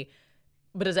degree.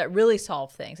 But does that really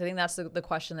solve things? I think that's the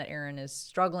question that Eren is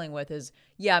struggling with is,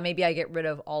 yeah, maybe I get rid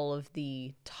of all of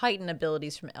the Titan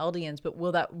abilities from Eldians, but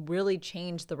will that really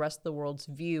change the rest of the world's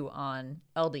view on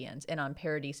Eldians and on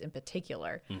Paradis in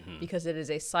particular? Mm-hmm. Because it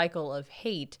is a cycle of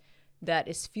hate that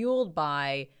is fueled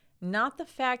by not the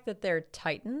fact that they're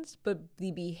Titans, but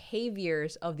the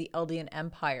behaviors of the Eldian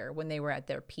Empire when they were at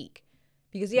their peak.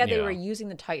 Because, yeah, they were using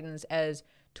the Titans as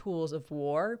tools of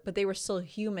war, but they were still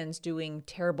humans doing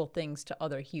terrible things to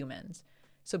other humans.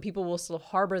 So people will still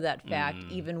harbor that fact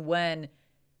even when,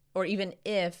 or even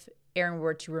if Eren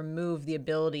were to remove the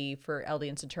ability for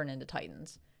Eldians to turn into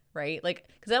Titans, right? Like,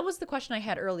 because that was the question I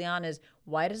had early on is,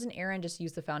 why doesn't Eren just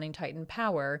use the founding Titan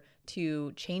power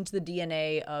to change the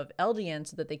DNA of Eldians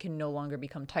so that they can no longer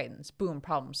become Titans? Boom,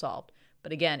 problem solved.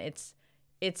 But again, it's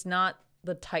not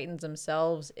the Titans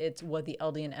themselves, it's what the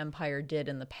Eldian Empire did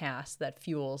in the past that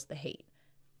fuels the hate.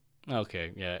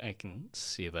 Okay, yeah, I can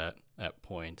see that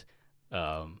point.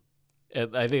 I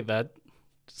think that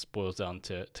just boils down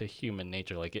to human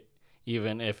nature. Like,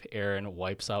 even if Eren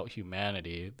wipes out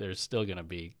humanity, there's still going to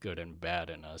be good and bad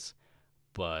in us.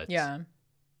 But yeah,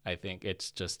 I think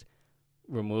it's just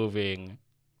removing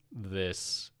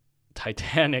this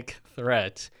titanic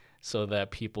threat so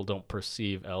that people don't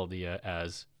perceive Eldia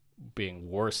as being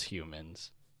worse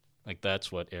humans. Like,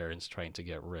 that's what Eren's trying to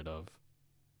get rid of.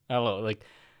 I don't know, like,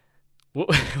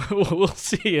 we'll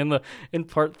see in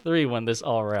part 3 when this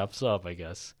all wraps up, I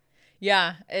guess.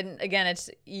 Yeah, and again, it's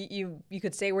you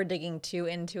could say we're digging too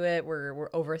into it,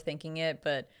 we're overthinking it,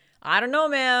 but I don't know,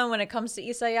 man. When it comes to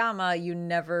Isayama, you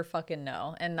never fucking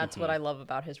know, and that's what I love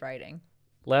about his writing.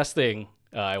 Last thing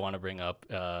I want to bring up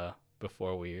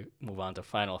before we move on to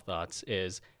final thoughts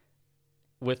is,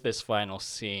 with this final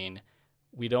scene,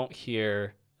 we don't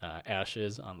hear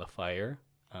Ashes on the Fire,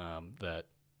 that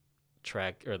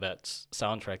track or that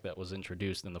soundtrack that was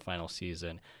introduced in the final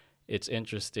season. It's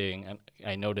interesting, and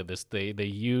I noted this. They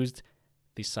used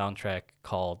the soundtrack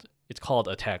called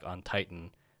Attack on Titan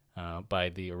by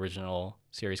the original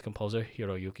series composer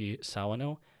Hiroyuki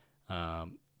Sawano.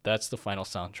 That's the final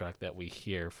soundtrack that we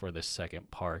hear for this second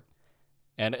part,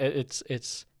 and it's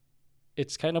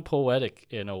kind of poetic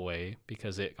in a way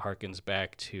because it harkens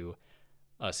back to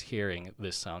us hearing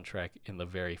this soundtrack in the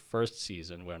very first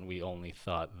season when we only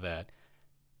thought that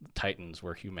Titans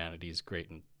were humanity's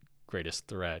greatest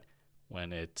threat,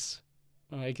 when it's,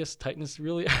 well, I guess Titans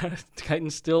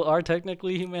still are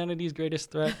technically humanity's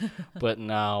greatest threat, but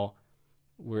now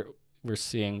we're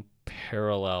seeing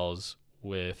parallels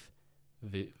with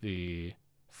the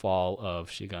fall of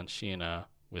Shiganshina,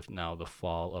 with now the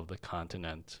fall of the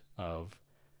continent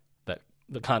that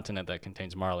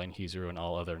contains Marley, Hizuru, and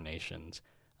all other nations.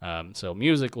 So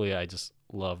musically, I just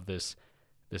love this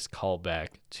callback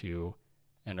to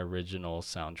an original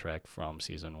soundtrack from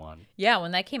season 1. Yeah,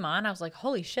 when that came on, I was like,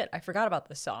 holy shit, I forgot about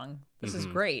this song. This is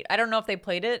great. I don't know if they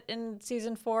played it in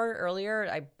season 4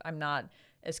 earlier. I'm not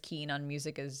as keen on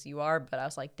music as you are, but I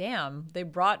was like, damn, they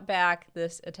brought back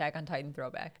this Attack on Titan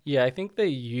throwback. Yeah, I think they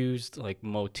used like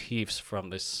motifs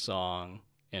from this song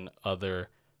in other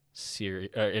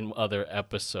in other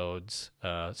episodes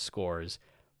scores,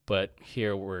 but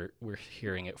here we're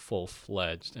hearing it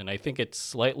full-fledged, and I think it's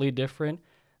slightly different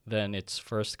than its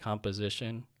first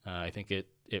composition. I think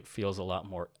it feels a lot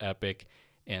more epic,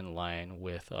 in line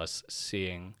with us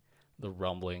seeing the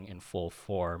rumbling in full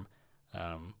form.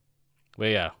 But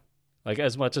yeah, like,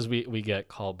 as much as we get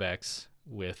callbacks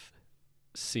with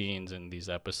scenes in these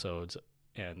episodes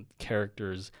and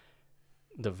characters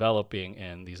developing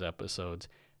in these episodes,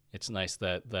 it's nice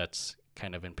that that's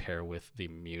kind of in pair with the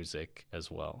music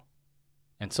as well.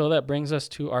 And so that brings us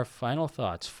to our final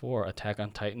thoughts for Attack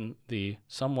on Titan, the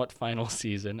somewhat final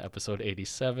season, episode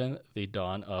 87, The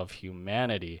Dawn of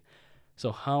Humanity.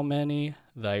 So how many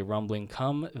thy rumbling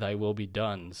come, thy will be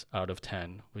dones out of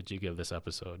 10 would you give this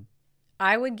episode?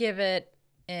 I would give it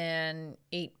an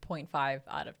 8.5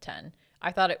 out of 10.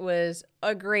 I thought it was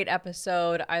a great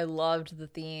episode. I loved the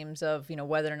themes of,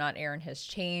 whether or not Eren has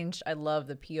changed. I love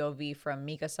the POV from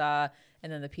Mikasa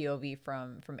and then the POV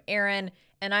from Eren.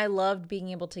 And I loved being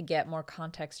able to get more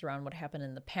context around what happened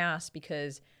in the past,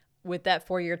 because with that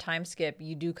 4-year time skip,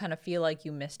 you do kind of feel like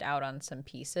you missed out on some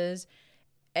pieces.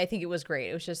 I think it was great.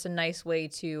 It was just a nice way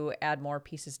to add more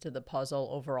pieces to the puzzle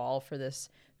overall for this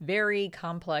very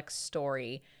complex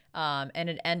story. And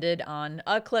it ended on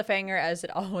a cliffhanger, as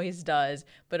it always does,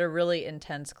 but a really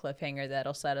intense cliffhanger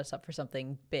that'll set us up for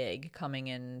something big coming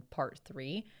in part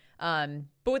 3. But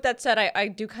with that said, I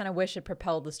do kind of wish it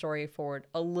propelled the story forward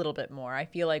a little bit more. I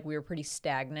feel like we were pretty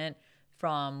stagnant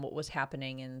from what was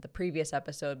happening in the previous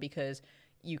episode, because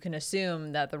you can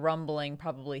assume that the rumbling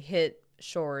probably hit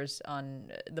shores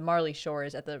on the Marley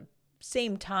shores at the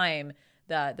same time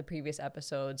that the previous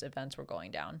episode's events were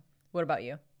going down. What about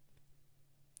you?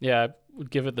 Yeah, I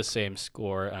would give it the same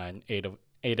score, an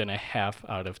 8.5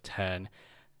 out of 10.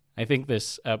 I think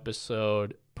this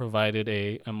episode provided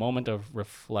a moment of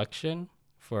reflection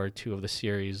for two of the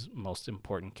series' most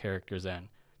important characters and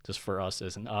just for us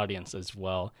as an audience as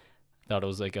well. I thought it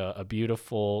was like a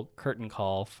beautiful curtain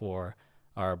call for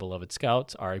our beloved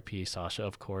scouts, R.I.P. Sasha,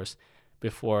 of course,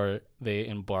 before they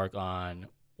embark on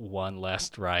one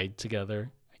last ride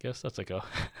together. I guess that's like a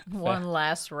one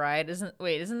last ride.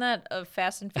 Isn't that a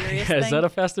Fast and Furious thing? Is that a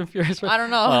Fast and Furious? I don't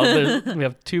know. We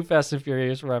have 2 Fast and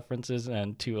Furious references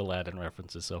and 2 Aladdin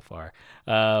references so far.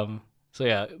 So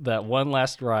yeah, that one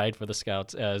last ride for the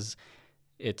scouts as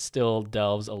it still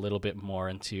delves a little bit more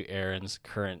into Aaron's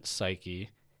current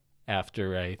psyche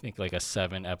after I think like a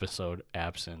 7-episode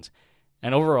absence.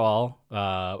 And overall,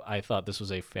 I thought this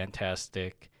was a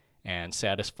fantastic and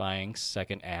satisfying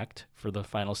second act for the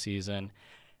final season,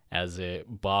 as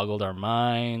it boggled our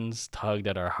minds, tugged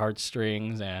at our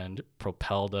heartstrings, and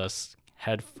propelled us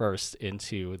headfirst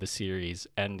into the series'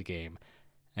 endgame.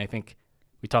 And I think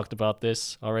we talked about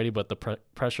this already, but the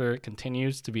pressure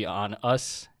continues to be on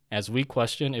us as we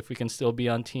question if we can still be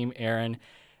on Team Aaron.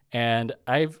 And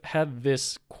I've had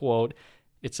this quote.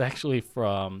 It's actually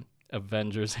from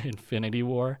Avengers Infinity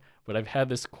War, but I've had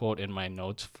this quote in my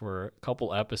notes for a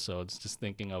couple episodes, just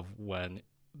thinking of when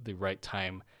the right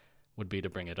time would be to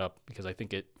bring it up, because I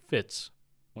think it fits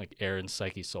like Aaron's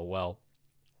psyche so well.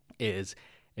 It's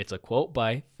a quote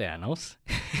by Thanos.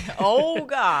 Oh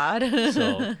God.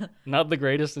 So not the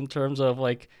greatest in terms of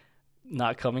like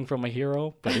not coming from a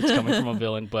hero, but it's coming from a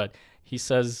villain. But he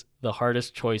says the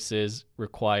hardest choices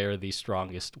require the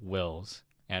strongest wills,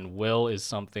 and will is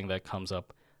something that comes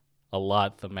up a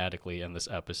lot thematically in this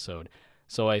episode.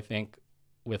 So I think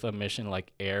with a mission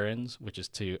like Aaron's, which is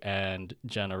to end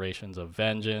generations of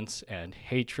vengeance and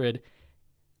hatred,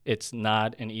 it's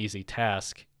not an easy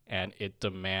task, and it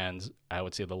demands, I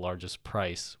would say, the largest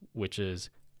price, which is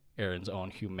Aaron's own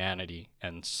humanity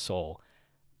and soul.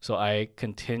 So I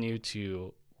continue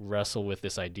to wrestle with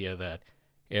this idea that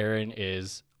Aaron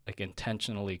is like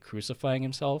intentionally crucifying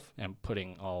himself and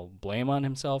putting all blame on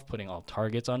himself, putting all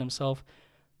targets on himself,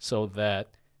 so that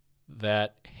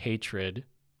hatred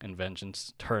and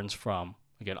vengeance turns from,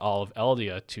 again, all of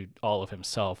Eldia to all of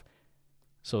himself,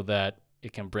 so that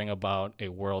it can bring about a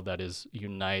world that is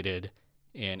united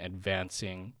in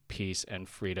advancing peace and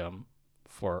freedom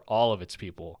for all of its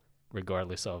people,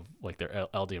 regardless of like their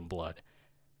Eldian blood.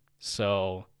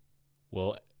 So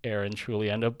will Aaron truly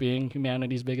end up being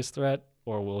humanity's biggest threat,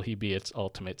 or will he be its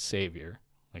ultimate savior?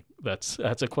 Like that's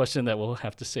a question that we'll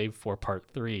have to save for part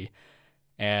 3.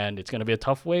 And it's going to be a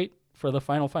tough wait for the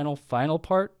final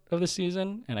part of the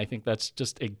season. And I think that's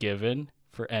just a given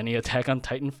for any Attack on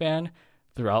Titan fan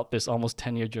throughout this almost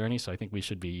 10-year journey. So I think we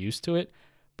should be used to it.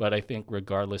 But I think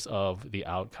regardless of the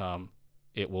outcome,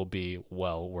 it will be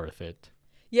well worth it.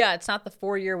 Yeah, it's not the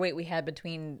 4-year wait we had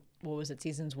between, what was it,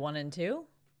 seasons 1 and 2?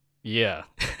 Yeah.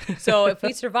 So if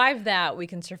we survive that, we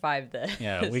can survive this.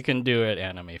 Yeah, we can do it,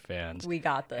 anime fans. We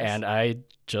got this. And I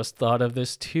just thought of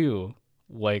this too.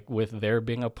 Like with there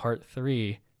being a part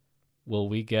 3, will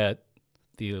we get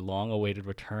the long-awaited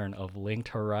return of Linked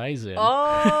Horizon?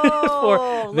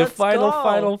 Oh, for the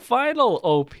final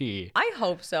OP. I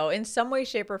hope so. In some way,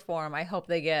 shape, or form, I hope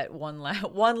they get one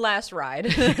last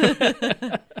ride.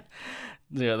 Yeah,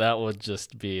 that would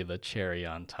just be the cherry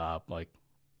on top. Like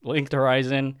Linked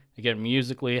Horizon, again,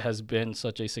 musically has been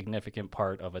such a significant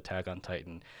part of Attack on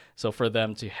Titan. So for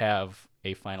them to have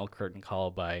a final curtain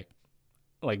call by,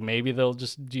 like, maybe they'll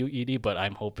just do ED, but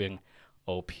I'm hoping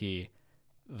OP,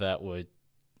 that would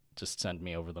just send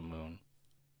me over the moon.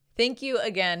 Thank you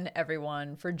again,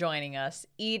 everyone, for joining us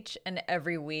each and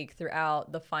every week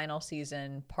throughout the final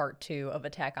season, part 2 of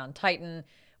Attack on Titan.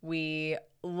 We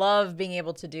love being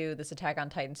able to do this Attack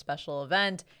on Titan special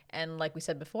event. And like we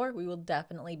said before, we will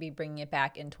definitely be bringing it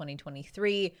back in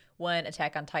 2023 when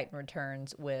Attack on Titan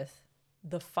returns with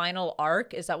the final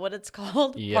arc. Is that what it's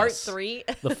called? Yes. Part 3?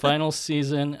 The final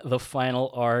season, the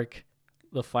final arc,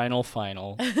 the final.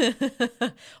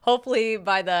 Hopefully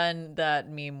by then that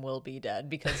meme will be dead,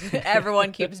 because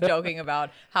everyone keeps joking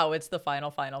about how it's the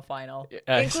final,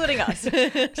 including us.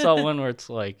 Saw one where it's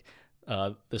like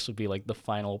this would be like the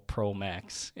final Pro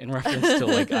Max in reference to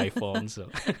like iPhone. So,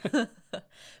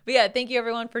 but yeah, thank you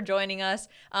everyone for joining us.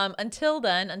 Until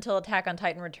then, until Attack on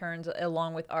Titan returns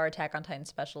along with our Attack on Titan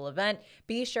special event,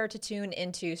 be sure to tune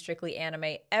into Strictly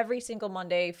Anime every single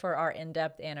Monday for our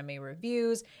in-depth anime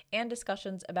reviews and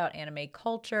discussions about anime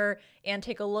culture, and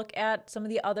take a look at some of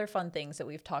the other fun things that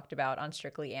we've talked about on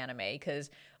Strictly Anime, because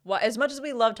as much as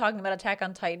we love talking about Attack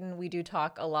on Titan, we do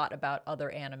talk a lot about other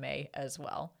anime as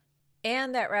well.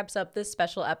 And that wraps up this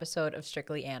special episode of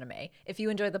Strictly Anime. If you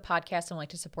enjoyed the podcast and would like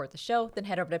to support the show, then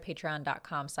head over to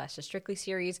patreon.com/the Strictly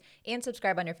series and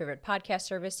subscribe on your favorite podcast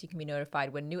service so you can be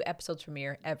notified when new episodes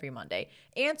premiere every Monday.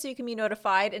 And so you can be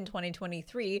notified in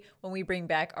 2023 when we bring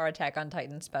back our Attack on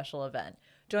Titan special event.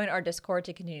 Join our Discord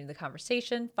to continue the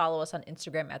conversation. Follow us on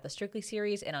Instagram at The Strictly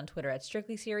Series and on Twitter at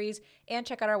Strictly Series. And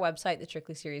check out our website,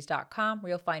 thestrictlyseries.com,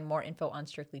 where you'll find more info on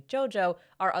Strictly JoJo,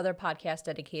 our other podcast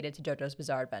dedicated to JoJo's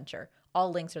Bizarre Adventure.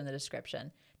 All links are in the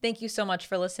description. Thank you so much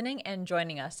for listening and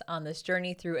joining us on this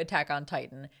journey through Attack on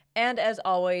Titan. And as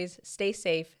always, stay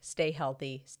safe, stay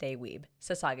healthy, stay weeb.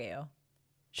 Sasageo.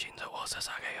 Shinzo wo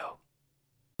Sasageo.